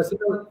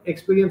পার্সোনাল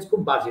এক্সপেরিয়েন্স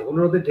খুব বাজে,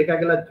 অনুরোধে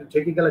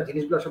ঠেকে গেলা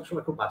জিনিসগুলো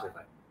সবসময় খুব বাজে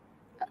হয়।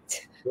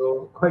 তো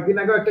কয়েকদিন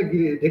আগে একটা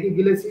ঠেকে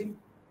গিলেছি,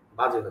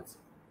 বাজে হচ্ছে।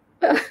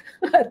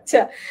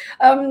 আচ্ছা,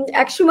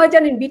 এক সময়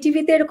জানেন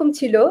বিটিভিতে এরকম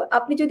ছিল,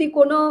 আপনি যদি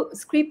কোনো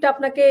স্ক্রিপ্ট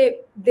আপনাকে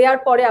দেওয়ার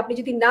পরে আপনি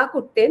যদি না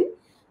করতেন,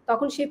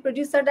 তখন সেই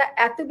প্রডিউসাররা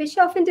এত বেশি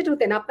অফেন্ডেড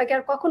হতেন আপনাকে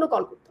আর কখনো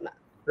কল করতো না।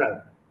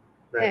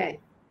 হ্যাঁ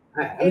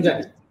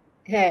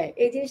হ্যাঁ,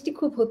 এই জিনিসটি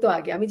খুব হতো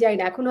আগে, আমি জানি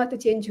না এখন হয়তো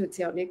চেঞ্জ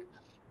হচ্ছে অনেক,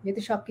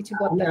 যেহেতু সবকিছু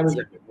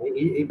বদলাচ্ছে।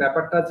 এই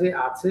ব্যাপারটা যে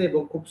আছে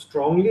এবং খুব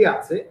স্ট্রংলি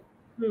আছে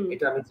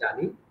এটা আমি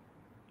জানি।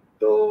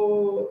 তো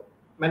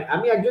মানে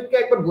আমি একজনকে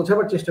একবার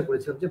বোঝাবার চেষ্টা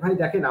করেছিলাম যে ভাই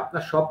দেখেন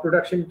আপনার সব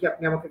প্রোডাকশন কি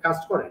আপনি আমাকে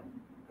কাস্ট করেন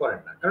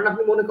না, কারণ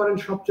আপনি মনে করেন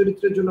সব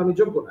চরিত্রের জন্য আমি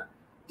যোগ্য না।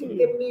 ঠিক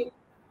তেমনি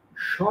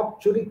সব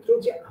চরিত্র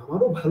যে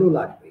আমারও ভালো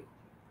লাগবে,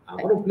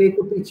 আমারও প্লে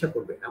করতে ইচ্ছা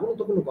করবে এমন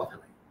তো কোনো কথা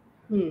নাই।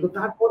 তো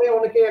তারপরে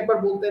অনেকে একবার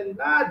বলতেন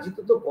না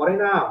জিতু তো করে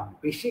না,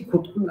 বেশি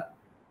খুঁতখুঁতা।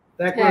 তো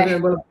একবার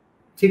আমি বললাম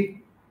ঠিক,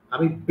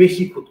 আমি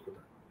বেশি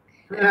খুঁতখুঁতা,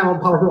 হ্যাঁ আমার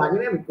ভালো লাগে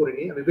না, আমি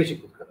করিনি, আমি বেশি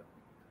খুঁতখুঁতা।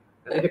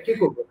 এটা কি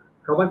করবো,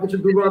 সবার কিছু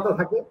দুর্বলতা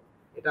থাকে,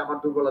 এটা আমার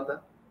দুর্বলতা।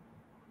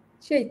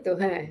 সেই তো,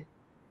 হ্যাঁ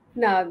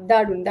না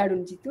দারুণ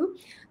দারুণ জিতু।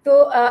 তো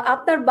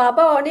আপনার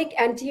বাবা অনেক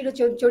অ্যান্টি হিরো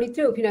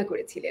চরিত্রে অভিনয়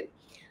করেছিলেন,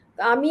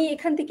 আমি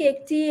এখান থেকে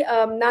একটি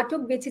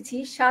নাটক বেছেছি,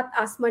 7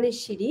 আসমানের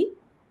সিঁড়ি,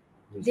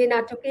 যে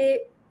নাটকে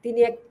তিনি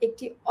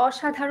একটি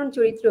অসাধারণ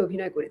চরিত্রে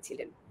অভিনয়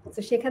করেছিলেন। তো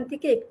সেখান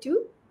থেকে একটু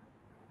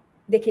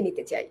দেখে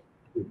নিতে চাই।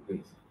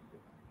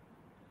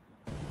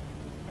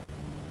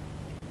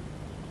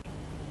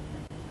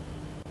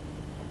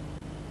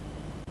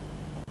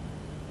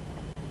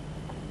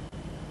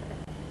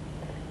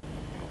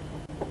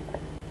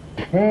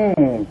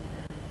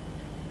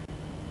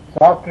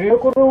 চাকরিও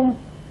করুম,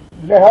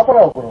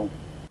 লেখাপড়াও করুম,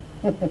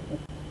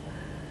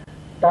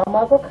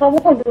 তামাকও খামো,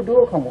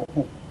 লুডুও খামো।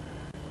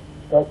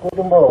 তার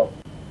কুটুম্ব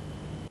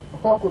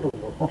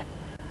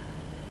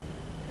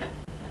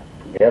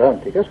গ্রাম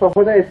থেকে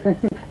সফরে আইসেন,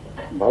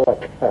 ভালো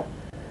কথা।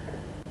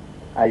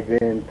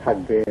 আইবেন,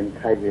 থাকবেন,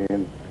 খাইবেন,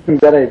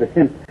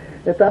 বেড়াইবেন,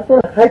 তারপর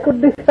হাইকোর্ট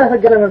দেখে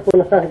গ্রামের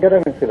পোলা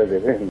গ্রামে ছেড়ে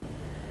দেবেন।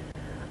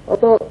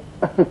 অত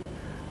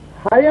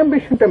হাই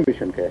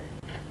অ্যাম্বিশন কে?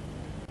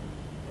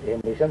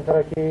 অ্যাম্বিশন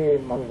ছাড়া কি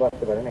মানুষ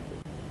বাঁচতে পারে নাকি?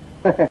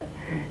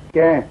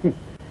 কেন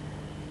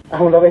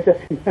আমরা বেঁচে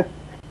আছি না,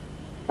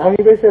 আমি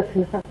বেঁচে আছি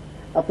না,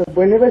 আপনার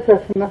বইনে বেঁচে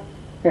আছি না।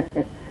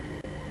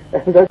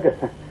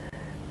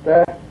 তা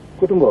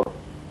কুটুম্ব,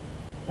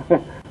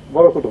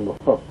 বড় কুটুম্ব,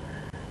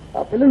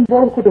 আপনি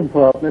বড় কুটুম্ব,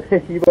 আপনাকে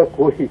কি বা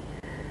কই।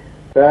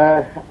 তা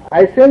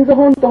আইসেন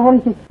যখন তখন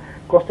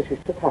কষ্ট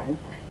শিষ্ট থাকেন,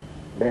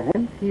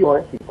 দেখেন কি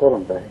হয়, কি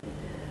করণ তাই।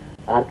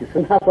 আর কিছু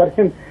না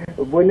পারেন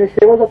বইনের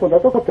সেবা যতটা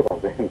তো করতে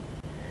পারবেন।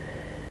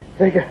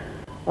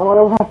 আমার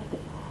আবার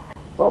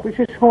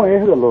অফিসের সময়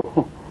হয়ে গেল,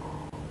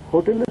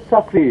 হোটেলের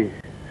চাকরি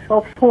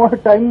সব সময়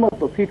টাইম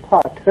মতো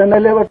ফিটফাট,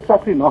 নাইলে আবার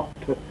চাকরি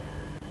নষ্ট।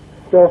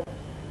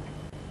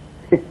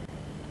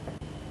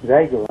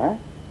 যাই গো, হ্যাঁ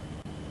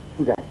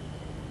যাই,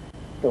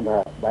 তোমরা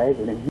বাইরে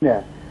বলে না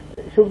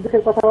সুখ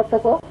দুঃখের কথাবার্তা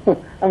কো,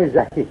 আমি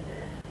যাই।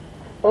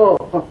 ও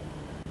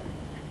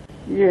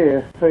ইয়ে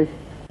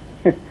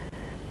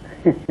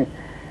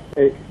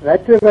এই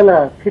রাত্রের বেলা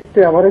ফিরতে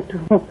আমার একটু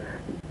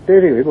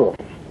দেরি হইব।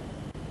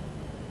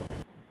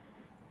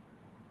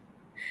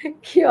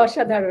 কি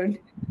অসাধারণ,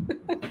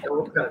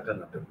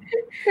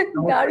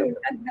 দারুণ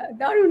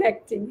দারুণ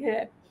অ্যাক্টিং।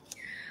 হ্যাঁ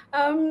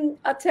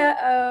আচ্ছা,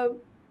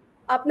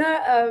 আপনার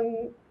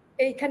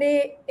এইখানে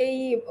এই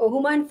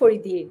হুমায়ুন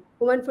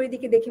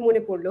ফরিদিকে দেখে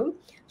মনে পড়লো,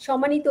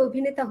 সম্মানিত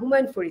অভিনেতা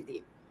হুমায়ুন ফরিদি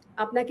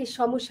আপনাকে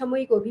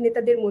সমসাময়িক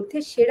অভিনেতাদের মধ্যে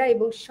সেরা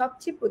এবং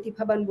সবচেয়ে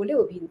প্রতিভাবান বলে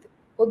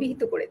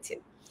অভিহিত করেছেন।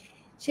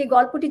 সেই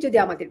গল্পটি যদি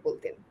আমাদের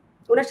বলতেন।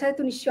 ওনার সাথে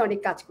তো নিশ্চয়ই অনেক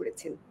কাজ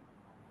করেছেন।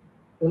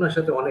 ওনার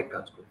সাথে অনেক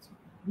কাজ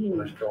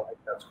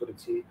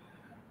করেছি,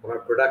 ওনার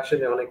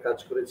প্রোডাকশনে অনেক কাজ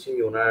করেছি,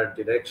 ওনার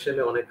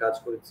ডিরেকশনে অনেক কাজ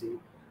করেছি,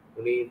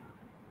 উনি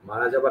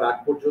মারা যাবার আগ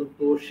পর্যন্ত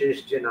শেষ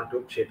যে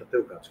নাটক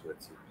সেটাতেও কাজ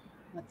করেছি।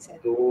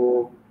 তো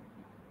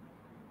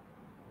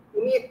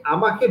উনি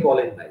আমাকে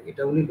বলেন নাই,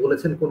 এটা উনি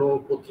বলেছেন কোনো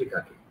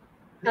পত্রিকাকে।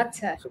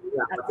 আচ্ছা, উনি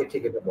আমাকে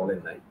ঠিক এটা বলেন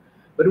নাই,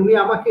 বাট উনি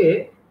আমাকে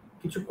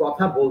কিছু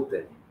কথা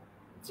বলতেন,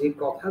 যে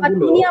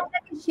কথাগুলো উনি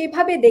আপনাকে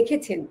সেভাবে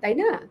দেখেছেন, তাই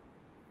না?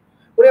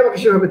 উনি আমাকে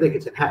সেভাবে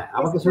দেখেছেন, হ্যাঁ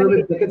আমাকে সেভাবে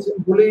দেখেছেন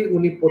বলেই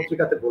উনি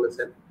পত্রিকাতে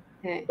বলেছেন।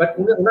 বাট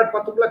ওনার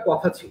কতগুলো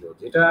কথা ছিল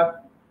যেটা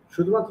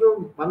শুধুমাত্র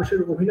মানুষের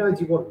অভিনয়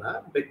জীবন না,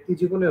 ব্যক্তি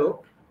জীবনেও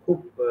খুব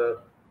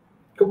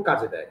খুব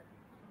কাজে দেয়।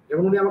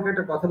 যেমন উনি আমাকে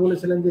একটা কথা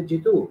বলেছিলেন যে,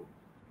 জিতু,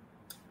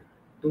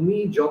 তুমি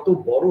যত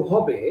বড়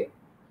হবে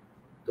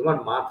তোমার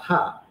মাথা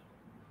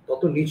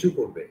তত নিচু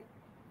করবে,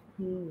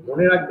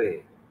 মনে রাখবে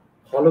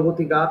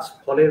ফলবতী গাছ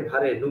ফলের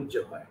ভারে নুজ্জ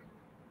হয়।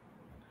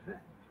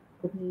 হ্যাঁ,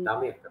 খুব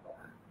দামি একটা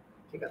কথা,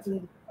 ঠিক আছে?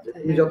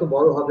 তুমি যত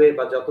বড় হবে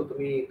বা যত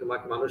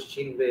তোমাকে মানুষ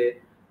চিনবে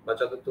বা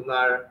যত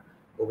তোমার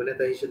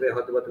অভিনেতা হিসেবে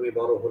হয়তো বা তুমি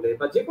বড় হলে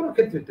বা যে কোনো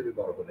ক্ষেত্রে তুমি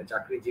বড় হলে,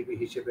 চাকরিজীবী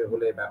হিসেবে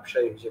হলে,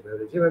 ব্যবসায়ী হিসেবে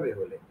হলে, যেভাবে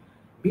হলে,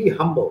 বি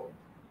হাম্বল,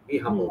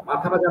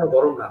 মাথাটা যেন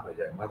গরম না হয়ে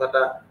যায়,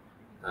 মাথাটা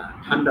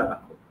ঠান্ডা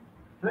রাখো।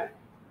 হ্যাঁ,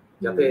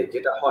 যাতে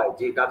যেটা হয়,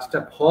 যে গাছটা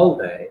ফল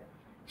দেয়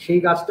সেই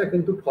গাছটা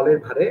কিন্তু ফলের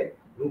ভারে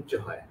নুজ্জ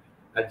হয়,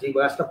 আর যে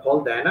গাছটা ফল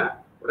দেয় না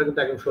ওটা কিন্তু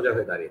একদম সোজা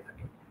হয়ে দাঁড়িয়ে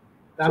থাকে।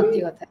 আমি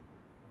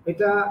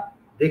এটা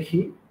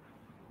দেখি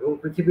এবং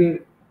পৃথিবীর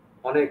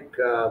অনেক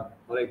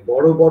অনেক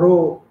বড় বড়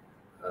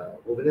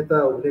অভিনেতা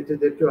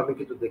অভিনেত্রীদেরকেও আমি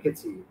কিন্তু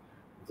দেখেছি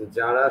যে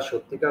যারা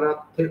সত্যিকার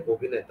অর্থে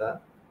অভিনেতা,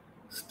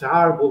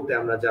 স্টার বলতে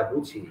আমরা যা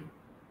বুঝি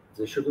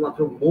যে শুধুমাত্র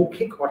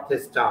মৌখিক অর্থে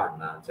স্টার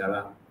না, যারা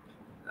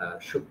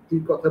সত্যি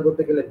কথা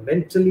বলতে গেলে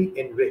মেন্টালি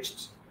এনরিচড,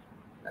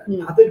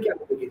 তাদেরকে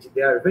আমি দেখেছি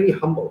দে are very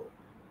humble,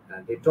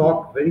 they talk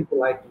very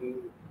politely.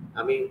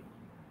 আমি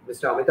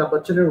মিস্টার অমিতাভ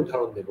বচ্চনের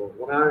উদাহরণ দেব,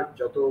 ওনার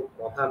যত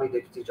কথা আমি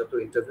দেখেছি, যত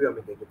ইন্টারভিউ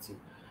আমি দেখেছি,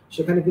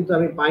 সেখানে কিন্তু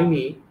আমি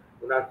পাইনি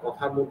ওনার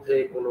কথার মধ্যে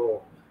কোনো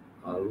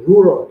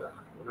রুড়তা,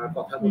 ওনার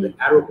কথার মধ্যে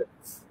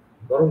অ্যারোগেন্স,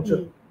 বরঞ্চ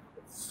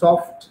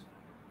সফট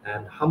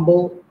অ্যান্ড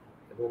হাম্বল,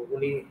 এবং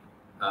উনি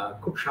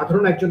খুব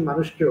সাধারণ একজন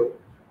মানুষকেও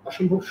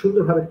অসম্ভব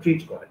সুন্দরভাবে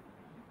ট্রিট করেন।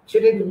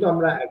 সেটাই কিন্তু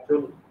আমরা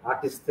একজন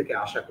আর্টিস্ট থেকে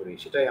আশা করি,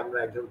 সেটাই আমরা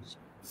একজন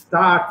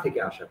স্টার থেকে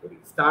আশা করি।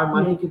 স্টার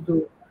মানে কিন্তু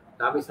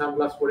দামি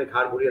সানগ্লাস পরে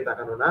ঘাড় ঘুরিয়ে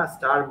তাকানো না,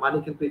 স্টার মানে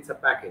কিন্তু ইটস আ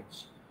প্যাকেজ।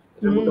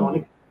 এটার মধ্যে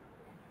অনেক,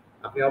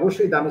 আপনি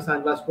অবশ্যই দামি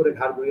সানগ্লাস পরে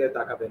ঘাড় ঘুরিয়ে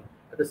তাকাবেন,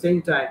 এট দ্য সেম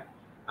টাইম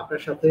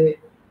আপনার সাথে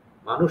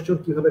মানুষজন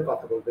কিভাবে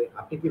কথা বলবে,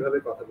 আপনি কিভাবে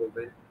কথা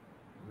বলবেন,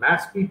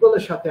 ম্যাস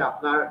পিপলের সাথে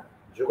আপনার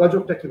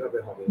যোগাযোগটা কিভাবে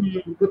হবে,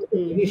 প্রত্যেকটা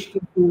জিনিস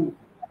কিন্তু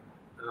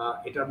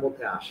এটার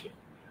মধ্যে আসে।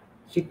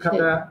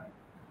 শিক্ষাটা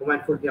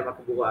হুমায়ুন ফজলি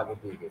আমাকে বহু আগে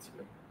দিয়ে গেছিল।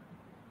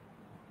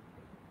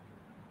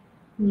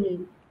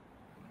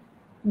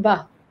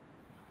 বাহ,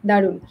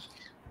 দারুণ।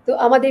 তো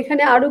আমাদের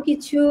এখানে আরো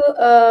কিছু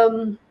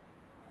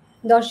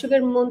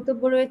দর্শকের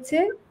মন্তব্য রয়েছে,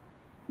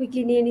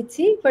 কুইকলি নিয়ে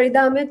নিচ্ছি।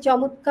 ফরিদা আহমেদ,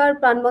 চমৎকার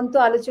প্রাণবন্ত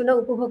আলোচনা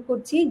উপভোগ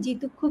করছি,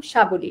 জিতু খুব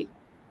সাবলীল।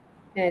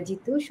 হ্যাঁ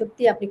জিতু,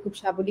 সত্যি আপনি খুব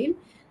সাবলীল।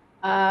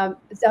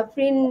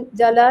 Jafrin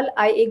Jalal,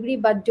 I agree,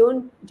 but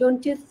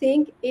don't you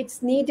think it's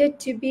needed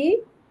to be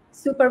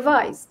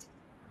supervised?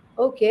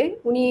 ওকে,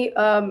 উনি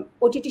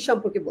ওটিটি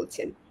সম্পর্কে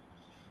বলছেন।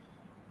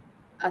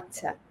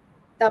 আচ্ছা,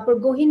 তারপর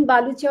গহীন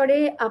বালুচরে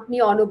আপনি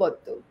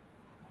অনবদ্য।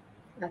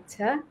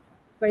 আচ্ছা,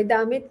 ফরিদা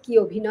আহমেদ, কি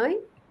অভিনয়।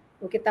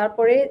 ওকে,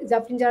 তারপরে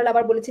জাফরিন জালাল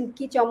আবার বলেছেন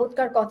কি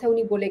চমৎকার কথা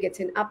উনি বলে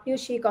গেছেন, আপনিও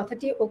সেই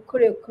কথাটি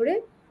অক্ষরে অক্ষরে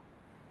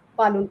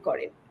পালন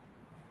করেন।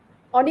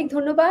 অনেক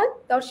ধন্যবাদ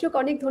দর্শক,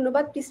 অনেক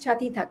ধন্যবাদ, প্লিজ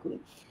সাথেই থাকুন।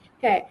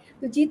 হ্যাঁ,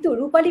 তো জিতু,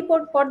 রূপালী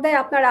পর্দায়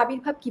আপনার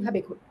আবির্ভাব কিভাবে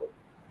ঘটলো?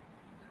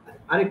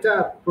 আরেকটা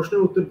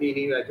প্রশ্নের উত্তর দিয়ে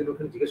নিই, একজন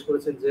ওখানে জিজ্ঞেস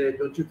করেছেন যে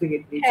don't you think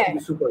it needs to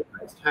B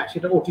supervised. হ্যাঁ,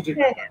 সেটা ওটিটির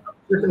ব্যাপার।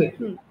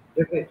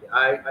 Definitely,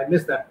 I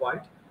missed that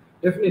point.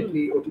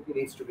 Definitely OTT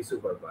needs to be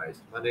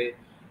supervised. মানে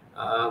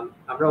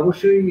আমরা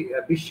অবশ্যই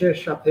বিশ্বের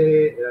সাথে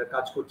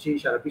কাজ করছি,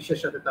 সারা বিশ্বের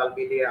সাথে তাল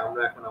মিলিয়ে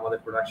আমরা এখন আমাদের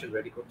প্রোডাকশন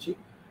রেডি করছি,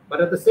 but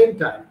at the same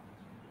time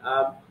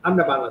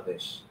আমরা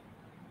বাংলাদেশ,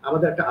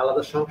 আমাদের একটা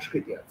আলাদা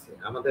সংস্কৃতি আছে,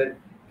 আমাদের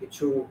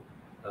কিছু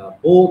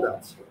বোধ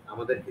আছে,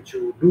 আমাদের কিছু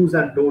ডুজ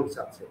অ্যান্ড ডোন্টস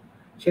আছে,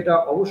 সেটা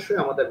অবশ্যই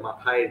আমাদের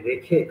মাথায়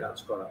রেখে কাজ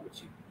করা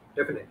উচিত।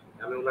 ডেফিনেটলি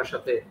আমি ওনার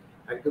সাথে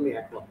একদমই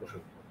একমত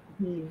পোষণ করি।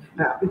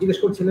 হ্যাঁ, আপনি জিজ্ঞেস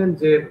করছিলেন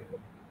যে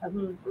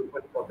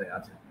পর্দায়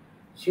আছে,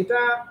 সেটা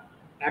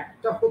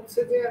একটা হচ্ছে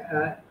যে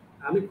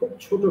আমি খুব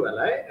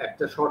ছোটবেলায়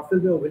একটা শর্ট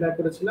ফিল্মে অভিনয়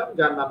করেছিলাম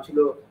যার নাম ছিল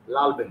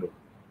লাল বেলুন।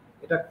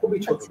 এটা খুবই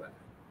ছোটবেলায়,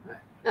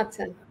 হ্যাঁ,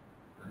 আচ্ছা,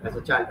 অ্যাজ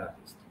আ চাইল্ড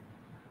আর্টিস্ট।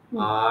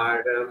 আর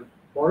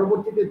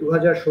পরবর্তীতে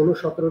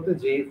 2016-17-তে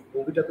যে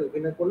মুভিটাতে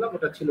অভিনয় করলাম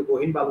ওটা ছিল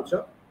গহীন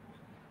বালুচর।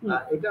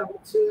 এটা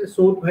হচ্ছে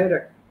সৌদ ভাইয়ের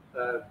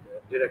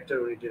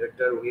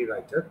ডিরেক্টর, উনি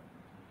রাইটার।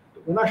 তো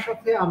ওনার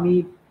সাথে আমি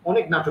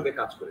অনেক নাটকে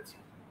কাজ করেছি।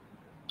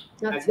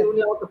 আচ্ছা একদিন উনি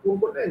আমাকে ফোন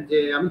করলেন যে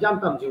আমি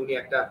জানতাম যে উনি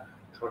একটা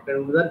সরকারি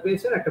অনুদান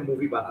পেয়েছেন, একটা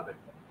মুভি বানাবেন।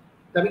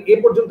 তো আমি এ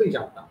পর্যন্তই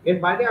জানতাম, এর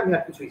বাইরে আমি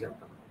আর কিছুই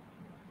জানতাম না।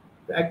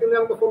 তো একদিন উনি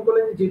আমাকে ফোন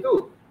করলেন যে জিতু,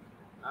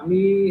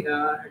 আমি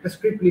একটা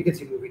স্ক্রিপ্ট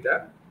লিখেছি মুভিটা,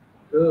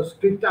 তো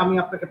স্ক্রিপ্টটা আমি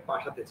আপনাকে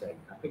পাঠাতে চাই,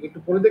 আপনি কি একটু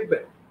পড়ে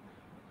দেখবেন?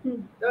 হুম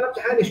তাহলে আমি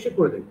হ্যাঁ নিশ্চয়ই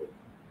করে দেখবো।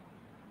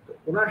 তো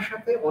ওনার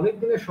সাথে অনেক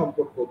দিনের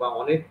সম্পর্ক বা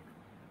অনেক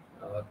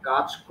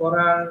কাজ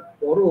করার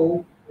পরও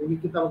উনি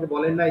কিন্তু আমাকে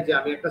বলেন নাই যে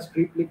আমি একটা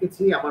স্ক্রিপ্ট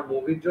লিখেছি আমার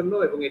মুভির জন্য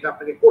এবং এটা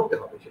আপনাকে করতে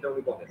হবে, সেটা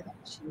উনি বলেন না।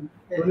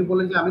 তো উনি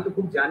বলেন যে আমি তো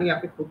খুব জানি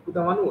আপনি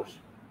খুঁতখুঁতা মানুষ,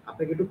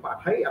 আপনাকে একটু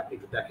পাঠাই, আপনি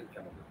একটু দেখেন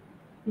কেমন হয়।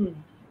 হুম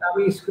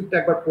আমি স্ক্রিপ্টটা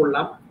একবার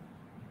পড়লাম,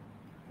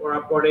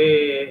 পড়ার পরে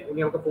উনি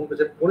আমাকে ফোন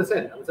করেছে,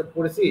 পড়েছেন? আমি স্যার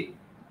পড়েছি,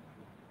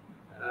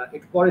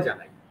 একটু পরে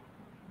জানাই।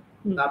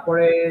 হুম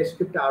তারপরে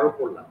স্ক্রিপ্টটা আরো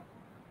পড়লাম,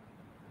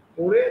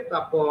 পড়ে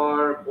তারপর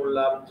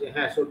বললাম যে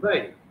হ্যাঁ সৈয়দ ভাই,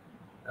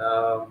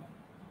 আহ,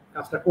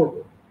 কাজটা করব,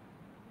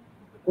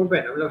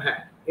 করবেন? আমি বললাম হ্যাঁ,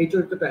 এই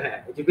চরিত্রটা, হ্যাঁ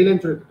এই যে ভিলেন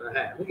চরিত্রটা,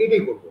 হ্যাঁ আমি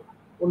এটাই করবো,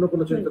 অন্য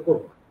কোনো চরিত্র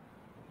করবো না,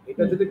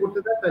 এটা যদি করতে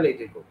চান তাহলে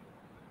এটাই করবো।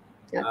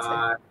 আচ্ছা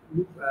আর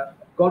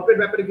গল্পের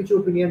ব্যাপারে কিছু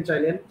ওপিনিয়ন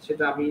চাইলেন,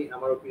 সেটা আমি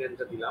আমার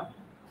ওপিনিয়নটা দিলাম।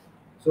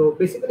 সো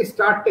বেসিক্যালি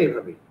স্টার্টটা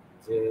এইভাবেই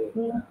যে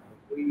হুম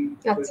ওই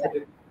আচ্ছা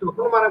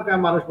তখন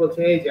মানুষ বলছে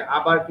এই যে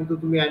আবার কিন্তু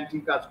তুমি অ্যান্টি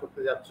কাজ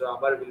করতে যাচ্ছ,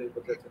 আবার ভিলেন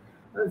করতে যাচ্ছ।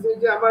 আমি বলছি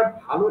যে আমার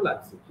ভালো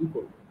লাগছে, কি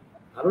করবো,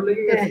 ভালো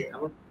লেগে হ্যাঁ গেছে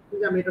আমার,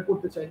 যে আমি এটা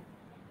করতে চাই।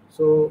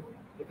 সো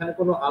এখানে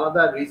কোনো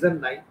আলাদা রিজন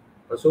নাই,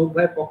 সৌদ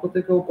ভাইয়ের পক্ষ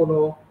থেকেও কোনো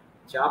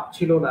চাপ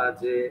ছিল না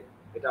যে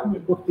এটা আমাকে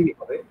হুম করতেই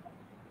হবে।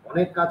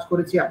 অনেক কাজ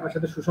করেছি, আপনার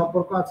সাথে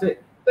সুসম্পর্ক আছে,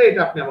 তো এটা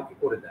আপনি আমাকে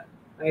করে দেন,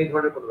 এই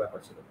ধরনের কোনো ব্যাপার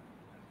ছিল না।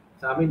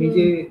 তা আমি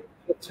নিজে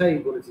হুম ইচ্ছাই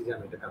বলেছি যে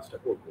আমি এটা কাজটা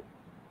করবো।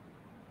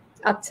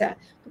 আচ্ছা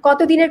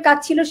কতদিনের কাজ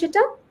ছিল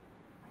সেটা?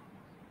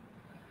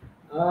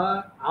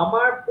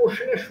 আমার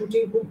পোর্শনের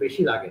শুটিং খুব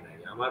বেশি লাগে নাই,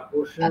 আমার আচ্ছা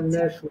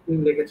পোর্শনের শুটিং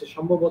লেগেছে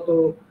সম্ভবত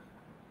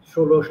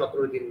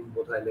 16-17 দিন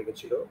বোধহয়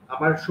লেগেছিল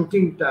আমার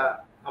শুটিংটা,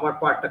 আমার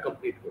পার্টটা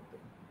কমপ্লিট করতে।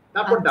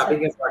 তারপর আচ্ছা ডাবিং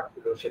এর পার্ট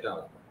ছিল, সেটা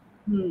আলাদা।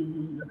 হুম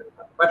হুম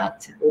বাট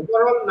আচ্ছা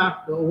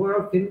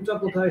ওভারঅল ফিল্মটা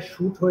বোধহয়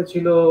শুট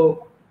হয়েছিল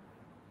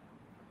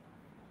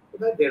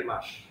বোধহয় 1.5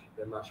 মাস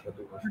বা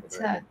 2 মাস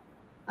আচ্ছা বোধহয়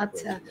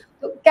আচ্ছা হয়েছিল।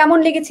 তো কেমন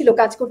লেগেছিল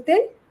কাজ করতে?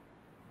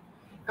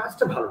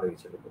 কাজটা ভালো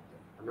লেগেছিল করতে।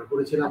 আমরা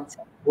করেছিলাম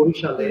আচ্ছা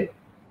বরিশালে হুম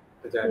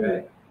একটা হুম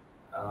জায়গায়।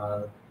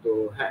 আহ, তো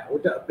হ্যাঁ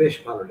ওটা বেশ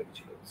ভালো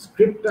লেগেছিল,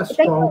 স্ক্রিপ্টটা এটাই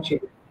স্ট্রং তো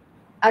ছিল।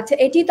 আচ্ছা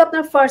এটি তো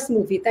আপনার ফার্স্ট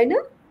মুভি তাই না,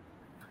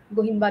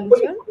 গহীন ওই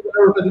বালুচর?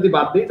 ওটা যদি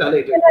বাদ দিই তাহলে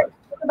এটাই ফার্স্ট।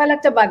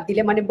 ছোটবেলাটা বাদ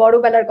দিলে মানে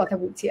বড়বেলার কথা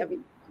বলছি আমি।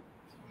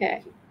 হ্যাঁ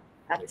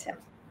আচ্ছা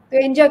তো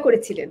এনজয়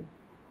করেছিলেন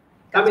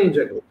কাজ আমি করতে?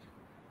 এনজয় করেছি,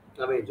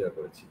 আমি এনজয়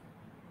করেছি।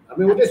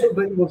 আমি ওটাই আচ্ছা সব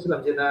ভাই বলছিলাম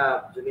যে না,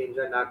 যদি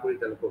এনজয় না করি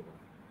তাহলে করবো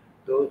না।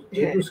 তো হ্যাঁ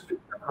যেহেতু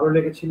স্ক্রিপ্টটা ভালো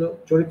লেগেছিল,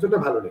 চরিত্রটা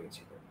ভালো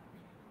লেগেছিল,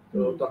 তো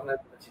হুম তখন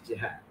আমি বলেছি যে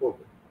হ্যাঁ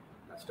করবো,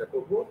 কাজটা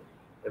করবো।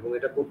 এবং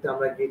এটা করতে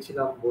আমরা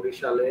গিয়েছিলাম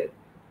বরিশালে,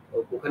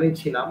 ওখানেই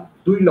ছিলাম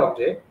 2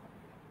 লজে।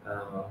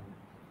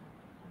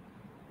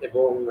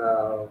 এবং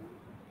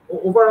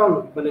ওভারঅল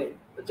মানে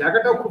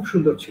জায়গাটাও খুব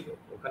সুন্দর ছিল,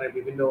 ওখানে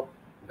বিভিন্ন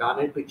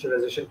গানের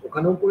পিকচারাইজেশন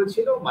ওখানেও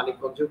করেছিল,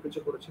 মানিকগঞ্জেও কিছু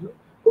করেছিল,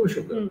 খুবই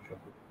সুন্দর হুম সব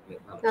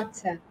ভালো ছিল।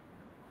 আচ্ছা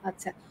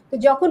আচ্ছা তো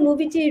যখন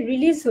মুভিটি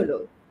রিলিজ হলো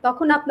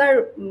তখন আপনার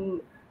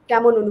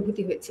কেমন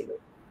অনুভূতি হয়েছিল?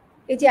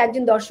 এই যে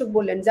একজন দর্শক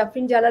বললেন,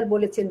 জাফরিন জালাল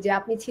বলেছেন যে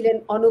আপনি ছিলেন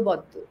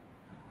অনবদ্য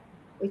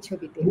ওই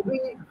ছবিতে। মুভি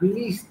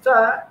রিলিজটা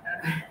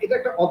এটা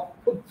একটা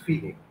অদ্ভুত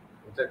ফিলিং,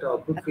 এটা একটা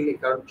অদ্ভুত আচ্ছা ফিলিং,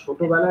 কারণ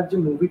ছোটবেলার যে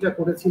মুভিটা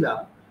করেছিলাম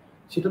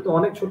সেটা তো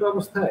অনেক ছোট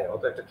অবস্থায়,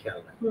 অত একটা খেয়াল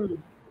নাই। হুম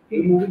এই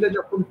হুম মুভিটা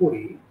যখন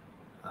করি,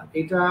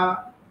 এটা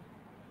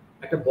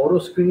একটা বড়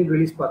স্ক্রিনে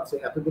রিলিজ পাচ্ছে,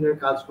 এতদিনের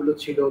কাজগুলো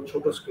ছিল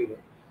ছোট স্ক্রিনে,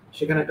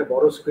 সেখানে একটা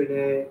বড়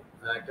স্ক্রিনে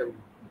একটা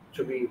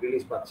ছবি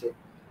রিলিজ পাচ্ছে,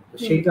 তো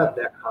হুম সেইটা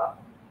দেখা,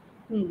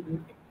 হুম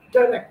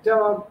এটার একটা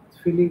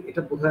ফিলিং,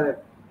 এটা বোধহয়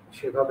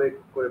সেভাবে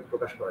করে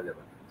প্রকাশ করা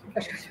যাবে না।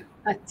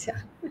 আচ্ছা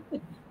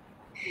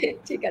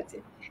ঠিক আছে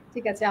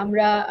ঠিক আছে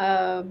আমরা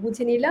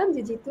বুঝে নিলাম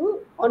যে জিতু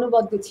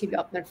অনবদ্য ছিল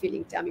আপনার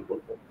ফিলিংটা, আমি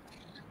বলবো।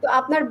 তো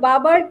আপনার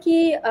বাবার কি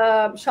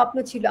স্বপ্ন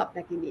ছিল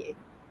আপনাকে নিয়ে,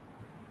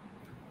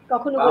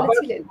 কখনো বাবার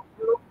বলেছিলেন?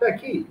 লোকটা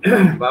কি,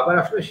 বাবার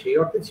আসলে সেই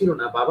অর্থে ছিল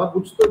না, বাবা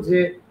বুঝতো যে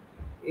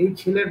এই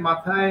ছেলের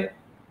মাথায়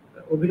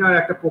অভিনয়ের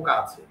একটা পোকা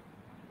আছে।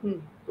 হুম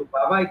তো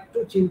বাবা একটু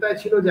চিন্তায়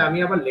ছিল যে আমি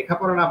আবার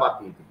লেখাপড়া না বাদ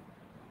দিয়ে দিই।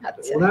 তো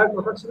আচ্ছা ওনার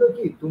কথা ছিল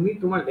কি, তুমি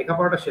তোমার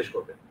লেখাপড়াটা শেষ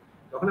করবে।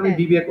 তখন আমি হ্যাঁ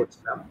বিবিএ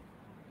করছিলাম,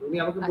 উনি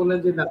আমাকে বললেন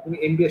যে না তুমি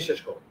এমবিএ শেষ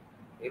করো,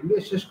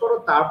 এমবিএ শেষ করো,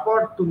 তারপর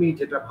তুমি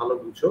যেটা ভালো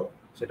বুঝো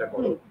সেটা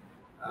করো, হুম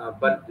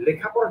বাট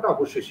লেখাপড়াটা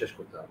অবশ্যই শেষ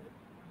করতে হবে।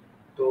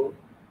 তো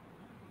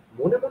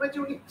মনে মনে যে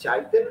উনি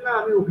চাইতেন না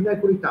আমি অভিনয়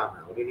করি তা না,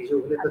 উনি নিজে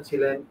অভিনেতা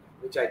ছিলেন,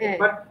 উনি চাইতেন, হ্যাঁ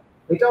বাট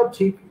এটাও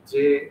ঠিক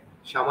যে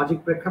সামাজিক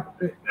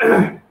প্রেক্ষাপটে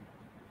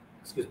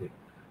এক্সকিউজ মি,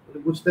 উনি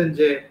বুঝতেন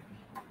যে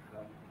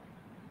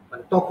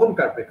মানে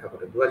তখনকার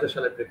প্রেক্ষাপটে 2000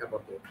 সালের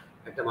প্রেক্ষাপটে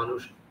একটা মানুষ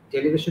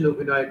টেলিভিশনে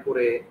অভিনয়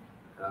করে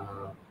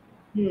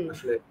হুম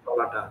আসলে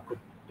চলাটা খুব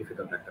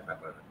ডিফিকাল্ট একটা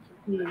ব্যাপার আর কি।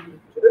 হুম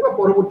যদিও বা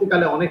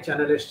পরবর্তীকালে অনেক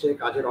চ্যানেল এসছে,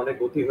 কাজের অনেক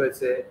গতি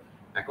হয়েছে,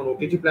 এখন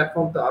ওটিটি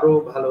প্ল্যাটফর্ম তো আরো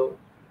ভালো,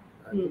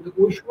 হুম কিন্তু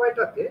ওই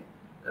সময়টাতে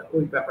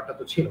ওই ব্যাপারটা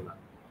তো ছিল না।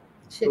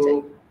 তো সেটাই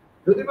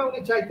যদি বা উনি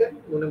চাইতেন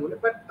মনে মনে,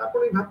 বাট তারপর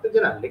উনি ভাবতেন যে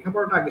না,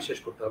 লেখাপড়াটা আগে শেষ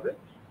করতে হবে,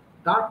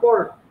 তারপর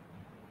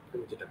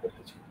তুমি যেটা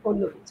করতে চাও।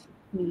 অন্য কিছু।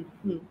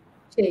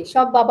 সেই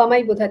সব বাবা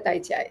মাই বোধহয় তাই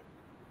চায়,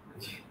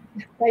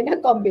 তাই না?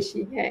 কম বেশি।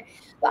 হ্যাঁ,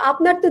 তো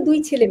আপনার তো 2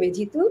 ছেলে মেয়ে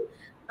জিতু,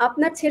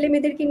 আপনার ছেলে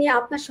মেয়েদেরকে নিয়ে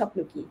আপনার স্বপ্ন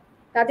কি?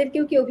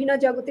 তাদেরকেও কি অভিনয়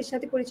জগতের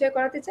সাথে পরিচয়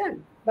করাতে চান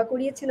বা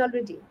করিয়েছেন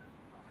অলরেডি?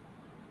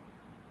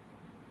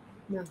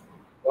 না,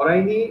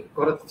 করাইনি,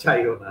 করাতে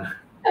চাইও না।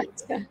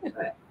 আচ্ছা।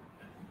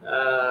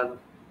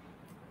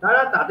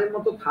 তারা তাদের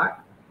মতো থাক।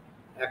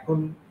 এখন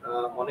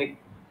অনেক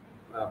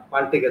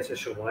পাল্টে গেছে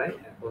সময়।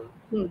 এখন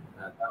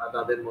তারা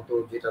তাদের মতো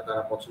যেটা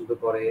তারা পছন্দ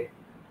করে,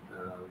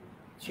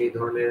 সেই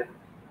ধরনের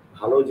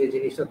ভালো যে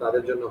জিনিসটা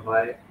তাদের জন্য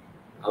হয়,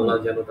 আল্লাহ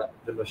যেন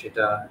তাদের জন্য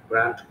সেটা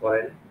গ্রান্ট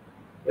করেন,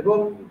 এবং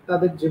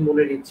তাদের যে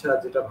মনের ইচ্ছা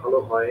যেটা ভালো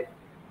হয়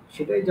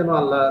সেটাই যেন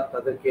আল্লাহ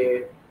তাদেরকে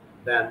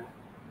দেন,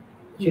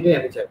 সেটাই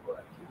আমি চাইবো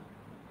আর কি।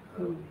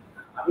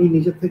 আমি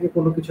নিজের থেকে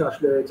কোনো কিছু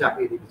আসলে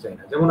চাপিয়ে দিতে চাই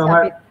না। যেমন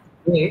আমার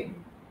মেয়ে,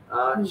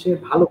 সে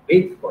ভালো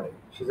বেক করে,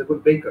 শি ইজ আ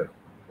গুড বেকার।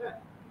 হ্যাঁ,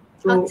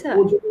 তো ও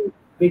যদি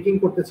বেকিং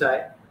করতে চায়,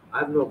 আই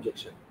হ্যাভ নো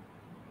অবজেকশন।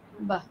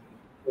 বাহ।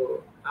 তো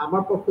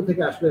আমার পক্ষ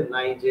থেকে আসলে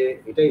নাই যে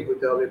এটাই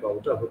হতে হবে বা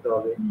ওটা হতে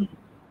হবে।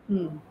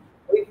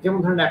 ওই যেমন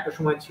ধরেন একটা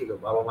সময় ছিল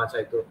বাবা মা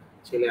চাইতো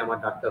ছেলে আমার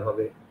ডাক্তার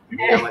হবে,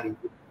 মেয়ে আমার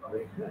ইঞ্জিনিয়ার হবে।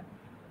 হ্যাঁ,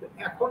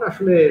 এখন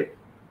আসলে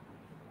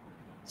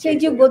সেই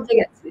যুগ বদলে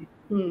গেছে।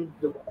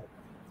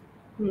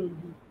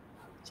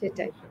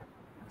 সেটাই।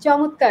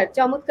 চমৎকার,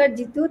 চমৎকার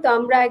জিতু। তো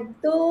আমরা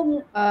একদম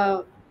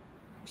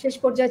শেষ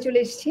পর্যায়ে চলে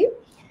এসেছি।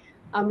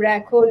 আমরা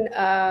এখন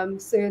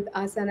সৈয়দ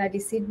আহসান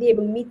আলী সিডনি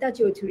এবং মিতা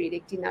চৌধুরীর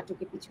একটি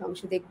নাটকের কিছু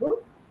অংশ দেখব,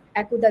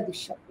 একদা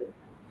দুঃস্বপ্ন।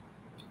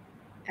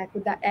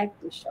 একদা এক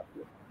দুঃস্বপ্ন।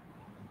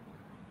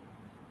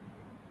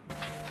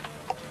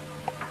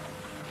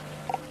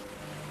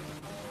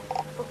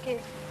 ওকে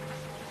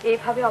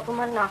এইভাবে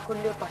অপমান না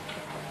করলেও পারতে।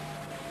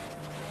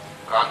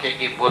 কাকে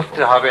কি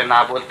বলতে হবে না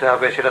বলতে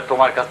হবে সেটা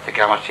তোমার কাছ থেকে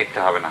আমার শিখতে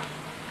হবে না।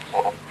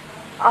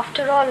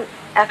 আফটার অল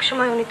এক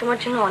সময় উনি তোমার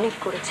জন্য অনেক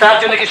করেছে। তার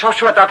জন্য কি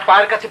সবসময় তার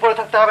পায়ের কাছে পড়ে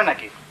থাকতে হবে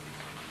নাকি?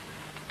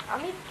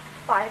 আমি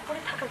পায়ে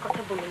পড়ে থাকার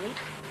কথা বলিনি,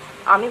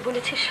 আমি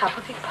বলেছি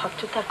স্বাভাবিক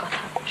ভদ্রতার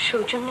কথা,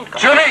 সৌজন্যের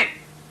কথা।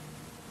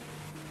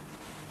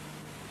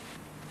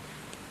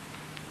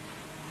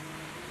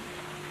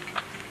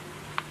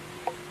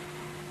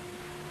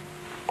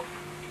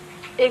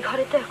 এই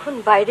ঘরে তো এখন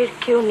বাইরের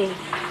কেউ নেই,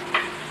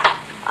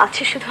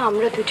 আছে শুধু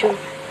আমরা দুজন।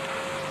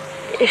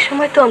 এ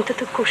সময় তো অন্তত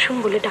কুসুম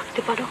বলে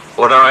ডাকতে পারো।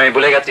 ওরা আমি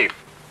ভুলে গেছি,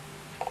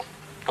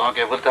 তোমাকে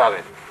বলতে হবে।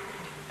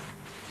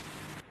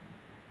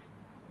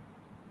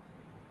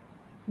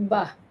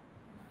 বাহ,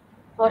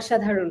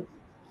 অসাধারণ।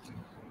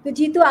 তো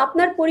জিতু,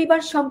 আপনার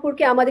পরিবার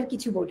সম্পর্কে আমাদের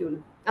কিছু বলুন।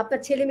 আপনার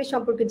ছেলে মেয়ে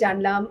সম্পর্কে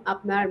জানলাম,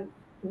 আপনার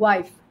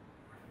ওয়াইফ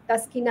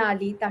তাসকিনা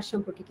আলী, তার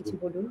সম্পর্কে কিছু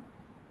বলুন।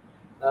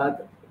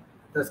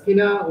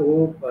 তাসকিনা ও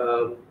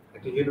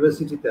একটা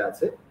ইউনিভার্সিটিতে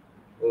আছে।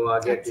 ও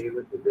আগে একটা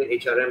ইউনিভার্সিটিতে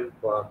এইচআরএম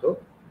পড়াতো,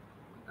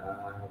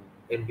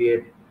 এমবিএ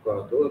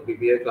পড়াতো,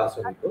 বিবিএ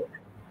ক্লাসও নিত।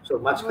 সো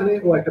মাঝখানে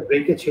ও একটা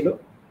ব্রেকে ছিল,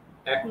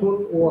 এখন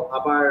ও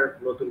আবার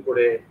নতুন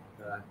করে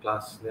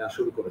ক্লাস নেওয়া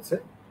শুরু করেছে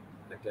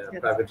একটা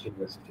প্রাইভেট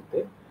ইউনিভার্সিটিতে।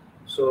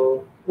 সো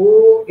ও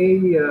এই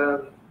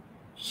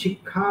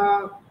শিক্ষা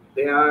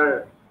দেয়ার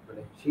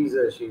মানে শি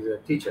ইজ আ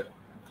টিচার,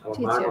 আমার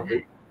মার মতো।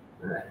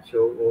 হ্যাঁ, সো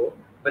ও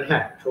মানে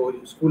হ্যাঁ, সো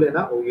স্কুলে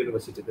না, ও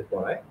ইউনিভার্সিটিতে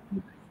পড়ায়,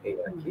 এই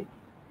আর কি।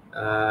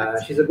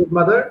 She is a good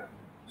mother.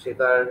 সে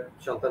তার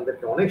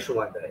সন্তানদেরকে অনেক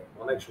সময় দেয়,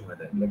 অনেক সময়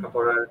দেয়।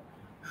 লেখাপড়ার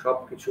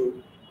সবকিছু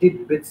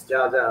টিপবিটস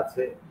যা যা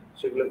আছে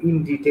সেগুলো ইন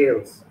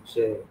ডিটেলস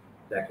সে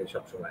দেখে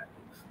সব সময়,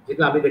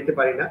 যেটা আমি দেখতে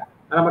পারি না,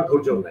 আর আমার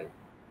ধৈর্যও নাই।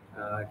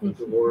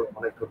 কিন্তু ওর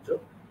অনেক ধৈর্য,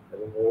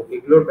 এবং ও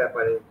এগুলোর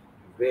ব্যাপারে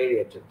ভেরি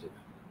অ্যাটেনটিভ,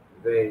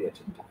 ভেরি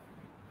অ্যাটেনটিভ।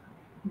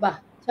 বাহ,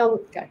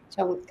 চমৎকার,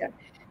 চমৎকার।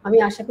 আমি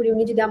আশা করি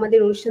উনি যদি আমাদের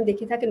অনুষ্ঠান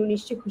দেখে থাকেন, উনি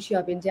নিশ্চয়ই খুশি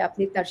হবেন যে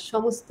আপনি তার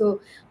সমস্ত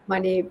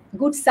মানে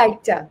গুড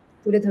সাইডটা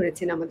তুলে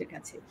ধরেছেন আমাদের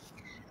কাছে।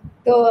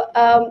 তো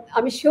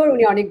আমি শিওর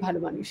উনি অনেক ভালো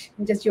মানুষ।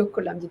 জাস্ট জোক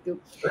করলাম জিতু।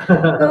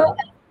 তো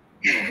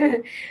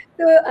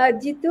তো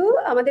জিতু,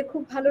 আমাদের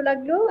খুব ভালো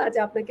লাগলো আজ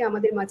আপনাকে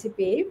আমাদের মাঝে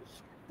পেয়ে।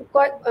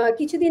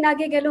 কিছুদিন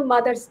আগে গেল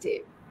মাদার্স ডে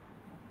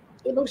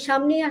এবং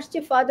সামনে আসছে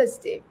ফাদার্স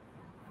ডে।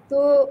 তো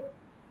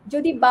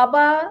যদি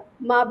বাবা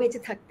মা বেঁচে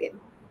থাকতেন,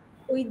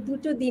 ওই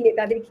দুটো দিনে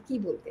তাদেরকে কি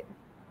বলতেন?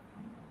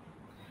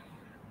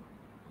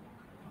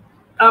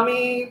 আমি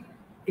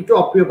একটু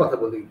অপ্রিয় কথা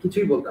বলি,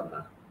 কিছুই বলতাম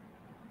না।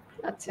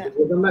 আচ্ছা,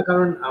 বলতাম না,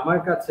 কারণ আমার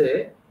কাছে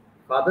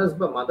ফাদার্স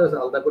বা মাদার্স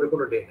আলাদা করে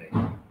কোনো ডে নাই।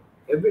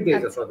 Every day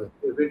is a father's,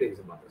 every day is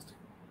a mother's day.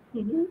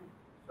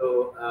 তো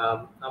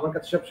আমার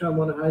কাছে সবসময়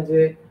মনে হয়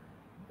যে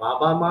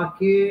বাবা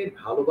মাকে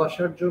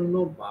ভালোবাসার জন্য,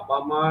 বাবা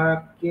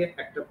মাকে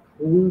একটা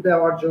ফুল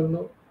দেওয়ার জন্য,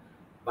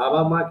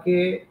 বাবা মাকে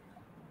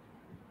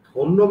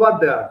ধন্যবাদ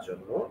দেওয়ার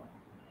জন্য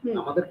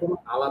আমাদের কোনো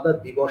আলাদা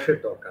দিবসের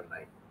দরকার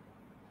নাই।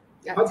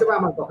 হয়তো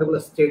আমার কথাগুলো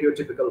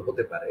স্টেরিওটিপিক্যাল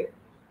হতে পারে,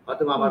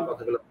 হয়তো আমার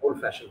কথাগুলো ওল্ড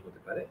ফ্যাশন হতে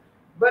পারে,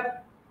 but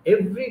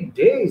every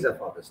day is a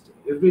father's day,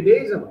 every day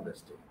is a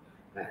mother's day.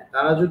 হ্যাঁ,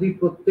 তারা যদি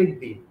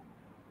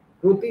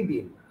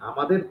প্রতিদিন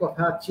আমাদের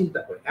কথা চিন্তা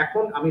করে।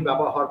 এখন আমি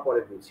বাবা হওয়ার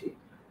পরে বুঝি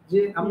যে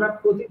আমরা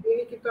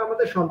প্রতিদিনই কিন্তু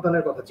আমাদের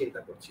সন্তানের কথা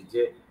চিন্তা করছি,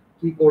 যে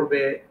কি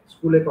করবে,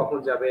 স্কুলে কখন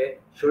যাবে,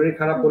 শরীর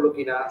খারাপ হলো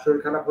কিনা,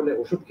 শরীর খারাপ হলে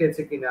ওষুধ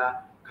খেয়েছে কিনা,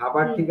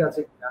 খাবার ঠিক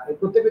আছে কিনা, এই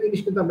প্রত্যেকটা জিনিস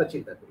কিন্তু আমরা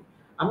চিন্তা করি।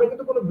 আমরা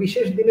কিন্তু কোনো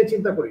বিশেষ দিনে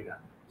চিন্তা করি না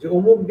যে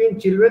অমুক দিন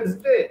চিলড্রেন্স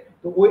ডে,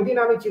 তো ওই দিন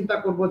আমি চিন্তা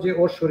করব যে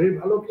ওর শরীর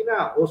ভালো কিনা,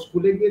 ও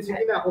স্কুলে গিয়েছে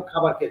কিনা, ও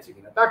খাবার খেয়েছে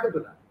কিনা। তা কিন্তু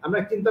না, আমরা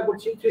চিন্তা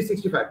করছি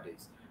 365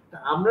 ডেজ।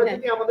 আমরা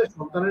যদি আমাদের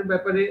সন্তানের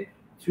ব্যাপারে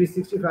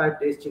 365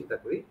 ডেজ চিন্তা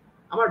করি,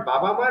 আমার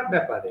বাবা মার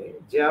ব্যাপারে,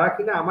 যারা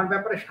কিনা আমার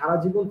ব্যাপারে সারা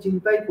জীবন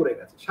চিন্তাই করে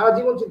গেছে, সারা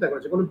জীবন চিন্তা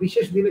করেছে, কোনো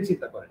বিশেষ দিনে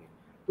চিন্তা করেনি,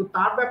 তো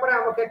তার ব্যাপারে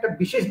আমাকে একটা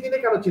বিশেষ দিনে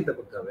কেন চিন্তা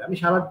করতে হবে? আমি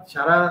সারা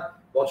সারা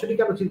বছরই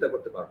কেন চিন্তা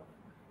করতে পারবো না?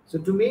 So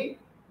to me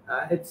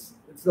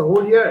it's the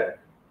whole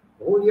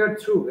year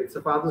through. It's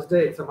a Father's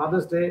Day, it's a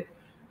Mother's Day,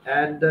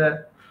 and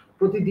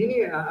প্রতিদিনই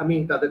আমি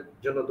তাদের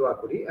জন্য দোয়া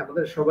করি।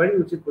 আমাদের সবারই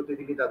উচিত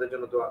প্রতিদিনই তাদের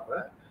জন্য দোয়া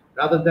করা,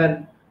 রাদার দ্যান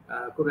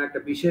কোনো একটা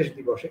বিশেষ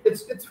দিবসে।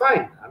 ইটস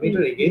ফাইন, আমি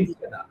এটার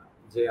এগেইনস্ট না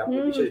যে আপনি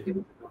বিশেষ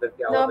দিবসে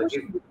তাদেরকে আলাদা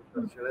গিফট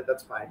দিচ্ছেন,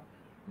 দ্যাটস ফাইন।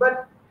 বাট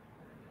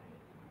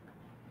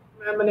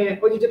মানে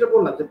ওই যেটা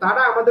বললাম যে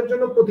তারা আমাদের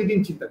জন্য প্রতিদিন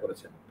চিন্তা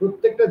করেছেন,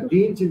 প্রত্যেকটা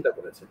দিন চিন্তা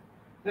করেছেন।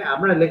 হ্যাঁ,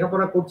 আমরা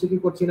লেখাপড়া করছি কি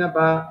করছি না,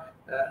 বা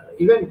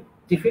ইভেন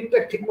টিফিনটা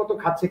ঠিক মতো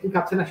খাচ্ছে কি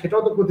খাচ্ছে না,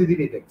 সেটাও তো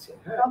প্রতিদিনই দেখছে।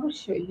 হ্যাঁ,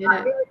 অবশ্যই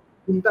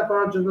চিন্তা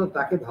করার জন্য,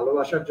 তাকে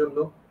ভালোবাসার জন্য,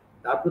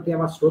 তার প্রতি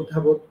আমার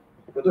শ্রদ্ধাবোধ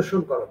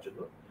প্রদর্শন করার জন্য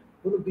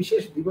কোনো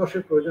বিশেষ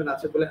দিবসের প্রয়োজন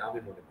আছে বলে আমি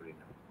মনে করি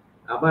না।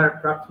 আমার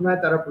প্রার্থনায়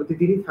তারা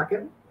প্রতিদিনই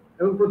থাকেন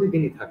এবং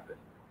প্রতিদিনই থাকবেন।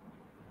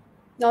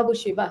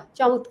 অবশ্যই, বাহ,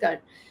 চমৎকার।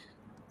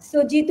 সো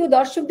জিতু,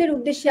 দর্শকদের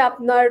উদ্দেশ্যে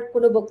আপনার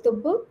কোনো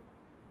বক্তব্য?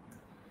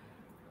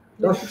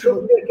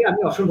 দর্শকদেরকে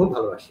আমি অসম্ভব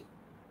ভালোবাসি।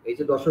 এই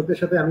যে দর্শকদের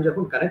সাথে আমি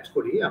যখন কানেক্ট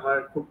করি আমার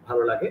খুব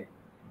ভালো লাগে।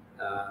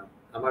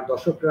 আমার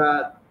দর্শকরা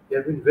they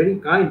have been very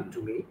kind to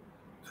me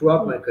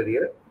throughout my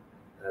career.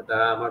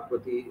 তারা আমার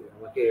প্রতি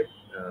আমাকে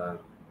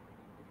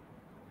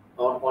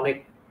অনেক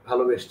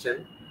ভালোবেসেছেন।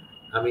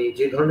 আমি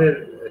যে ধরনের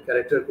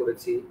ক্যারেক্টার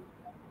করেছি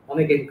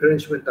অনেক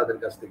এনকারেজমেন্ট তাদের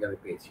কাছ থেকে আমি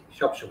পেয়েছি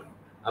সবসময়।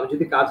 আমি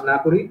যদি কাজ না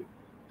করি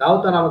তাও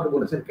তারা আমাকে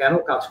বলেছেন কেন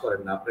কাজ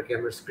করেন না, আপনাকে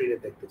আমরা স্ক্রিনে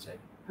দেখতে চাই।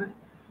 হ্যাঁ,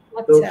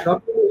 তো সব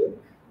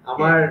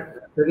আমার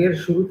ক্যারিয়ার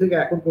শুরু থেকে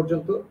এখন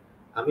পর্যন্ত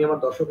আমি আমার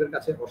দর্শকের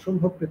কাছে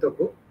অসম্ভব কৃতজ্ঞ।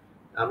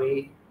 আমি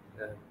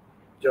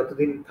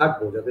যতদিন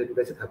থাকবো, যতদিন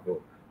বেঁচে থাকবো,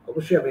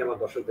 অবশ্যই আমি আমার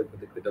দর্শকদের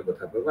প্রতি কৃতজ্ঞ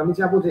থাকবো। আমি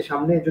চাবো যে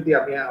সামনে যদি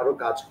আমি আরো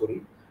কাজ করি,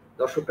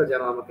 দর্শকরা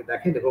যেন আমাকে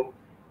দেখেন এবং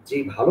যে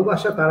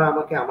ভালোবাসা তারা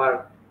আমাকে আমার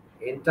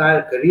এন্টায়ার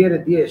ক্যারিয়ারে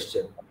দিয়ে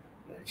এসছেন,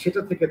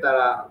 সেটা থেকে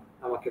তারা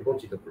আমাকে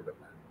বঞ্চিত করবেন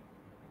না।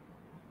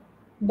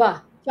 বাহ,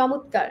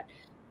 চমৎকার।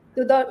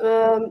 তো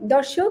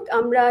দর্শক,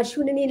 আমরা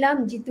শুনে নিলাম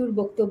জিতুর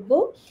বক্তব্য।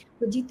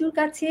 তো জিতুর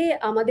কাছে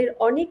আমাদের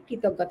অনেক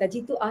কৃতজ্ঞতা,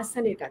 জিতু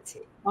আহসানের কাছে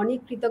অনেক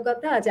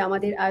কৃতজ্ঞতা। আজ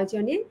আমাদের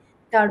আয়োজনে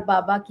তার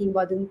বাবা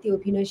কিংবদন্তি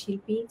অভিনয়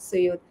শিল্পী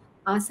সৈয়দ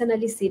আহসান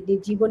আলী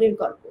সিডনির জীবনের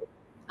গল্প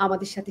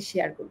আমাদের সাথে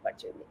শেয়ার করবার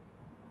জন্য।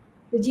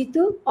 তো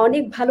জিতু,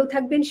 অনেক ভালো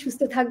থাকবেন,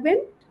 সুস্থ থাকবেন।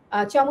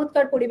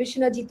 চমৎকার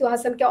পরিবেশনা। জিতু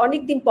আহসানকে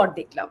অনেকদিন পর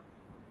দেখলাম,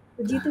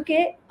 তো জিতুকে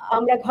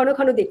আমরা ঘন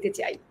ঘন দেখতে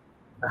চাই।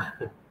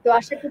 তো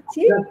আশা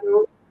করছি।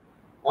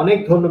 অনেক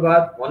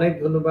ধন্যবাদ, অনেক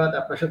ধন্যবাদ।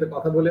 আপনার সাথে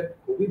কথা বলে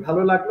খুবই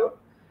ভালো লাগলো।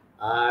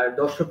 আর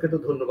দর্শককে তো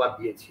ধন্যবাদ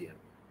দিয়েছি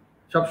আমি,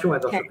 সবসময়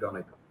দর্শককে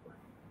অনেক ধন্যবাদ।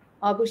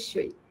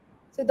 অবশ্যই।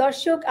 তো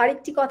দর্শক,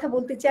 আরেকটি কথা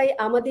বলতে চাই,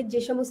 আমাদের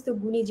যে সমস্ত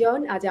গুণীজন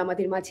আজ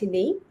আমাদের মাঝে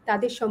নেই,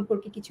 তাদের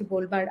সম্পর্কে কিছু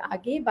বলবার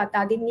আগে বা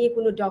তাদের নিয়ে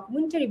কোনো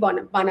ডকুমেন্টারি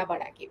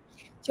বানাবার আগে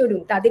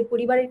চলুন তাদের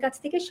পরিবারের কাছ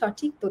থেকে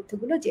সঠিক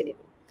তথ্যগুলো জেনে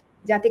নিই,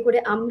 যাতে করে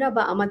আমরা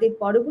বা আমাদের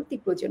পরবর্তী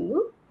প্রজন্ম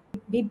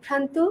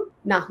বিভ্রান্ত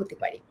না হতে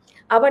পারি।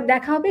 আবার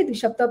দেখা হবে 2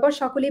 সপ্তাহ পর।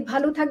 সকলেই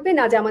ভালো থাকবেন।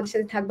 আজ আমাদের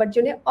সাথে থাকবার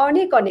জন্য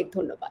অনেক অনেক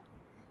ধন্যবাদ।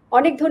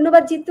 অনেক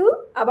ধন্যবাদ জিতু,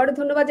 আবারও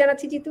ধন্যবাদ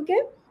জানাচ্ছি জিতুকে।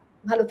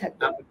 ভালো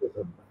থাকবেন।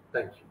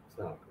 Thank you.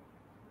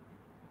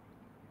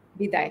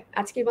 বিদায়,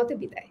 আজকের মতো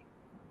বিদায়।